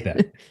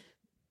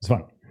 It's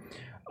fun.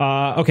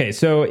 Okay,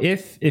 so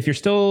if you're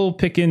still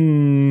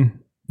picking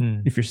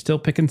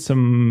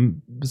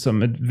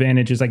some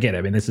advantages, I get it.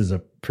 I mean, this is a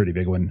pretty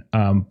big one.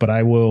 But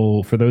I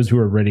will, for those who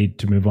are ready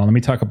to move on, let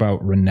me talk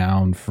about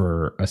renown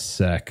for a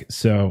sec.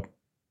 So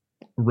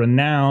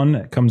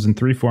renown comes in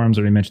 3 forms.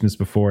 I already mentioned this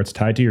before. It's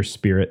tied to your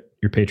spirit,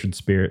 your patron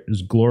spirit.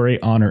 There's glory,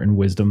 honor, and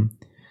wisdom.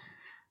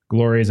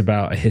 Glory is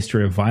about a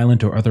history of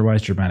violent or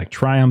otherwise dramatic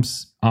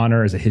triumphs.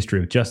 Honor is a history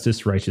of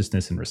justice,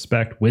 righteousness, and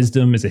respect.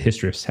 Wisdom is a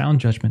history of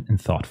sound judgment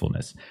and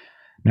thoughtfulness.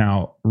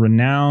 Now,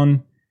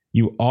 renown,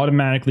 you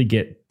automatically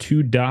get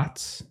 2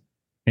 dots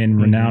in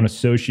renown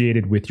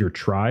associated with your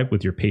tribe,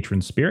 with your patron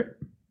spirit.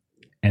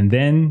 And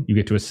then you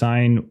get to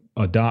assign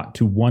a dot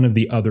to one of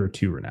the other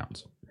 2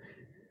 renowns.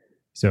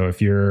 So if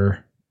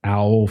you're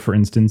owl, for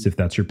instance, if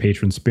that's your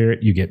patron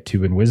spirit, you get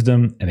 2 in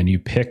wisdom, and then you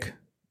pick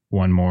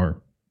 1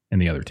 more in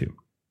the other 2.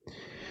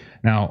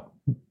 Now,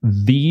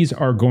 these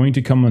are going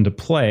to come into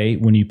play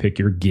when you pick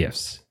your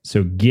gifts.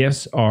 So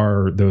gifts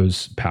are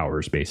those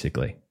powers,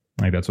 basically.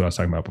 Like, that's what I was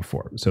talking about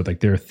before. So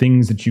like, there are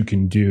things that you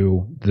can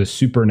do, the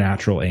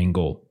supernatural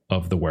angle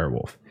of the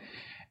werewolf.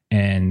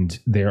 And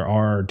there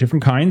are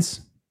different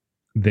kinds.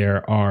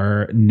 There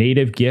are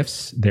native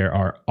gifts, there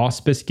are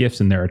auspice gifts,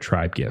 and there are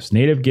tribe gifts.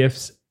 Native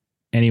gifts,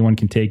 anyone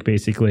can take,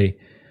 basically.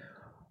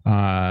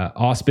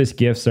 Auspice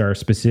gifts are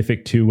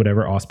specific to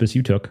whatever auspice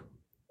you took.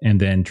 And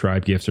then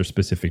tribe gifts are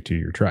specific to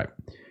your tribe.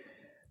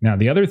 Now,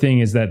 the other thing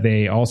is that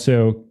they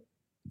also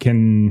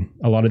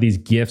a lot of these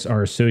gifts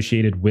are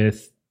associated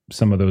with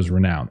some of those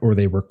renown, or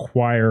they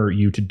require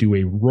you to do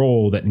a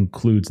role that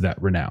includes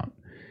that renown.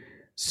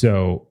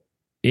 So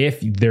if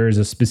there is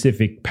a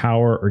specific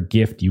power or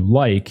gift you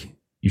like,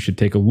 you should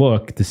take a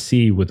look to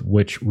see with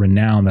which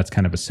renown that's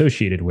kind of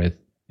associated with,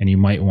 and you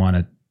might want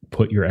to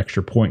put your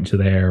extra point to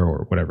there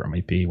or whatever it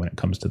might be when it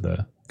comes to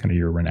the kind of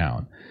your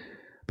renown.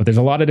 But there's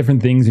a lot of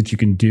different things that you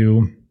can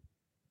do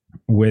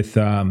with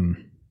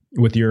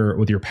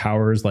your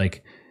powers,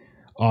 like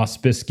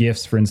auspice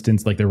gifts, for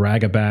instance, like the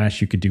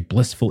Ragabash. You could do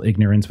blissful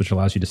ignorance, which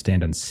allows you to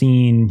stand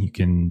unseen. You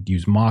can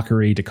use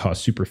mockery to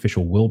cause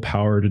superficial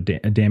willpower to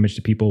damage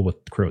to people with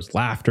crow's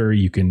laughter.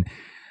 You can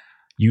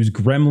use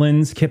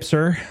gremlins,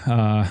 Kipser,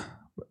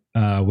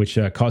 which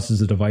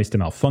causes a device to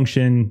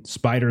malfunction.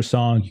 Spider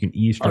song, you can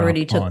eavesdrop.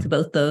 Already took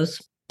both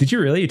those. Did you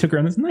really? You took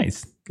gremlins?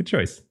 Nice. Good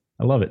choice.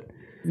 I love it.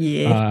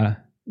 Yeah.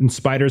 And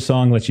Spider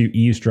Song lets you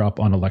eavesdrop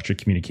on electric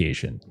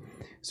communication.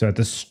 So at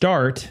the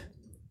start,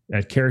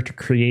 at character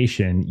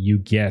creation, you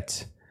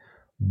get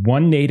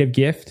 1 native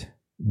gift,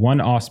 1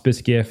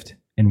 auspice gift,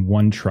 and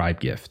 1 tribe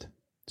gift.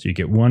 So you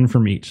get 1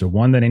 from each. So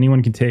 1 that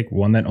anyone can take,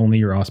 1 that only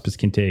your auspice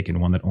can take,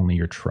 and 1 that only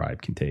your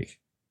tribe can take.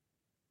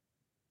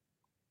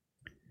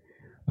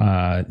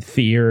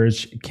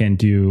 Fears can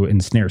do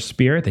ensnare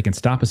spirit. They can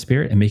stop a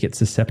spirit and make it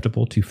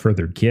susceptible to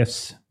further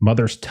gifts.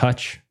 Mother's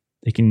touch.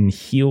 They can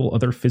heal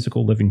other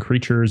physical living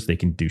creatures. They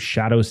can do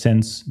shadow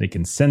sense. They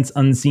can sense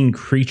unseen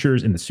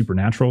creatures in the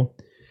supernatural.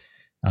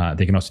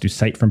 They can also do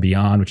sight from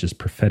beyond, which is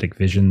prophetic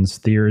visions.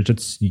 Theurge,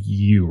 it's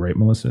you, right,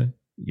 Melissa?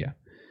 Yeah.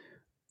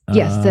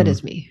 Yes, that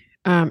is me.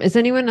 Is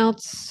anyone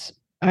else?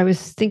 I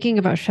was thinking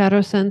about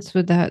shadow sense.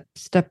 Would that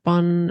step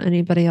on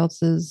anybody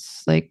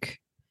else's like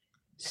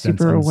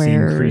super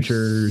aware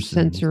creatures,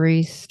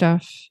 sensory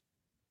stuff?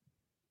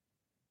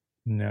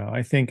 No,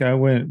 I think I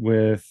went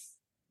with.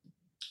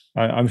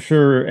 I'm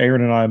sure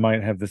Aaron and I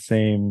might have the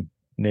same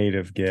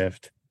native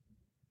gift.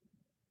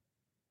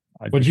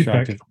 What'd you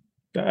pick?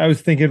 I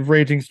was thinking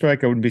Raging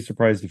Strike. I wouldn't be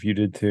surprised if you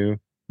did too.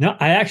 No,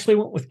 I actually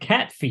went with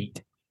Cat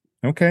Feet.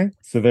 Okay,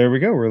 so there we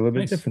go. We're a little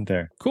bit different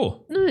there.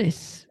 Cool.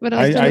 Nice. What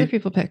else did other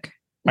people pick?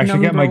 I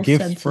should get my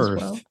gifts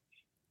first. Well.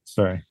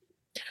 Sorry.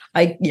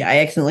 I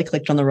accidentally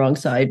clicked on the wrong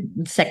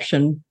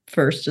section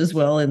first as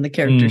well in the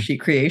character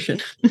sheet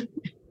creation.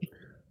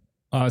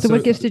 So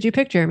what gifts did you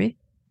pick, Jeremy?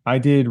 I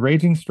did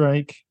Raging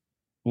Strike,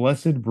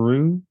 Blessed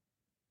Brew,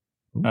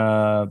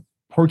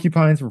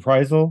 Porcupine's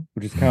Reprisal,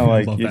 which is kind of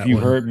like if you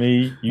hurt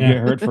me, you get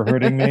hurt for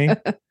hurting me.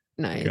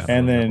 Nice.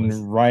 And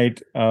then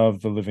Rite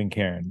of the Living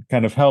Cairn,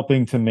 kind of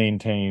helping to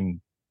maintain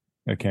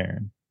a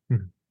cairn.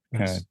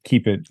 Kind of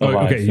keep it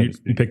alive. Okay,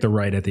 you picked the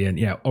Rite at the end.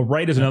 Yeah, a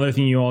Rite is another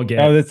thing you all get.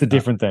 Oh, that's a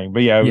different thing.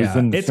 But yeah, it was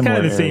in it's kind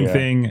of the same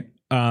thing.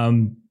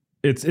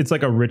 it's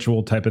like a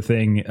ritual type of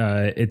thing.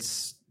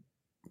 It's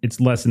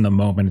less in the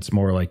moment. It's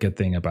more like a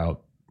thing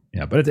about,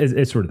 but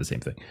it's sort of the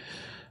same thing.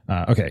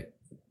 Okay.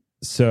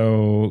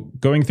 So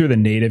going through the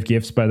native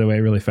gifts, by the way,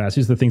 really fast.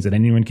 These are the things that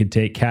anyone could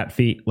take. Cat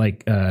feet,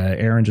 like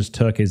Aaron just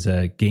took, is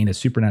gain a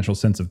supernatural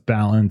sense of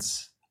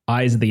balance.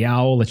 Eyes of the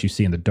owl let you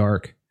see in the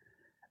dark.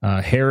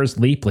 Hare's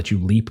leap let you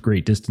leap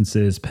great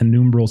distances.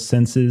 Penumbral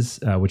senses,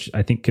 which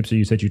I think Kipser,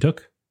 you said you took.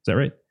 Is that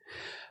right?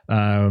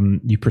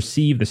 You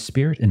perceive the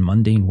spirit in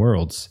mundane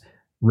worlds.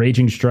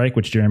 Raging strike,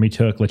 which Jeremy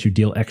took, lets you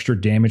deal extra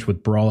damage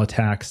with brawl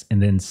attacks. And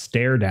then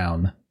stare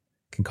down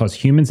can cause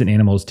humans and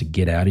animals to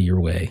get out of your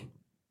way.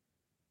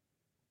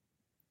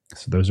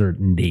 So those are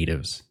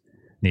native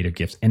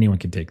gifts. Anyone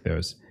can take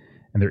those,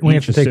 and they're we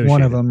each have to take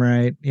one of them,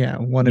 right? Yeah,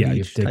 one of each.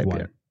 You have to take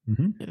one.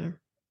 Mm-hmm. Yeah.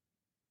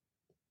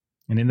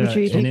 And in which are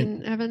you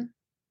taking, Evan?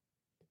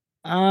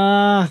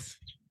 I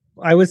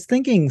was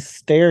thinking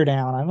stare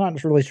down. I'm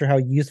not really sure how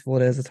useful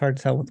it is. It's hard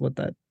to tell with what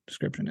that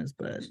description is,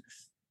 but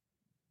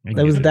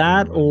it was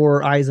that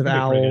or eyes of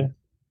owl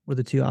were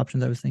the two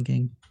options I was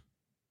thinking.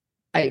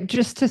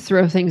 Just to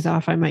throw things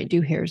off, I might do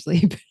hair's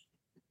leap,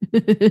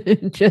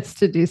 just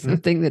to do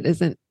something that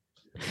isn't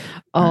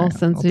all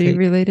sensory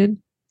related.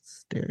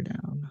 Stare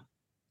down.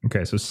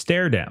 Okay, so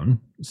stare down.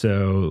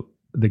 So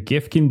the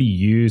gift can be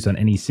used on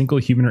any single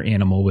human or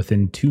animal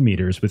within 2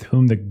 meters with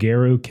whom the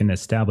Garo can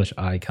establish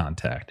eye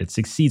contact. It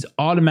succeeds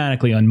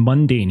automatically on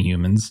mundane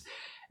humans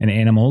and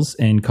animals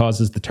and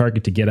causes the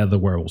target to get out of the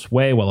werewolf's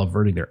way while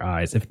averting their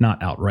eyes, if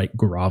not outright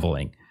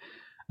groveling.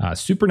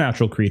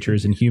 Supernatural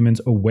creatures and humans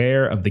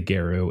aware of the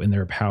Garo and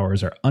their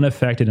powers are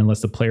unaffected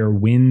unless the player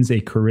wins a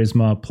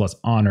charisma plus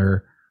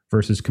honor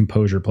versus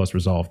composure plus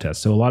resolve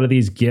test. So a lot of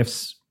these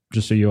gifts,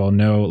 just so you all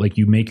know, like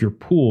you make your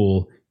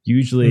pool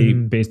usually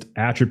based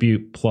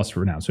attribute plus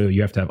renown. So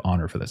you have to have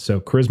honor for this.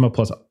 So charisma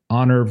plus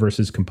honor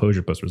versus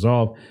composure plus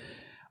resolve.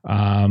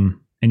 And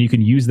you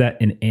can use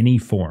that in any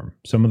form.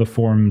 Some of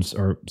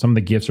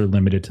the gifts are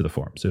limited to the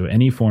form. So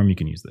any form you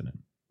can use that in.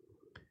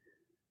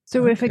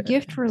 So if a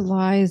gift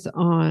relies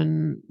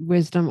on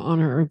wisdom,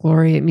 honor, or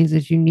glory, it means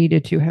that you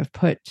needed to have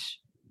put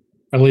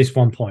at least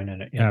 1 point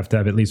in it. You have to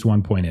have at least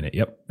 1 point in it.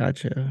 Yep.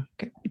 Gotcha.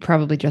 Okay. You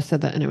probably just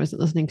said that and I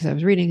wasn't listening because I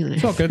was reading. And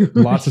it's all good.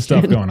 Lots of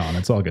stuff going on.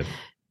 It's all good.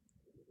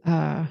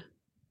 Let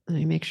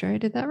me make sure I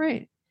did that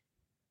right.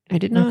 I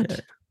did not.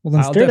 Okay. Well,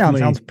 then stare down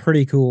sounds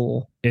pretty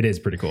cool. It is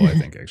pretty cool, I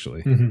think,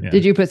 actually. Yeah.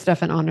 Did you put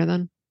stuff in honor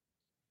then?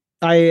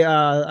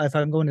 If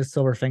I'm going to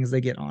Silver Fangs, they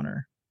get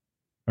honor.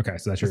 Okay,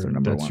 so that's your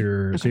number one.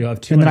 Okay. So you'll have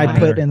 2. And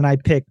then I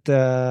picked.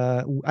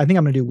 I think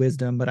I'm gonna do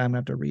wisdom, but I'm gonna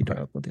have to read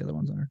up what the other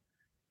ones are.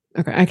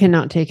 Okay, I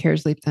cannot take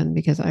hair's leap then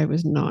because I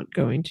was not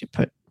going to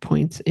put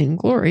points in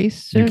glory.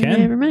 So you can.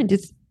 Never mind.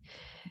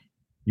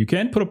 You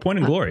can put a point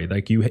in glory.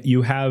 Like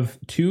you have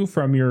 2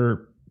 from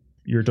your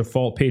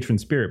default patron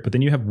spirit, but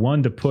then you have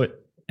 1 to put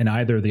in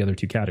either of the other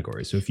 2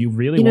 categories. So if you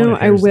really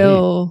want, I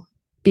will,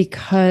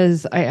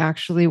 because I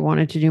actually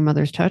wanted to do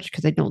Mother's Touch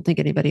because I don't think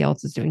anybody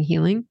else is doing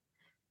healing.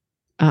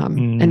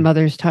 And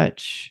Mother's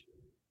Touch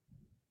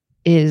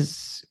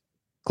is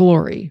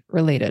glory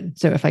related.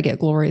 So if I get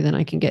glory, then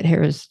I can get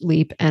hair's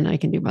leap and I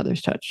can do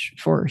Mother's Touch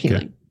for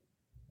healing.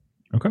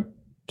 Okay.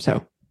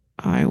 So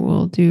I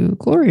will do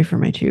glory for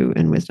my 2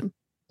 and wisdom.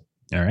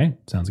 All right.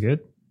 Sounds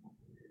good.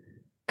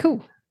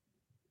 Cool.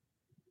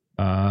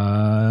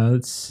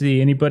 Let's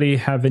see. Anybody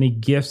have any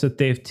gifts that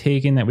they've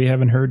taken that we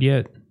haven't heard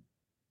yet?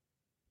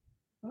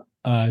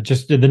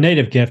 Just the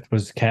native gift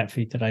was cat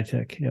feet that I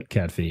took. Yep.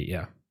 Cat feet.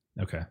 Yeah.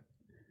 Okay.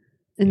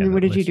 And then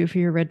what did you do for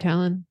your red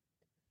talon?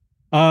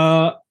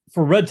 For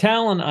red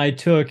talon, I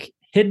took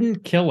hidden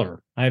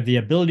killer. I have the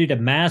ability to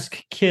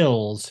mask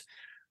kills.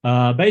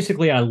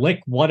 Basically, I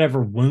lick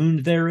whatever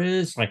wound there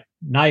is, like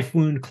knife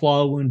wound,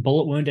 claw wound,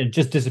 bullet wound, and it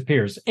just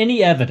disappears.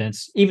 Any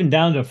evidence, even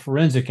down to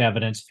forensic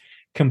evidence,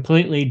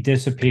 completely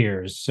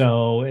disappears.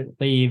 So it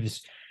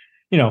leaves,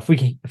 if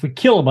we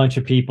kill a bunch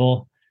of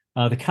people,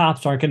 the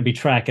cops aren't going to be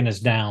tracking us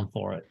down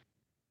for it.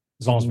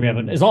 As long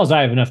as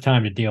I have enough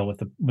time to deal with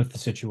the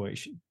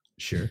situation.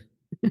 Sure.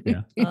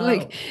 Yeah.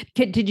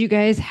 Did you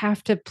guys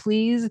have to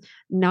please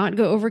not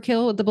go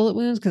overkill with the bullet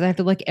wounds? Because I have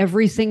to lick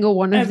every single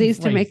one of these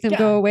to make them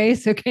go away.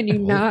 So can you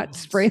not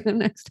spray them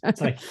next time? It's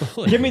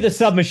like, give me the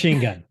submachine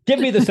gun. Give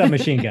me the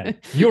submachine gun.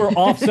 You're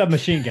off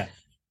submachine gun.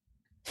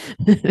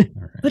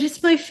 But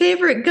it's my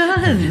favorite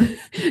gun.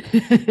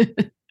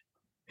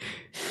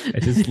 I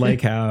just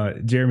like how,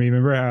 Jeremy,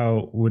 remember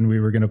how when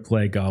we were going to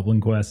play Goblin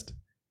Quest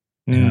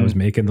and I was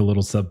making the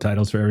little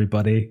subtitles for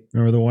everybody?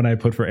 Remember the one I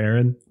put for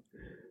Aaron?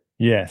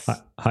 Yes.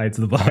 Hides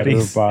the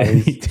bodies.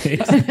 He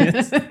takes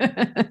this.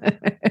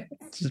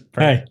 It's just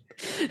perfect.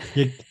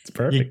 Hey, it's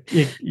perfect.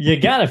 You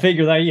got to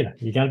figure that,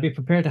 you got to be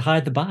prepared to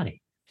hide the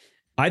body.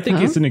 I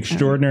think it's an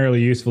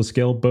extraordinarily useful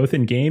skill, both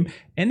in game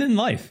and in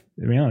life,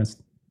 to be honest.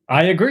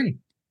 I agree.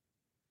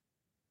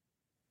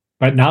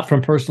 But not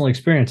from personal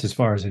experience, as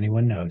far as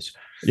anyone knows.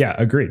 Yeah,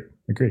 agreed.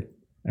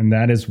 And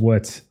that is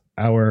what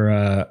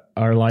our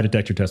lie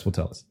detector test will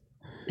tell us.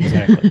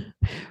 Exactly.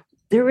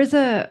 There was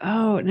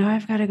now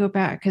I've got to go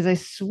back because I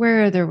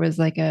swear there was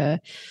like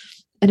a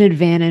an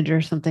advantage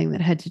or something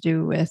that had to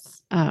do with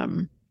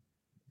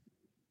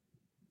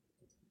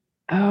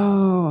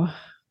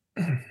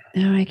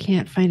no, I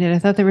can't find it. I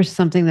thought there was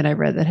something that I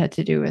read that had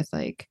to do with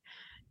like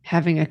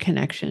having a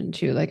connection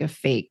to like a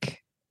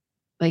fake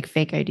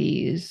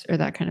IDs or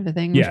that kind of a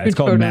thing. Yeah, it's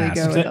called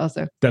mask.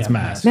 Also, that's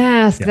mask.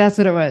 Mask. Yeah. That's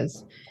what it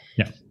was.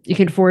 Yeah, you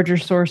can forge or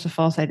source a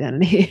false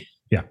identity.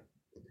 Yeah,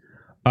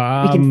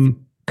 we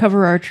can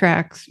cover our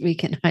tracks. We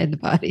can hide the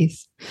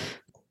bodies.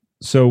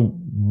 So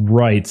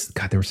rights.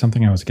 God, there was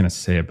something I was going to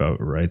say about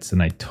rights,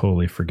 and I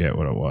totally forget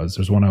what it was.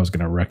 There's one I was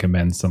going to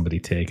recommend somebody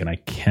take, and I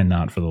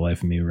cannot for the life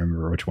of me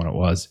remember which one it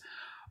was.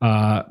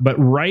 But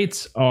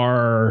rights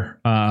are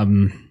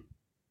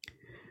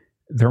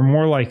they're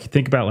more like,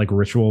 think about like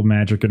ritual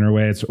magic in a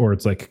way, or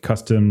it's like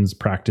customs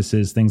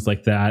practices, things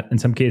like that. In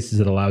some cases,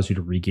 it allows you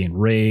to regain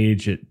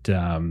rage. It's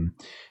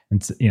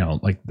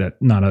like that,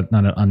 not an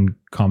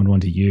uncommon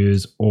one to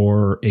use,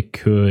 or it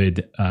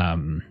could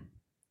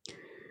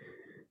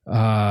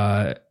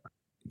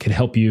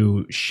help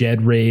you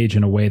shed rage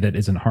in a way that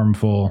isn't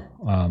harmful.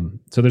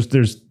 So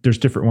there's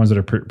different ones that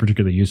are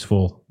particularly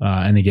useful.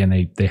 And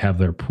again, they have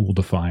their pool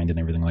defined and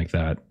everything like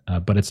that.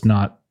 But it's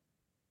not,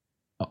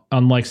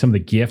 unlike some of the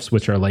gifts,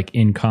 which are like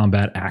in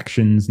combat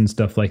actions and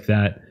stuff like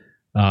that.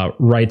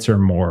 Rights are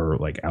more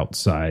like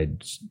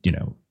outside,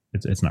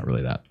 it's not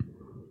really that.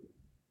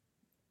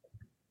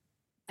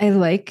 I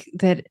like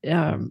that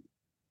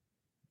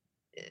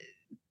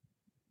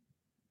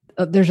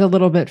there's a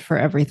little bit for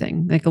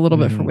everything, like a little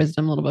bit for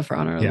wisdom, a little bit for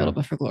honor, a little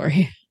bit for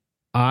glory.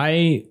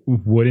 I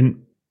wouldn't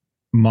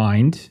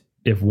mind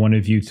if one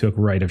of you took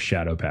Rite of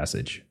Shadow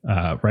Passage.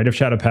 Rite of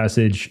Shadow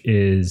Passage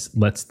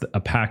lets a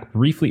pack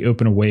briefly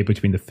open a way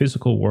between the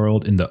physical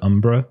world and the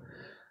Umbra,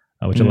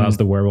 which allows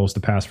the werewolves to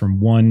pass from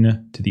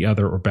one to the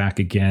other or back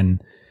again.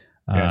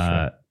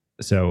 Sure.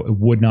 So it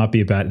would not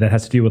be that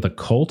has to do with a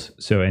cult.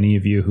 So any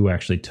of you who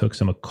actually took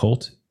some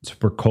occult, it's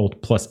for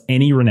cult plus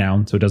any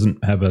renown. So it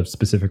doesn't have a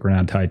specific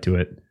renown tied to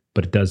it,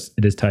 but it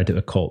is tied to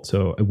a cult.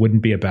 So it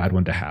wouldn't be a bad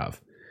one to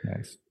have.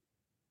 Nice.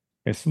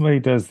 If somebody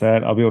does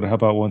that, I'll be able to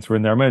help out once we're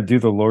in there. I'm going to do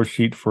the lore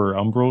sheet for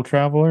Umbral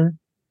Traveler.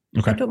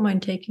 Okay. I don't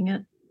mind taking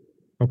it.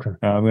 Okay.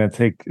 I'm going to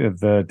take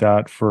the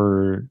dot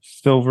for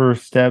Silver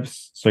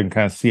Steps, so I can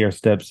kind of see our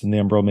steps in the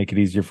Umbral, make it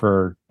easier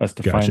for us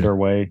to find our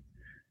way.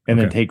 And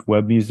then take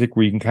web music,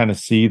 where you can kind of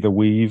see the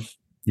weave.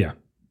 Yeah.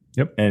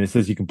 Yep. And it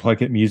says you can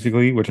pluck it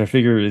musically, which I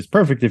figure is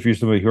perfect if you're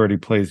somebody who already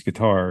plays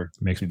guitar.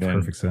 Makes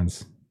perfect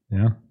sense.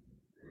 Yeah.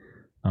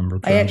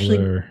 Umbral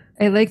Traveler.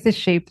 I like the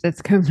shape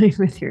that's coming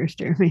with yours,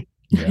 Jeremy.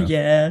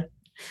 Yeah.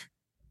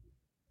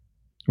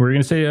 What were you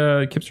going to say,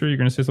 Kipster? You're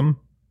going to say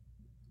something?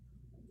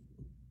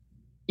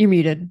 You're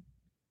muted.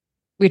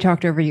 We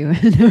talked over you.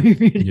 No, you're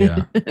muted.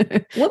 Yeah.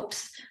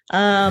 Whoops.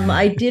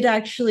 I did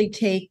actually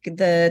take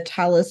the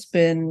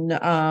talisman.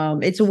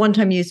 It's a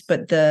one-time use,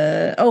 but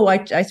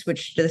I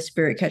switched to the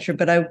Spirit Catcher,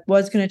 but I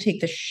was going to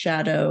take the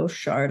Shadow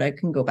Shard. I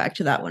can go back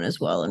to that one as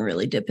well and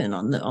really dip in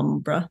on the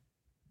Umbra.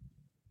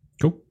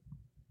 Cool.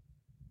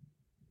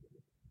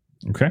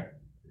 Okay.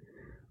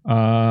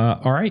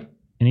 All right.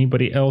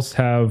 Anybody else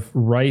have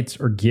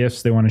rights or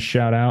gifts they want to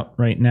shout out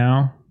right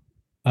now?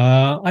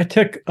 I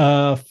took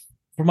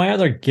for my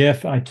other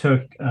gift, I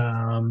took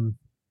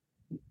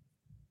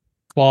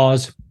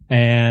claws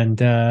and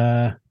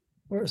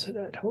where is it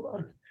at? Hold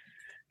on.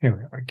 Here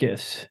we are,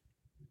 gifts.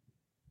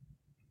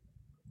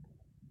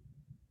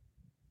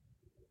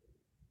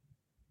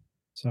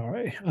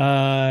 Sorry.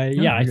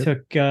 I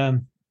took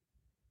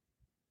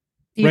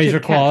razor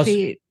claws.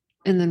 Feet,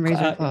 and then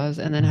razor claws,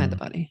 and then hide the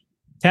body.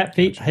 Cat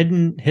feet,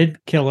 hidden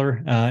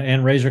killer,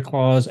 and razor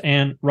claws,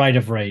 and Rite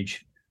of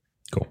Rage.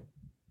 Cool.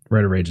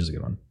 Rite of Rage is a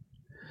good one.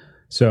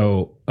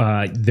 So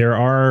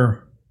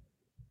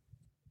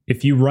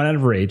if you run out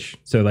of rage,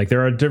 so like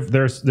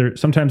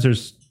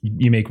sometimes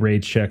you make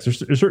rage checks.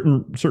 There's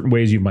certain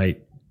ways you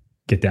might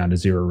get down to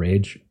 0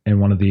 rage, and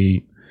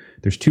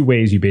there's 2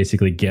 ways you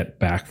basically get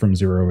back from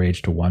 0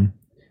 rage to 1.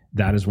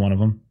 That is one of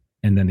them,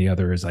 and then the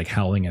other is like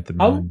howling at the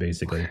moon,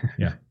 basically.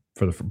 Yeah,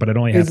 but it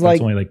only happens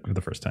only like for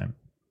the first time.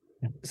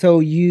 So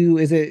do you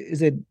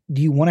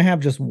want to have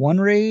just 1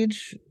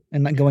 rage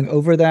and like going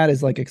over that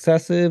is like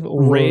excessive?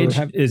 Or rage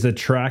is a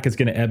track. It's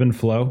going to ebb and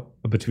flow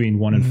between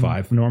 1 and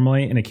 5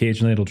 normally, and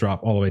occasionally it'll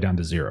drop all the way down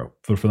to 0.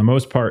 But for the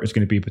most part, it's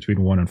going to be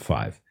between 1 and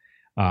 5.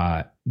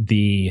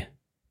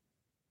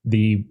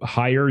 The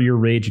higher your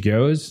rage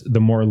goes,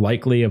 the more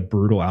likely of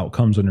brutal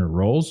outcomes on your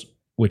rolls,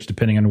 which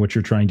depending on what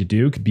you're trying to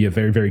do could be a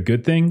very, very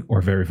good thing or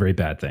a very, very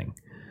bad thing.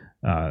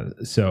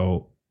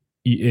 So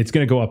it's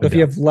going to go up. If you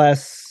have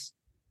less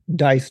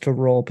dice to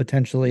roll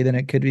potentially, then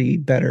it could be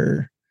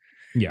better.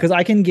 Yeah, because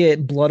I can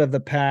get Blood of the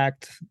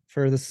Pact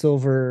for the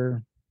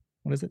silver.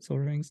 What is it?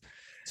 Silver Fangs.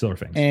 Silver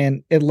Fangs,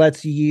 and it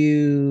lets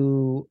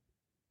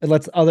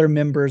other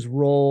members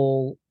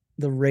roll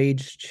the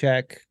rage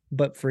check,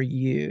 but for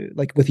you,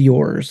 like with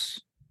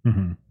yours.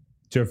 Mm-hmm.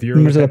 So if you're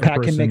members of the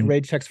pack can make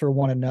rage checks for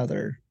one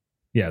another.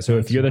 Yeah. So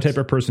if you're the type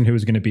of person who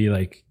is going to be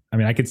like, I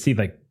mean, I could see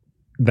like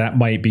that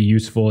might be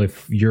useful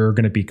if you're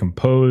going to be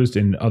composed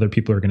and other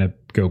people are going to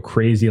go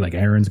crazy, like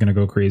Aaron's going to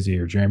go crazy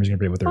or Jeremy's going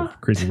to be with their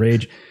crazy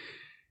rage.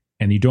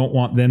 And you don't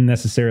want them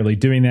necessarily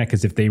doing that,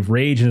 because if they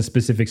rage in a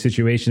specific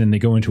situation and they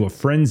go into a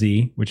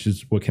frenzy, which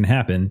is what can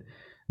happen,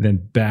 then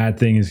bad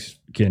things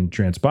can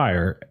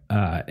transpire.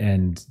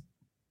 And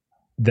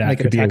that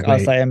could attack be a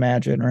way. Us, I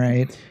imagine,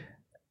 right?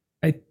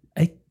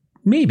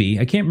 Maybe.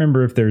 I can't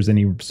remember if there's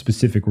any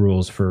specific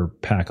rules for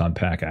pack on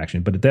pack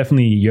action, but it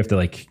definitely, you have to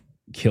like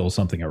kill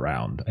something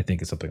around. I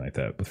think it's something like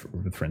that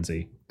with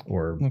frenzy,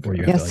 or you have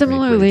to, like,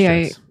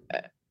 similarly,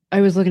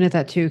 I was looking at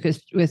that too,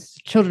 because with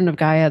Children of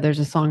Gaia, there's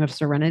a Song of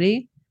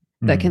Serenity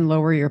that can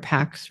lower your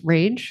pack's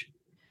rage.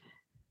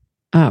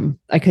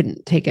 I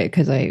couldn't take it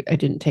because I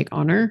didn't take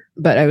honor,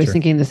 but I was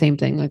thinking the same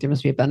thing. Like there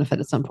must be a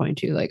benefit at some point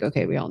too. Like,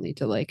 okay, we all need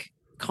to like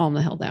calm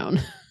the hell down.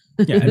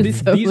 Yeah, and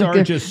these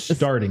are just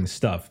starting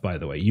stuff, by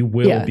the way. You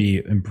will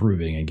be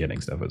improving and getting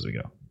stuff as we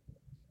go.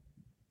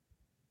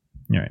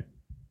 All right.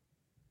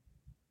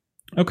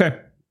 Okay.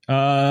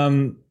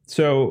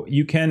 So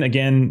you can,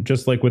 again,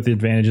 just like with the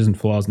advantages and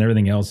flaws and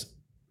everything else,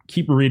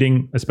 keep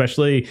reading,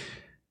 especially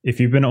if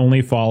you've been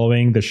only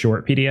following the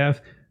short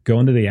PDF. Go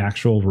into the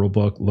actual rule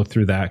book, look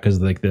through that,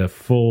 because like the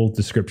full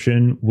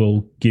description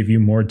will give you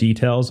more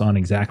details on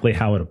exactly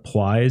how it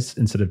applies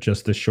instead of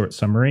just the short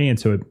summary. And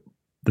so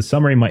the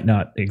summary might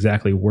not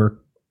exactly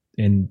work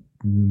in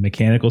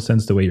mechanical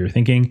sense the way you're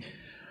thinking.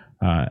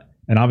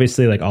 And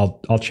obviously, like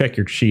I'll check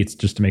your sheets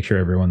just to make sure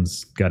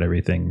everyone's got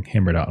everything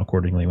hammered out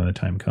accordingly when the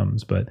time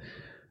comes. But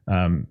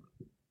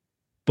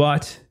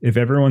if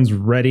everyone's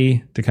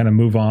ready to kind of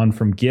move on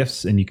from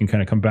gifts and you can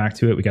kind of come back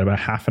to it, we got about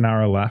half an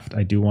hour left.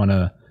 I do want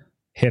to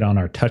hit on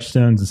our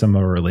touchstones and some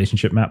of our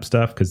relationship map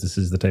stuff, because this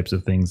is the types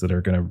of things that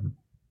are going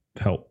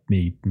to help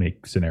me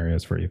make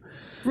scenarios for you.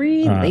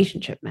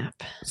 Relationship map.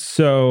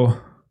 So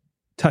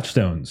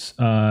touchstones,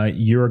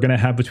 you're going to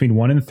have between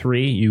 1 and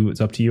 3.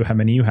 It's up to you how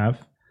many you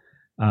have.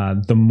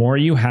 The more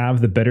you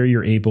have, the better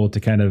you're able to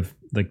kind of,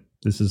 like,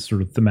 this is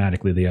sort of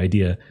thematically the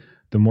idea.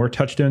 The more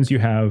touchstones you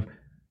have,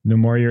 the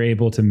more you're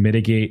able to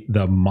mitigate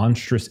the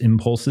monstrous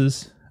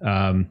impulses.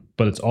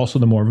 But it's also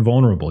the more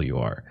vulnerable you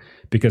are,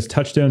 because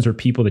touchstones are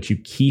people that you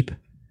keep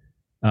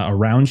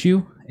around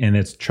you, and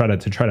it's try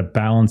to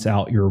balance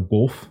out your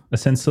wolf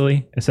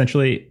essentially,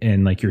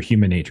 and like your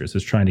human nature. So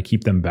it's trying to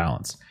keep them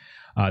balanced.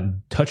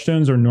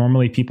 Touchstones are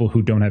normally people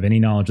who don't have any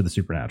knowledge of the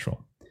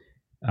supernatural.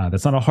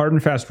 That's not a hard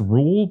and fast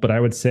rule, but I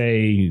would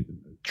say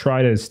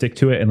try to stick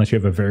to it unless you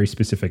have a very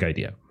specific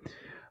idea.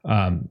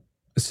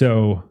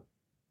 So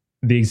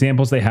the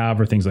examples they have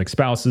are things like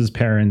spouses,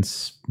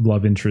 parents,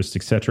 love interests,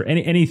 etc.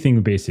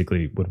 Anything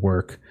basically would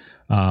work.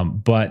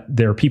 But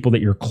there are people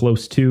that you're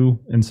close to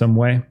in some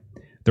way.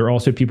 There are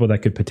also people that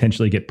could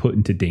potentially get put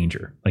into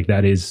danger. Like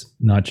that is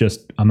not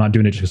just, I'm not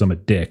doing it just because I'm a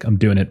dick. I'm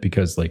doing it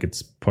because like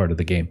it's part of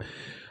the game.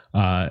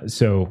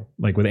 So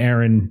like with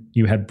Aaron,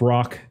 you had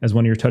Brock as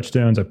one of your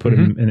touchstones. I put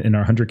him in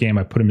our 100 game.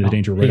 I put him in the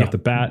danger right off the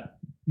bat.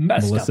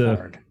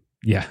 Melissa,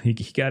 yeah,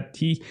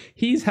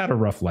 he's had a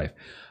rough life.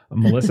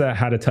 Melissa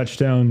had a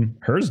touchstone.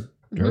 Hers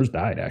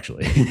died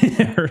actually.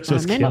 Hers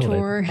was killed.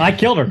 I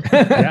killed her.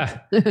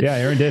 yeah,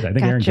 Aaron did. I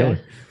think Aaron killed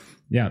her.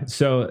 Yeah,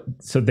 so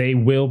they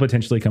will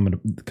potentially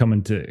come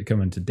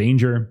into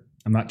danger.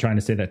 I'm not trying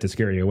to say that to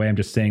scare you away. I'm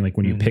just saying, like,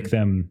 when you pick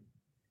them,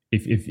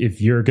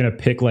 if you're gonna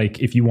pick, like,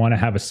 if you want to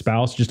have a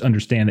spouse, just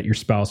understand that your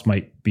spouse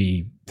might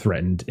be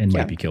threatened and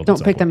might be killed.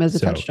 Don't pick them as a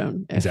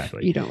touchstone.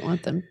 Exactly. You don't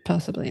want them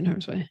possibly in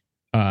harm's way.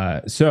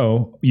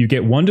 So you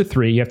get 1 to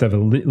 3. You have to have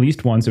at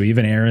least one. So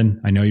even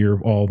Aaron, I know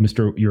you're all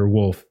you're a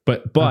wolf,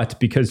 but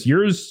because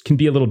yours can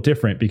be a little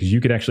different, because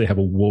you could actually have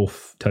a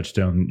wolf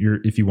touchstone.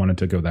 If you wanted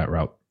to go that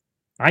route.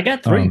 I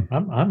got 3.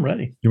 I'm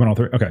ready. You want all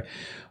 3? Okay.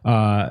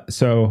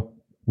 So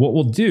what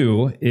we'll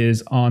do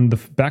is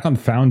back on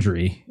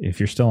Foundry, if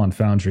you're still on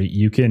Foundry,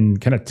 you can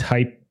kind of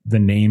type the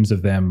names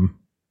of them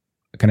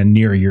kind of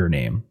near your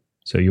name.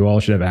 So you all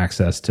should have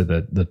access to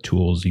the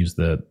tools. Use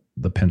the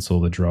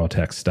pencil, the draw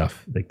text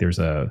stuff. Like there's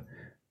a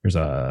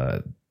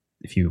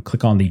if you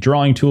click on the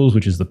drawing tools,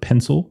 which is the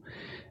pencil,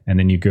 and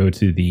then you go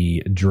to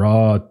the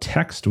draw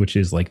text, which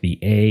is like the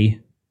A,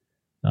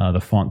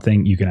 the font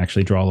thing, you can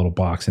actually draw a little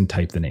box and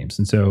type the names.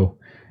 And so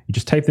you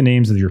just type the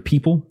names of your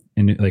people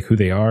and like who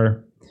they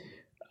are.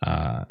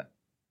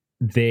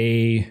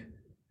 They're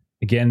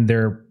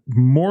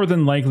more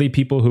than likely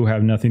people who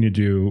have nothing to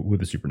do with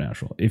the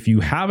supernatural. If you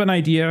have an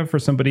idea for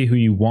somebody who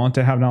you want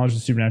to have knowledge of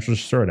the supernatural,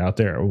 just throw it out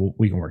there, or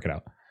we can work it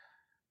out.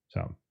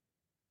 So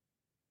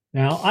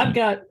now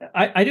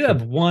I do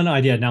have one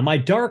idea. Now my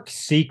dark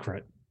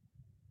secret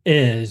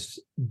is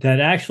that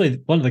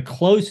actually one of the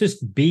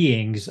closest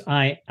beings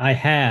I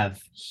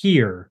have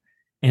here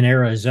in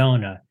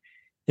Arizona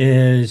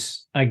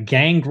is a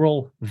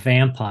gangrel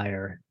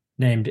vampire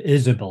named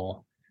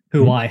Isabel,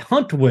 who I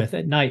hunt with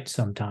at night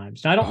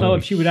sometimes. Now, I don't know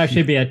if she would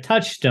actually be a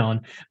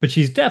touchstone, but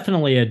she's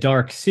definitely a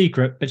dark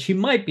secret, but she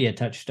might be a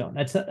touchstone.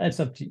 That's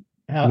up to you.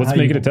 Let's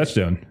make it a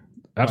touchstone.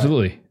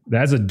 Absolutely. Right.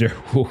 That's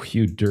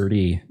you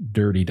dirty,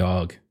 dirty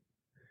dog.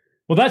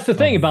 Well, that's the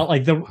thing about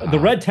like the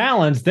Red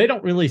Talons. They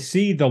don't really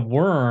see the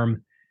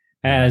worm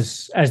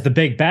as the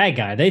big bad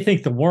guy. They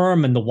think the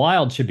worm and the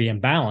wild should be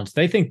in balance.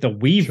 They think the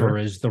Weaver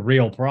is the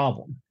real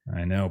problem.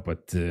 I know,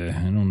 but I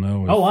don't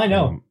know. I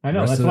know.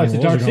 That's why it's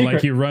a dark secret.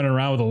 Like you running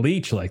around with a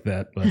leech like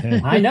that. But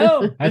hey. I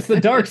know. That's the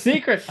dark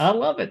secret. I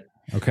love it.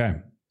 Okay.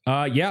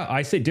 Yeah,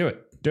 I say do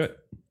it. Do it.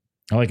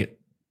 I like it.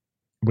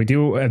 We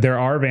do. There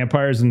are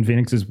vampires and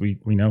phoenixes. We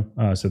know.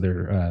 So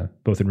they're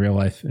both in real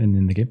life and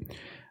in the game.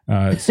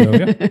 So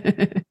yeah.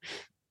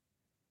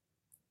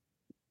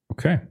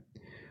 Okay.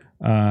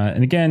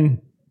 And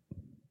again,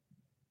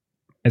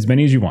 as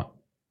many as you want,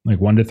 like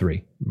 1 to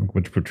 3,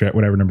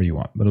 whatever number you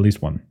want, but at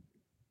least 1.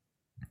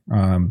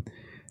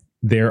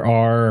 There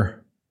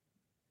are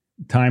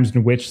times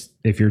in which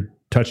if your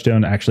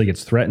touchstone actually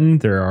gets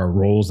threatened, there are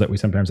rolls that we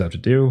sometimes have to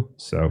do.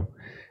 So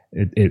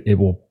it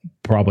will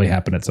probably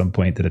happen at some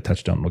point that a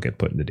touchstone will get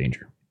put into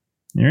danger.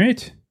 All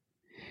right.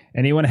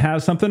 Anyone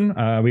have something?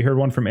 We heard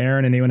one from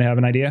Aaron. Anyone have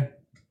an idea?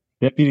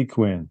 Deputy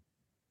Quinn.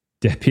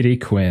 Deputy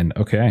Quinn.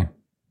 Okay.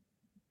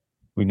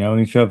 We've known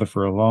each other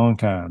for a long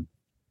time.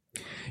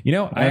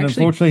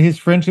 Unfortunately, his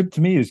friendship to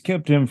me has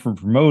kept him from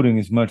promoting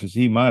as much as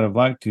he might have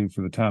liked to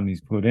for the time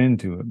he's put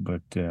into it.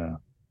 But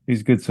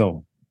he's a good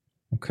soul.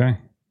 Okay. I'm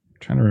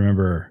trying to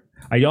remember.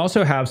 I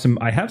also have some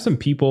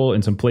people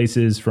in some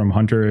places from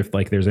Hunter. If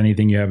like there's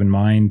anything you have in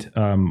mind,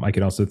 I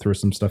could also throw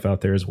some stuff out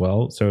there as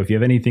well. So if you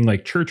have anything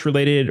like church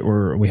related,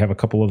 or we have a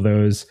couple of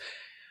those.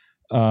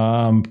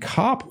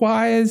 Cop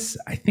wise,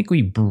 I think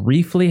we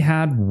briefly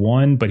had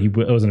one, but it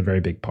wasn't a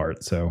very big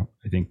part. So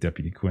I think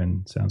Deputy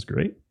Quinn sounds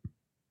great.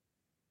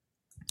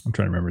 I'm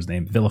trying to remember his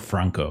name.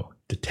 Villafranco.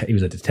 He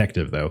was a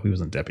detective, though. He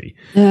wasn't a deputy.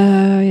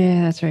 Oh,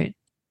 yeah, that's right.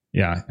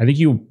 Yeah, I think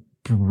you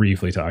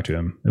briefly talked to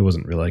him. It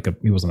wasn't really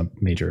he wasn't a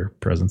major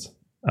presence.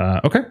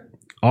 Okay,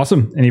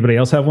 awesome. Anybody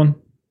else have one?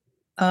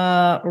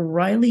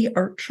 Riley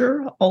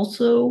Archer,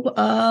 also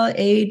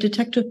a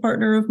detective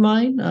partner of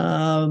mine,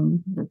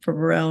 from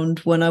around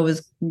when I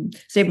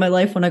saved my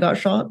life when I got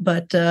shot,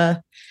 but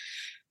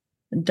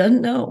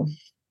doesn't know.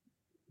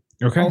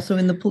 Okay. Also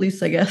in the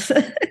police, I guess.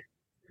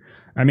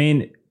 I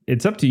mean,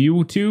 it's up to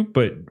you two,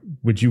 but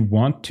would you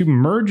want to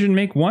merge and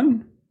make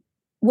one?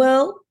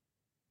 Well,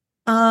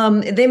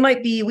 we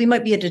might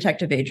be a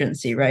detective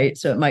agency, right?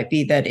 So it might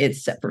be that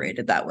it's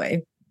separated that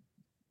way.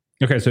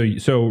 Okay,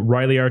 so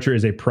Riley Archer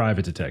is a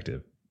private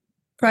detective.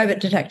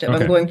 Private detective.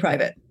 Okay. I'm going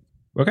private.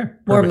 Okay.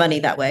 More money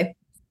that way.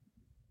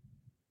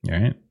 All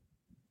right.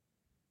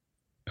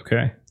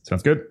 Okay,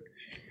 sounds good.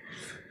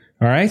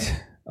 All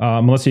right.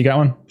 Melissa, you got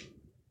one?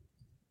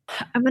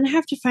 I'm going to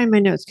have to find my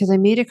notes because I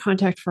made a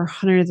contact for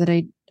Hunter that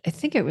I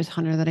think it was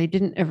Hunter that I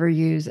didn't ever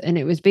use. And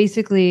it was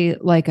basically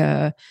like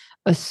a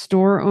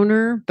store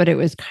owner, but it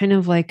was kind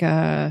of like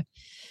the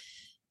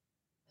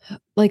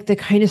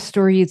kind of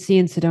store you'd see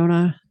in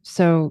Sedona.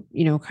 So,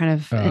 kind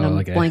of, and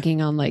I'm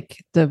blanking on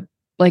like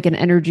an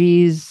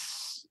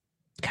Energies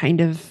kind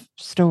of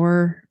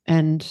store,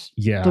 and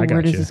the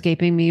word is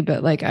escaping me,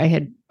 but like I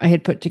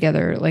had put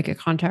together like a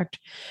contact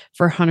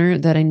for Hunter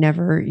that I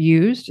never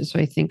used. So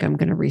I think I'm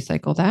going to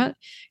recycle that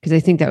because I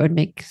think that would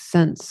make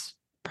sense,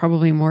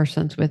 probably more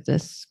sense with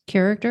this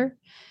character.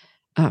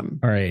 All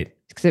right.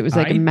 Because it was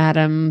like a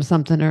madam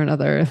something or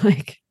another.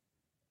 Like,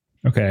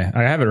 okay,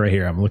 I have it right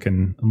here. I'm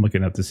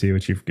looking up to see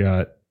what you've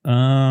got.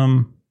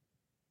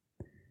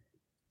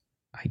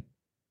 I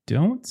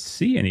don't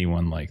see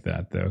anyone like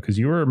that though, because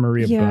you were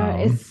Maria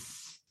Baum.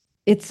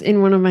 It's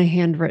in one of my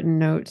handwritten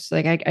notes.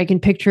 Like I can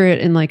picture it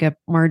in like a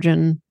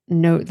margin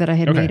note that I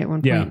had made at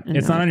one point. Yeah,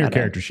 it's not on your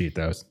character sheet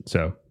though.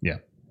 So yeah.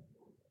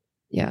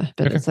 Yeah,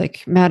 but it's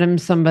like Madam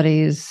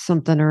somebody's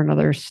something or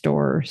another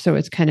store. So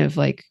it's kind of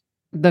like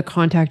the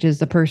contact is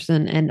the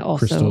person and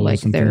also crystals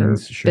like their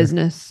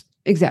business.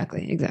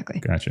 Exactly.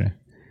 Gotcha.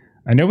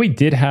 I know we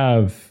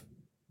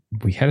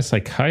had a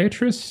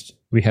psychiatrist,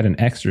 we had an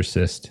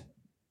exorcist.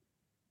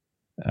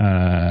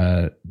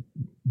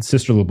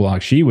 Sister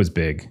LeBlanc, she was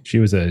big. She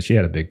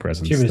had a big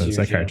presence. The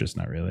psychiatrist,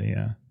 not really.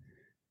 Yeah,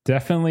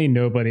 definitely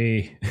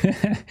nobody.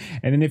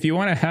 And then if you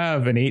want to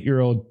have an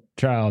 8-year-old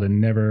child and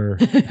never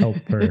help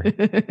her,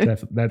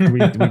 that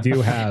we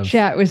do have.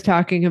 Chat was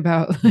talking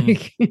about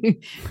like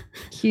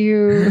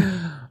cute.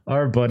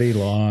 Our buddy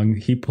Long,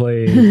 he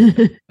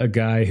played a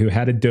guy who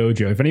had a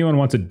dojo. If anyone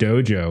wants a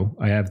dojo,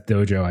 I have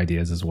dojo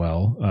ideas as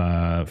well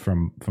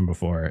from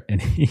before.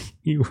 And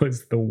he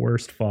was the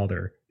worst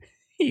father.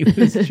 He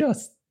was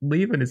just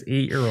leaving his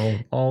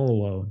 8-year-old all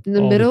alone. In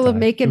the middle of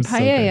making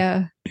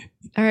paella. So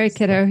all right,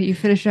 kiddo, you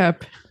finish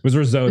up. It was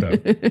risotto. I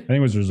think it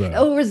was risotto.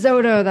 Oh,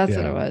 risotto. That's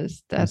what it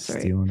was. That's right.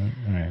 Stealing it.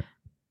 All right.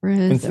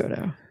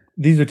 Risotto.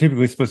 These are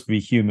typically supposed to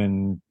be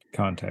human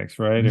contacts,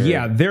 right?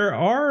 Yeah,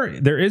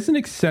 there is an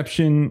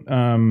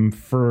exception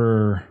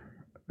for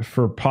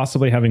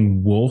possibly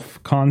having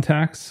wolf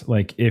contacts.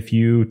 Like if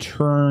you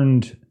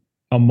turned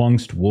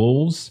amongst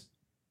wolves,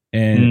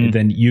 and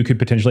then you could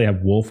potentially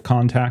have wolf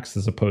contacts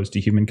as opposed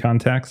to human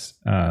contacts.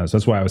 So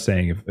that's why I was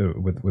saying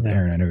with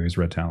Aaron, I know he was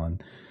Red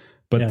Talon.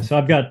 But so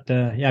I've got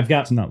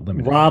it's not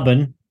limited.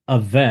 Robin, a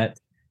vet,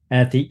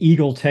 at the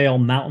Eagle Tail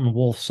Mountain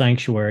Wolf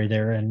Sanctuary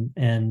there in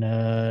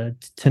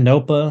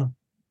Tonopah,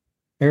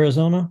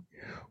 Arizona.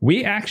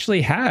 We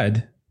actually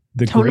had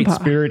the Tonopah. Great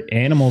Spirit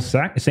Animal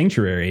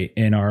Sanctuary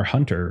in our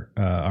hunter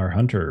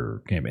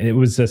camp. It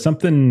was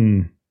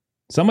something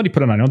somebody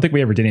put on. I don't think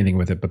we ever did anything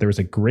with it, but there was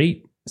a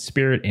Great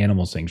Spirit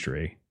Animal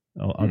Sanctuary.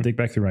 I'll dig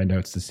back through my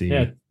notes to see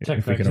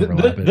if we can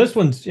overlap it. This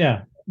one's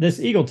this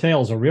Eagle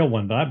Tail is a real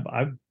one, but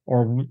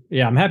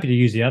I'm happy to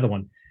use the other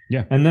one.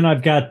 Yeah. And then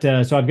I've got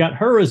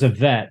her as a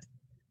vet,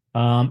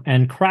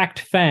 and Cracked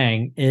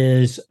Fang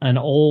is an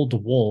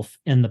old wolf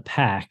in the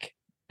pack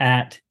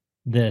at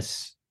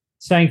this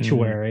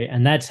sanctuary,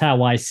 and that's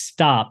how I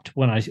stopped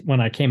when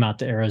I came out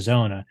to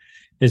Arizona.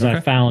 Is okay.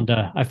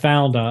 I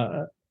found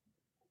a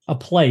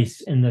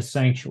place in this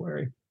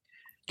sanctuary,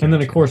 gotcha. And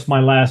then of course my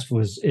last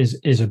is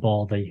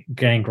Isabel, the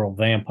gangrel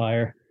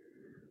vampire.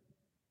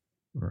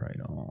 Right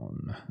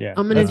on. Yeah,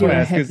 I'm gonna do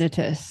a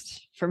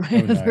hypnotist for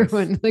my other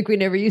one. Like, we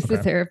never used a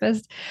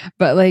therapist,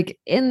 but like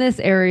in this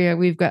area,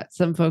 we've got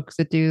some folks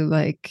that do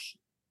like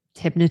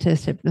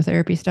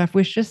hypnotherapy stuff,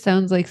 which just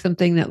sounds like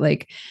something that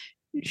like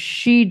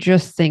she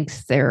just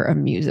thinks they're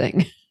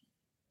amusing.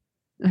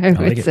 I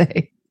would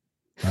say.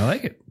 I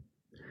like it.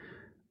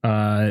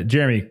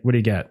 Jeremy, what do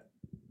you got?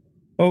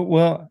 Oh,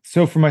 well,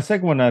 so for my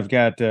second one, I've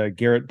got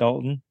Garrett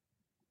Dalton.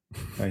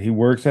 He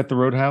works at the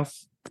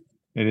Roadhouse.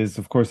 It is,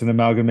 of course, an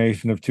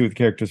amalgamation of two of the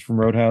characters from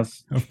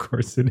Roadhouse. Of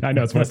course. I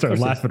know. It's when I started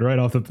laughing right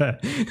off the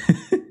bat.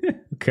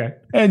 Okay.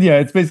 And yeah,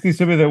 it's basically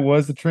somebody that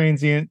was a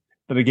transient,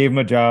 that I gave him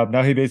a job.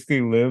 Now he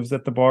basically lives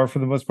at the bar for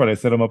the most part. I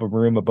set him up a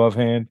room above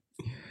hand.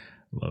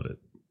 Love it.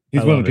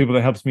 He's one of the people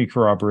that helps me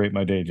corroborate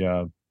my day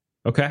job.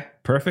 Okay.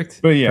 Perfect.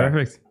 But yeah.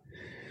 Perfect.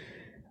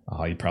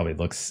 Oh, he probably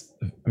looks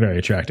very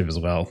attractive as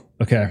well.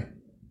 Okay.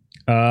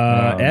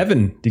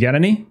 Evan, do you got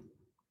any?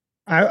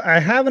 I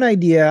have an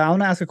idea. I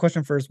want to ask a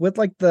question first. With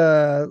like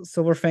the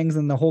Silver Fangs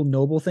and the whole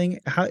noble thing,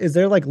 how is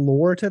there like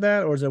lore to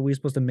that, or are we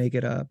supposed to make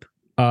it up?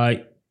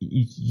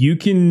 You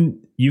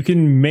can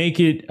make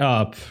it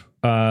up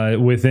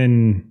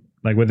within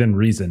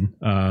reason.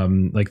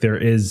 Like there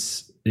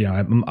is,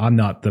 I'm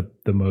not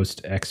the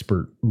most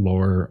expert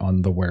lore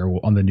on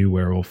the new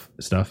werewolf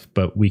stuff,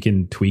 but we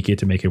can tweak it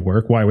to make it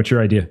work. Why? What's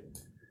your idea?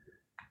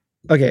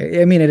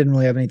 Okay, I mean, it didn't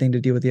really have anything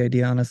to do with the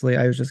idea, honestly.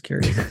 I was just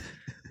curious.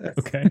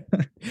 Okay.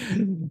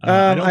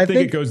 I don't think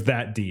it goes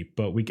that deep,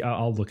 but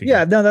I'll look again.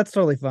 Yeah, no, that's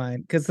totally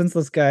fine. Because since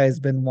this guy has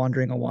been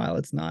wandering a while,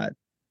 it's not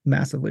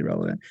massively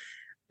relevant.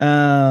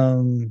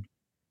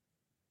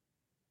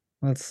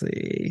 Let's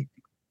see.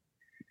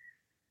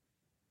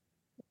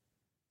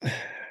 I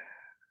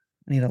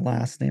need a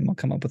last name. I'll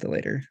come up with it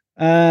later.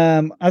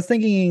 I was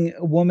thinking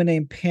a woman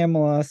named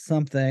Pamela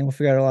something. We'll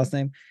figure out her last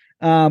name.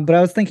 But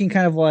I was thinking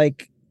kind of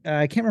like,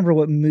 I can't remember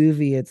what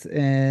movie it's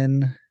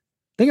in.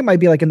 I think it might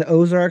be like in the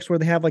Ozarks, where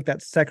they have like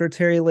that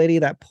secretary lady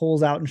that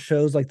pulls out and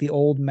shows like the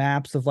old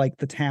maps of like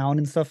the town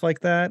and stuff like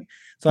that.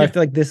 So I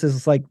feel like this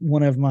is like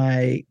one of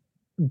my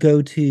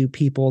go-to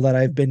people that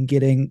I've been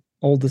getting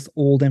all this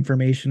old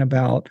information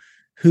about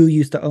who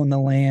used to own the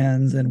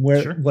lands and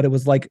what it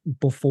was like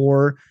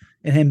before,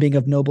 and him being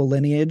of noble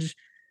lineage.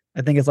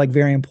 I think it's like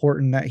very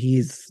important that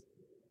he's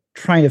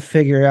trying to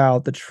figure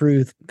out the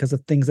truth because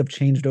of things have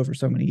changed over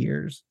so many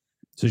years.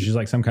 So she's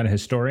like some kind of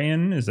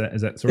historian. Is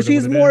that sort of?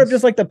 She's more of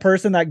just like the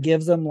person that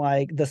gives them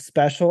like the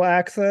special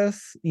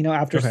access.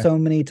 After so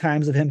many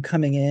times of him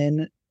coming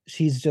in,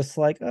 she's just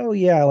like, oh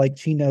yeah, like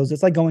she knows.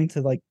 It's like going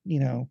to like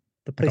the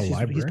place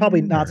he's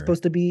probably not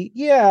supposed to be.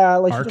 Yeah,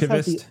 like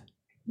archivist.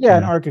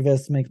 An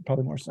archivist makes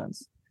probably more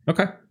sense.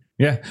 Okay.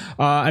 Yeah.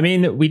 I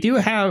mean, we do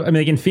have. I mean,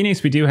 like in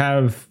Phoenix, we do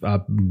have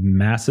a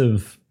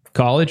massive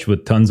college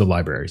with tons of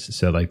libraries.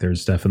 So like,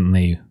 there's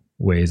definitely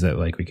ways that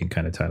like we can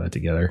kind of tie that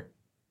together.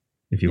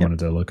 If you wanted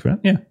to look for it.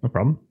 Yeah, no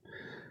problem.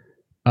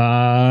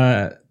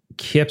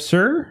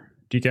 Kipser,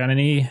 do you got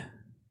any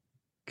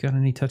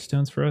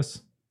touchstones for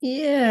us?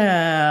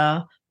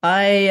 Yeah.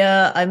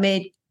 I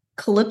made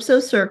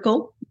Calypso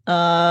Circle,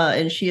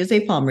 and she is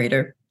a palm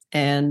reader.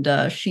 And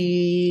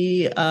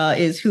she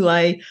is who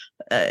I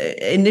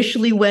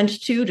initially went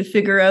to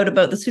figure out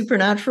about the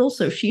supernatural,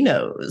 so she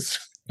knows.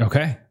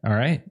 Okay. All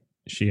right.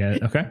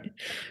 Okay.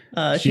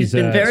 She's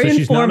been very informative.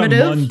 She's not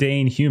a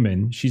mundane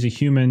human. She's a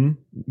human,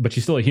 but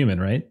she's still a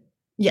human, right?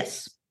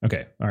 Yes.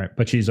 Okay. All right.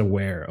 But she's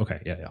aware. Okay.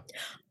 Yeah.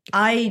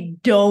 I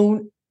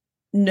don't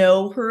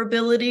know her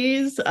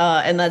abilities,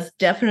 and that's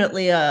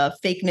definitely a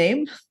fake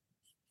name.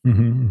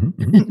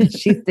 Mm-hmm.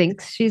 She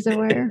thinks she's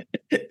aware.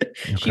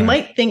 Okay. She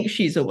might think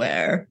she's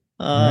aware,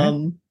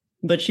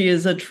 but she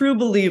is a true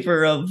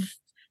believer of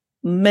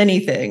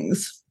many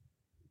things.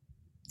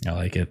 I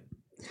like it.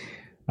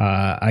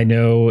 I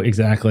know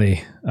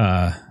exactly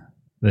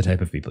the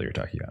type of people you're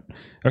talking about.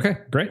 Okay,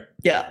 great.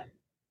 Yeah.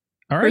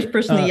 All right. First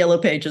person in the yellow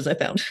pages I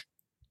found.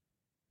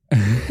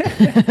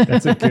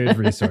 That's a good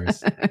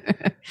resource.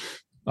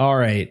 All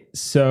right.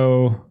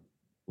 So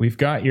we've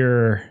got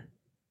your...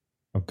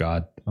 Oh,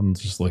 God. I'm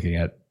just looking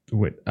at...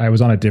 I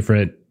was on a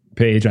different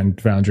page on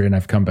Foundry and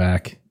I've come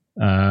back.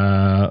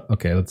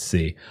 Okay, let's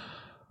see.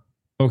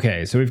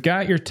 Okay, so we've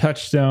got your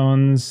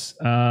touchstones.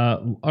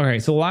 All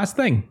right, so the last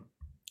thing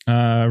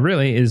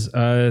really is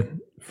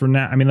for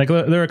now. I mean, like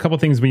there are a couple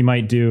things we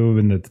might do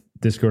in the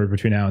Discord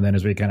between now and then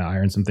as we kind of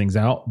iron some things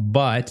out.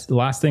 But the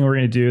last thing we're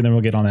going to do, and then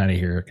we'll get on out of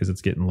here because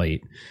it's getting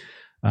late,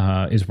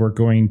 is we're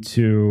going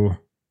to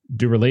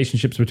do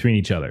relationships between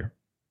each other.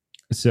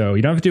 So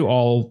you don't have to do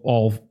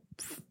all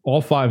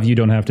five of you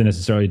don't have to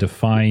necessarily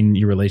define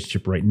your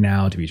relationship right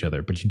now to each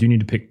other, but you do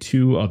need to pick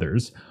two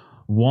others.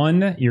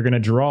 One, you're going to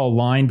draw a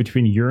line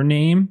between your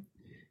name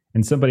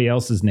and somebody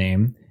else's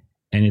name,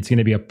 and it's going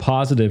to be a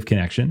positive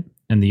connection,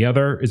 and the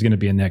other is going to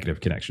be a negative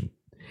connection.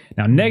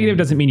 Now, negative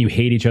doesn't mean you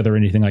hate each other or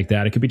anything like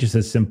that. It could be just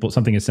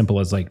something as simple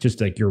as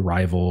just your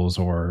rivals,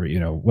 or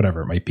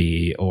whatever it might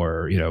be,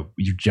 or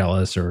you're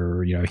jealous,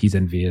 or he's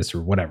envious,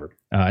 or whatever.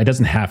 It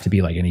doesn't have to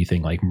be like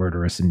anything like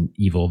murderous and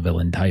evil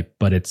villain type,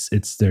 but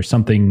there's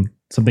something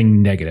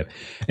negative,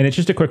 and it's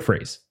just a quick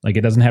phrase. Like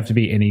it doesn't have to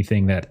be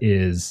anything that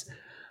is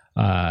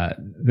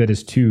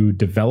too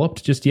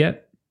developed just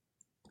yet.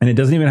 And it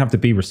doesn't even have to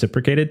be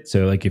reciprocated.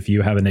 So like if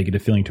you have a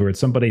negative feeling towards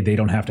somebody, they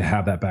don't have to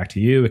have that back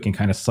to you. It can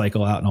kind of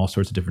cycle out in all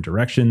sorts of different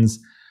directions.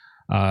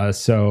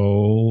 That's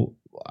it.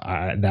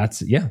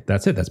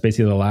 That's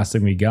basically the last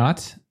thing we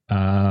got.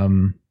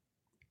 I'm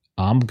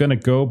going to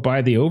go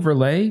by the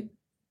overlay.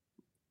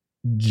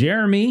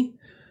 Jeremy,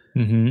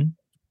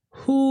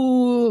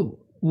 who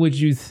would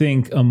you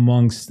think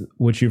amongst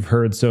what you've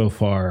heard so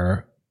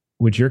far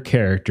with your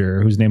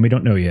character, whose name we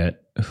don't know yet,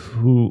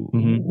 who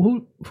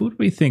do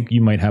we think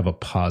you might have a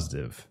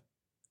positive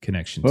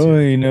connection to? Oh,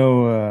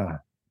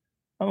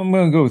 I'm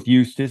going to go with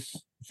Eustace,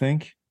 I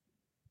think.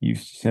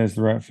 Eustace has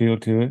the right feel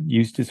to it.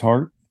 Eustace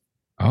Hart.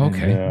 Oh,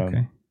 okay.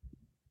 Okay.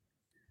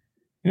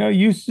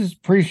 Eustace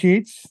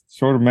appreciates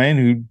sort of man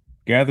who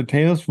gathered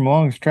tales from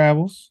long his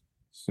travels.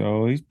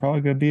 So he's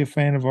probably going to be a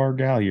fan of our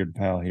Galliard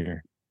pal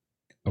here.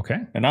 Okay.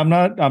 And I'm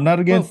not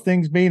against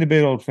things being a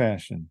bit old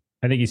fashioned.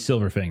 I think he's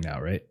Silverfang now,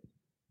 right?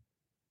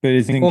 But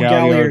isn't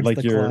Galliard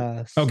like your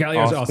class. Oh,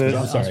 Galliard's awesome.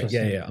 I'm sorry.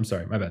 Yeah. I'm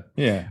sorry. My bad.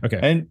 Yeah. Okay.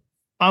 And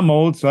I'm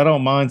old, so I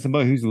don't mind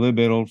somebody who's a little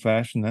bit old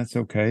fashioned. That's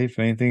okay. If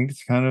anything,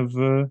 it's kind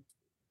of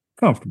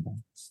comfortable.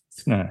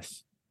 It's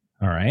nice.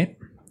 All right.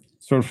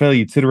 Sort of fellow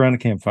you'd sit around a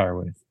campfire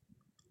with.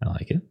 I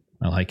like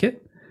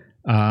it.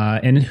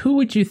 And who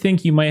would you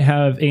think you might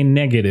have a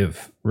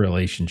negative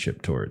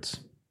relationship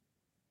towards?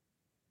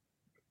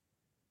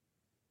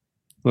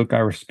 Look, I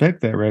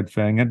respect that Red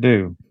Fang. I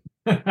do.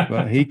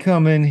 But he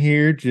come in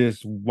here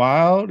just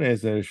wild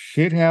as a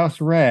shithouse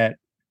rat,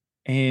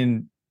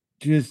 and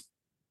just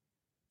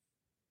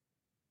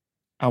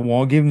I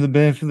won't give him the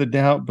benefit of the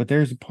doubt, but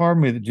there's a part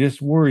of me that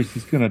just worries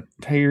he's gonna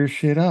tear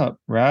shit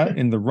up, right?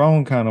 In the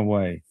wrong kind of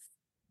way.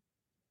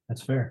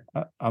 That's fair.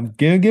 I'm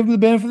gonna give him the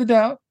benefit of the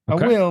doubt.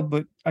 Okay. I will,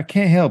 but I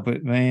can't help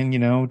it, man.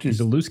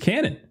 He's a loose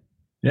cannon.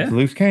 Yeah. It's a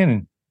loose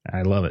cannon.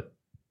 I love it.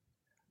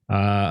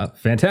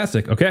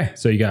 Fantastic. Okay.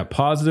 So you got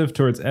positive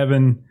towards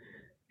Evan.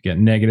 You got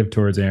negative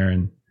towards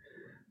Aaron.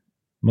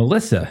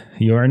 Melissa,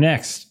 you are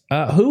next.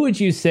 Who would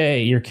you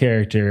say your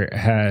character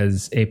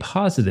has a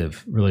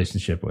positive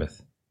relationship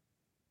with?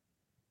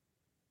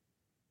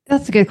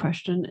 That's a good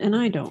question, and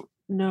I don't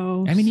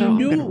know. I mean, so you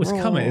knew it was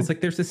coming. It's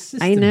like there's a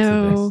system. I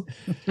know. To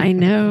this. I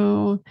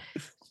know.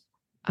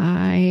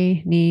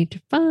 I need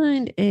to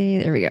find a.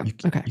 There we go.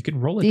 Okay. You can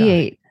roll a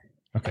D8. Die.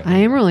 Okay. I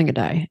am rolling a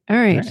die. All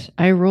right. All right.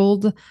 I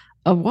rolled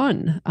a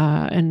 1,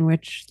 in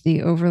which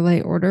the overlay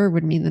order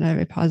would mean that I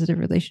have a positive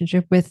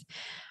relationship with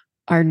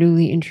our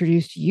newly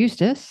introduced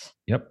Eustace.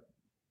 Yep.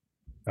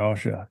 Oh,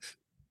 shucks.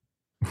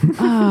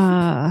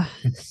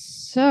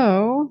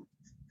 So,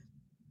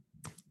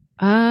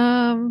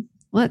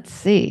 let's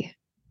see.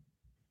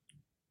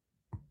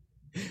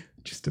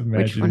 Just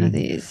imagine Which one of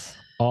these?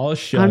 All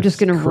shucks, I'm just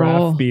gonna craft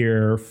roll.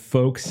 beer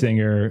folk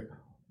singer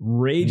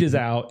rages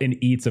out and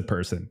eats a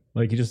person.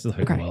 Like you just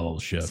like, Okay. well,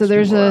 shucks. So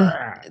there's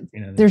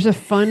a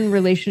fun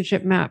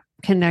relationship map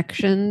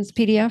connections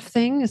PDF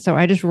thing. So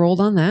I just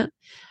rolled on that.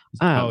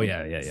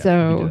 Yeah.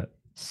 So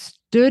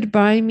stood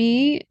by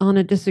me on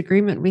a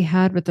disagreement we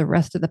had with the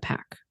rest of the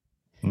pack.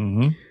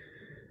 Mm-hmm.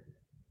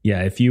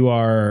 Yeah, if you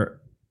are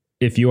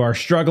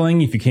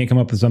struggling, if you can't come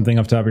up with something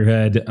off the top of your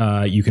head,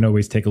 you can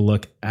always take a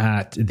look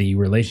at the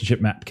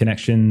relationship map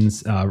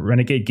connections.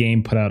 Renegade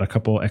Game put out a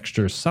couple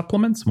extra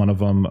supplements. One of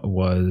them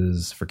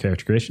was for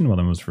character creation. One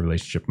of them was for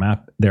relationship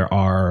map. There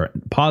are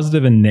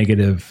positive and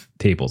negative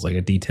tables, like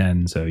a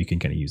D10, so you can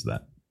kind of use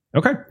that.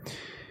 Okay,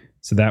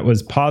 so that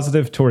was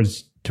positive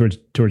towards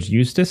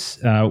Eustace.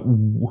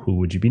 Who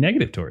would you be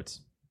negative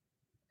towards?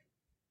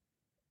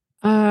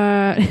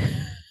 I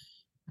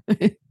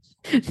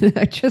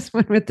just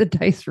went with the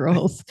dice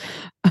rolls.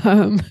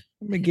 Let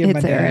me give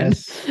it's my Aaron.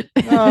 dice.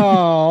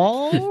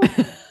 Oh.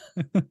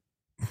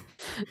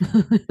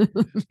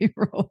 Let me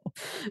roll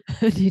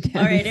a D10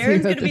 All right, and see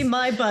Aaron's what gonna be this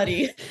my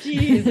buddy.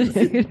 Jesus.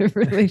 negative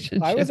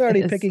relationship I was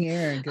already is. picking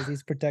Aaron because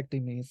he's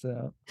protecting me.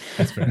 So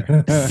That's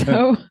fair.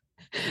 So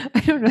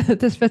I don't know that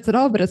this fits at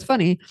all, but it's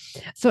funny.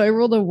 So I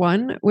rolled a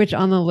 1, which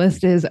on the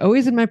list is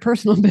always in my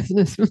personal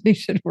business when they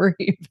should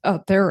worry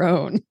about their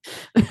own.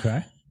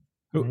 Okay.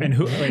 Who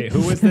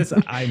was this?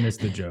 I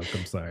missed the joke.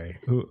 I'm sorry.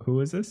 Who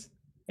is this?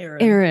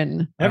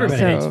 Aaron.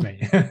 Everybody hates me.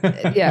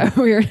 Yeah,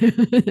 we're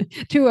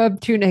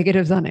two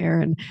negatives on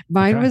Aaron.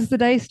 Mine was the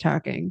dice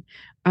talking.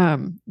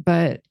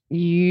 But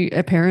you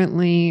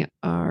apparently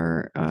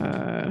are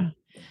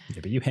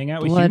but you hang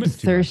out with humans too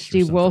much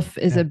bloodthirsty wolf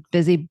is a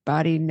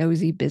busybody,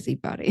 nosy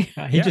busybody.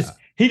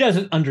 He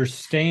doesn't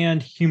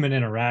understand human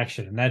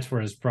interaction, and that's where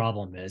his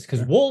problem is.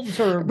 Because wolves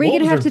are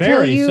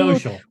very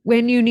social.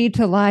 When you need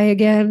to lie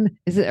again,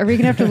 are we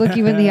gonna have to look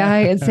you in the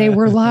eye and say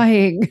we're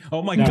lying?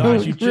 Oh my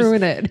gosh, you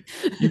ruin it.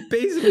 You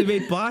basically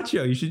made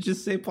Blatcho. You should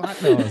just say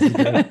Blatcho.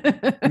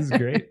 This is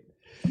great.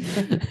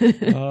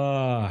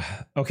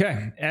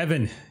 Okay,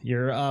 Evan,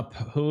 you're up.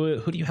 Who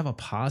do you have a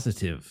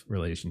positive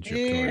relationship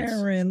towards?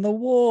 Aaron the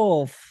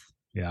wolf.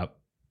 Yep.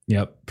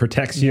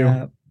 Protects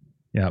you.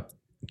 Yep.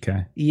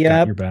 Okay. Yep.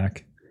 Got your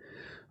back.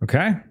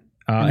 Okay.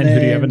 And who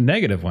do you have a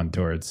negative one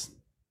towards?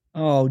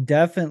 Oh,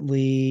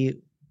 definitely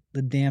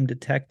the damn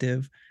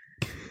detective.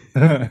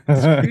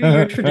 Screw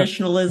your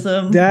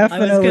traditionalism.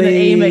 Definitely. I was going to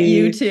aim at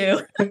you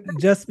too.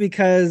 Just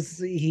because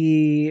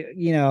he,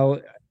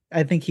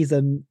 I think has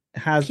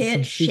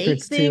some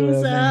secrets to him,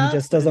 and he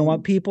just doesn't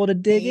want people to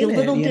dig in. A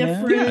little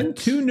different.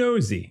 Yeah, too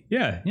nosy.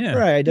 Yeah.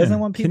 Right. Doesn't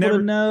want people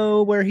to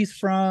know where he's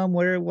from,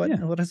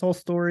 what his whole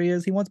story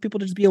is. He wants people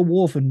to just be a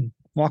wolf and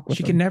walk with him.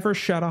 She can never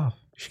shut off.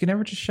 She can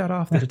never just shut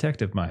off the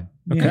detective mind.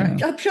 Okay.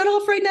 I'm shut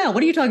off right now.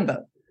 What are you talking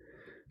about?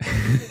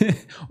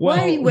 Why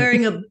are you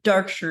wearing a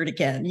dark shirt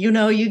again? You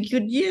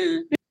could.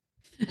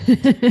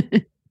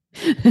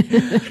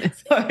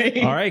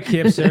 Sorry. All right,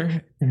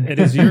 Kipser. It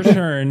is your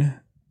turn.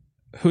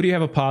 Who do you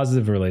have a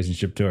positive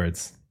relationship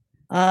towards?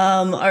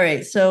 All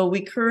right. So we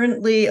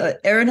currently,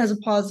 Aaron has a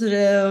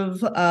positive.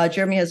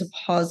 Jeremy has a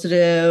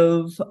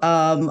positive.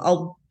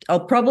 I'll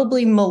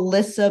probably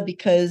Melissa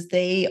because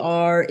they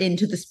are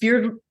into the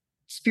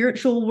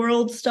spiritual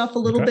world stuff a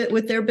little bit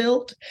with their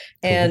build.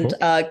 And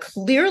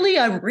clearly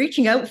I'm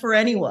reaching out for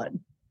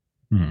anyone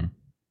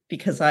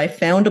because I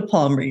found a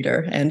palm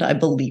reader and I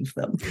believe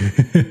them.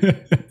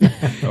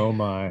 Oh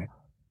my.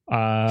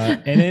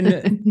 And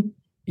then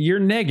you're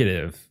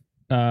negative.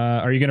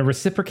 Are you going to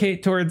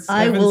reciprocate towards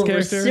Evan's will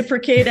character?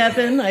 Reciprocate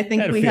Evan. I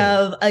think we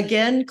have,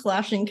 again,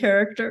 clashing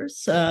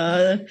characters.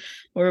 Or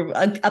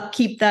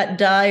upkeep that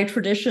die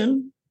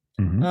tradition.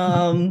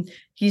 Mm-hmm.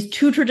 He's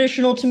too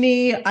traditional to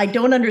me. I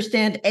don't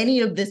understand any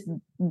of this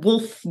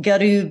wolf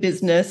garu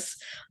business.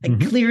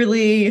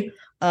 Clearly,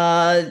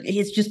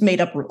 he's just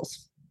made up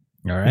rules.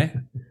 All right.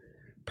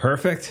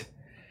 Perfect.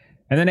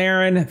 And then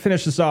Aaron,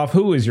 finish this off.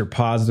 Who is your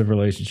positive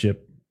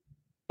relationship?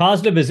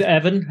 Positive is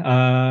Evan,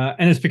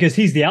 and it's because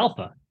he's the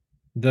alpha.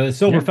 The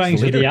Silver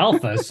Fangs are the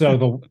alpha,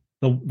 so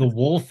the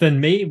wolf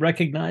in me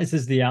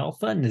recognizes the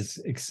alpha and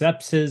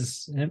accepts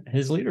his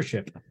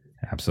leadership.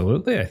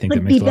 Absolutely, I think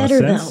that makes a lot of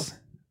sense.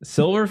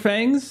 Silver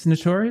Fangs,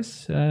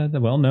 notorious, the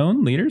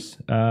well-known leaders.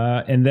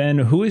 And then,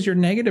 who is your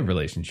negative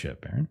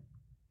relationship, Aaron?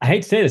 I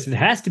hate to say this, it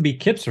has to be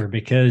Kipser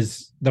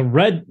because the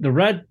red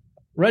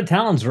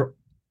Talons are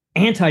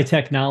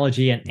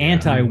anti-technology and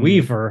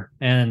anti-weaver,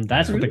 and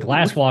that's what the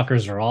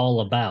Glasswalkers are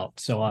all about.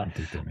 So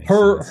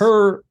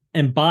her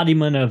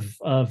embodiment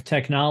of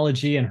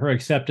technology and her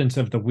acceptance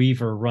of the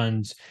weaver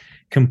runs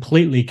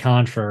completely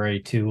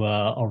contrary to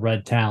a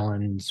Red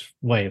Talon's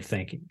way of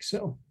thinking.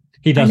 So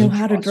he doesn't know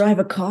how to drive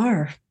a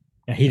car.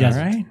 Yeah, he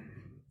doesn't.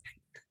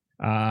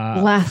 All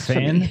right.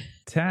 Blasphemy.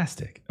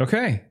 Fantastic.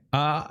 Okay.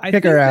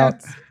 Kick her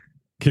out.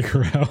 Kick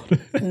her out.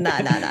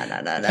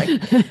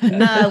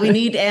 Nah, we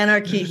need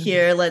anarchy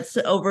here. Let's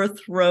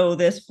overthrow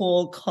this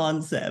whole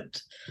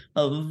concept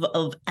of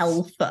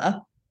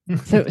alpha.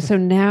 So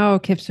now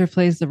Kipser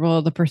plays the role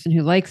of the person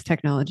who likes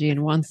technology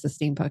and wants the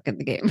steampunk in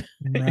the game.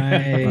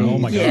 Right. Oh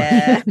my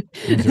god.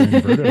 Things are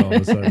inverted all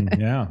of a sudden.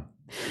 Yeah.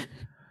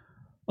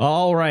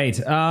 All right.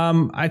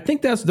 I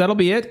think that'll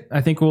be it.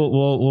 I think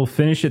we'll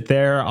finish it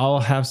there.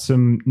 I'll have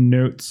some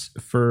notes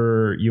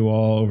for you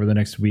all over the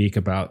next week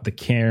about the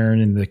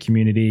cairn and the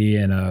community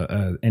and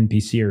a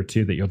NPC or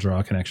two that you'll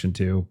draw a connection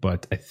to.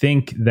 But I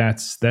think that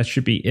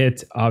should be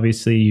it.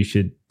 Obviously, you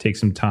should take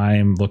some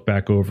time, look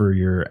back over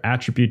your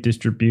attribute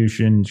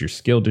distributions, your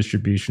skill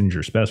distributions,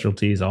 your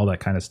specialties, all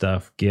that kind of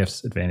stuff,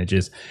 gifts,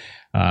 advantages.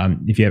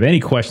 If you have any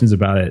questions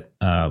about it,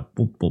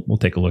 we'll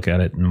take a look at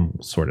it and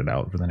we'll sort it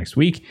out for the next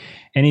week.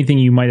 Anything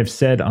you might have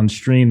said on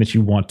stream that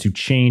you want to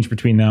change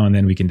between now and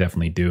then, we can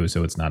definitely do.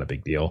 So it's not a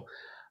big deal.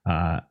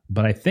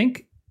 But I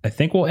think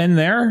we'll end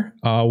there.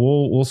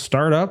 We'll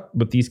start up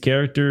with these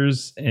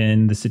characters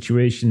and the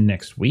situation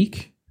next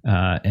week.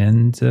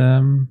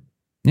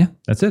 Yeah,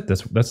 that's it.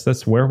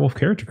 That's werewolf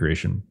character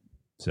creation.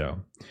 So.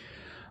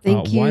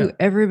 Thank you,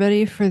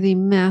 everybody, for the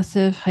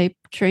massive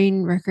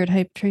record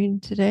hype train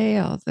today.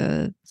 All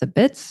the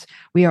bits.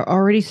 We are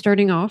already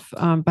starting off.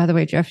 By the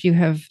way, Jeff, you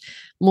have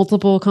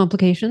multiple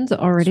complications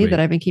already that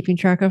I've been keeping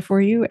track of for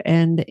you,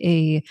 and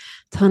a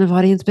ton of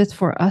audience bits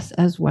for us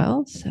as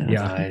well. So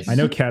yeah, nice. I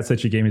know Kat said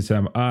she gave me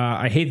some.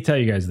 I hate to tell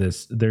you guys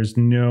this. There's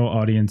no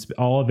audience.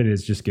 All of it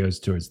just goes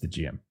towards the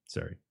GM.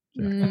 Sorry.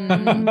 We're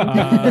gonna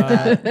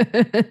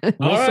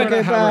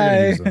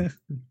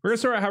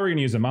sort out how we're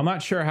gonna use them. I'm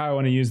not sure how I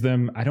want to use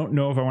them. I don't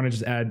know if I want to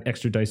just add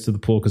extra dice to the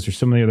pool because there's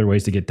so many other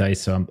ways to get dice.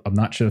 So I'm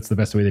not sure that's the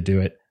best way to do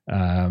it.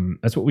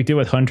 That's what we did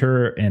with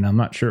Hunter, and I'm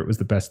not sure it was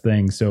the best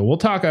thing. So we'll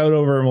talk out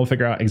over and we'll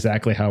figure out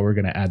exactly how we're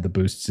gonna add the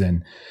boosts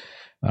in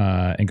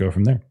and go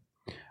from there.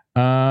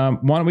 Why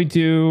don't we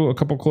do a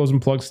couple close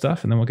and plug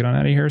stuff and then we'll get on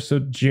out of here. So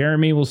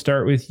Jeremy, we'll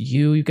start with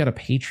you. You've got a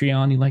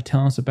Patreon you like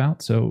telling us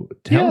about. So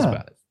tell us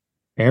about it.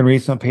 Aaron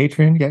Reese on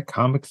Patreon. You got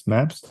comics,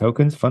 maps,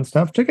 tokens, fun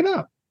stuff. Check it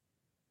out.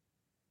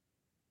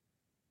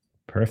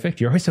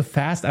 Perfect. You're always so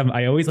fast.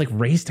 I always like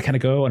race to kind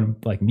of go and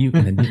like mute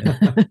and then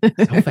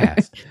so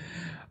fast.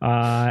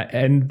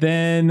 And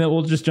then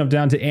we'll just jump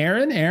down to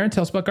Aaron. Aaron,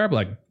 tell us about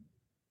Garblag.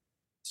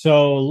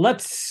 So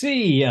let's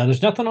see.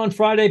 There's nothing on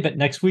Friday, but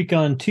next week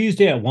on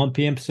Tuesday at 1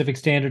 p.m. Pacific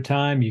Standard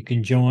Time, you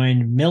can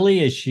join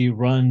Millie as she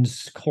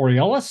runs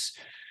Coriolis.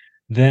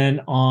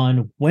 Then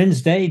on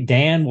Wednesday,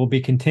 Dan will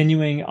be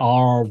continuing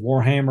our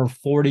Warhammer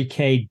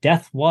 40K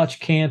Death Watch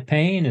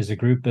campaign as a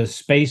group of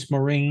Space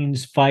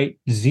Marines fight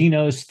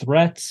Xenos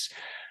threats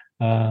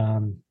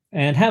and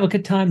have a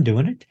good time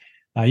doing it.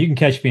 You can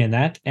catch me in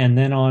that. And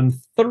then on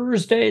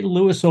Thursday,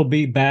 Lewis will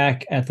be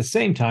back at the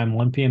same time,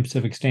 1 p.m.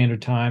 Pacific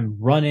Standard Time,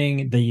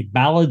 running the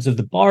Ballads of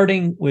the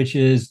Barding, which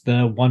is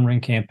the One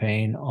Ring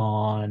campaign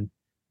on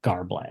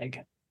Garblag.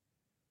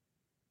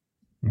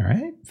 All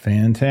right.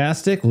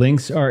 Fantastic.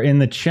 Links are in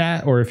the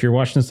chat, or if you're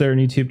watching us there on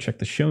YouTube, check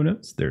the show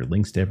notes. There are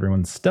links to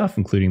everyone's stuff,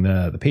 including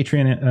the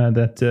Patreon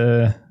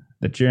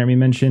that Jeremy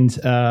mentioned.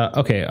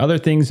 Okay, other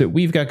things that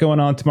we've got going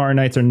on. Tomorrow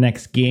night's our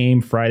next game.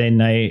 Friday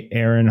night,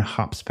 Aaron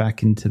hops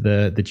back into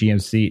the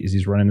GMC as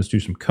he's running us through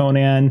some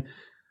Conan.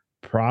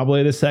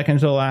 Probably the second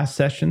to the last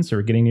session, so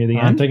we're getting near the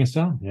end. I'm thinking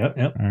so. Yep.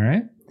 All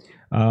right.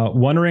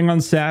 One Ring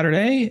on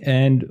Saturday,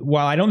 and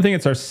while I don't think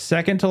it's our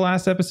second to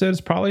last episode,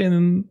 it's probably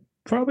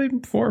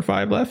 4 or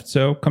 5 left,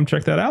 so come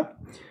check that out.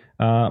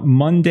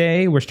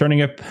 Monday, we're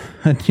starting up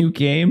a new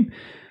game.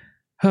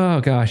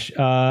 Oh gosh.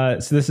 So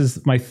this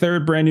is my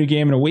third brand new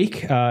game in a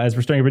week. As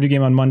we're starting a new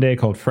game on Monday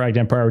called Fragged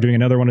Empire. We're doing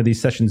another one of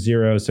these session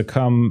 0. So that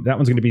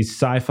one's going to be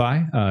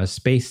sci-fi,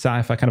 space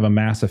sci-fi, kind of a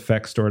Mass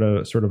Effect sort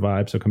of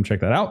vibe. So come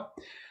check that out.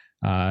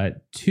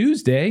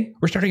 Tuesday,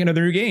 we're starting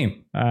another new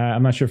game.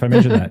 I'm not sure if I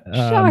mentioned that.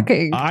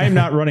 Shocking. I'm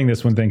not running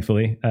this one,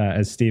 thankfully,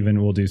 as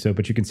Steven will do so,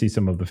 but you can see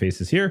some of the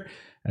faces here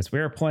as we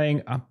are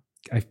playing. I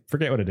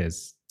forget what it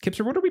is.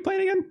 Kipser, what are we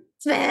playing again?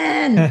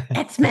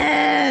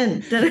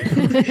 X-Men.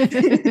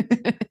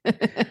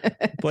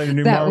 Playing a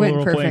new Marvel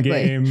role-playing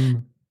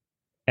game.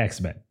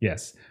 X-Men,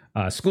 yes.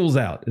 School's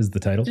Out is the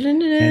title.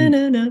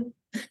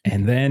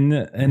 And then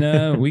in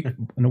a week,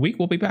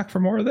 we'll be back for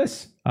more of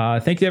this.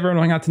 Thank you to everyone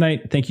who hung out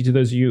tonight. Thank you to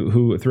those of you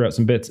who threw out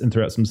some bits and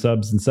threw out some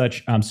subs and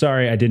such. I'm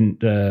sorry I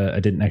didn't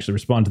actually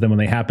respond to them when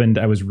they happened.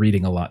 I was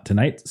reading a lot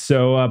tonight.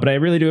 So, but I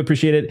really do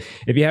appreciate it.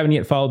 If you haven't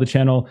yet followed the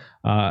channel,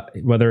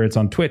 whether it's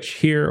on Twitch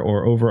here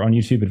or over on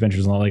YouTube,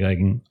 Adventures in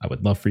Lollygagging, I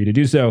would love for you to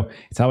do so.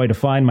 It's how I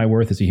define my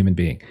worth as a human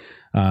being.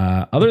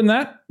 Other than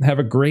that, have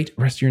a great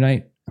rest of your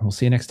night. And we'll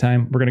see you next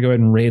time. We're going to go ahead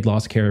and raid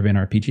Lost Caravan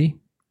RPG.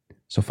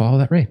 So follow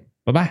that raid.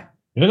 Bye-bye.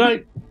 Good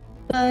night.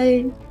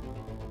 Bye.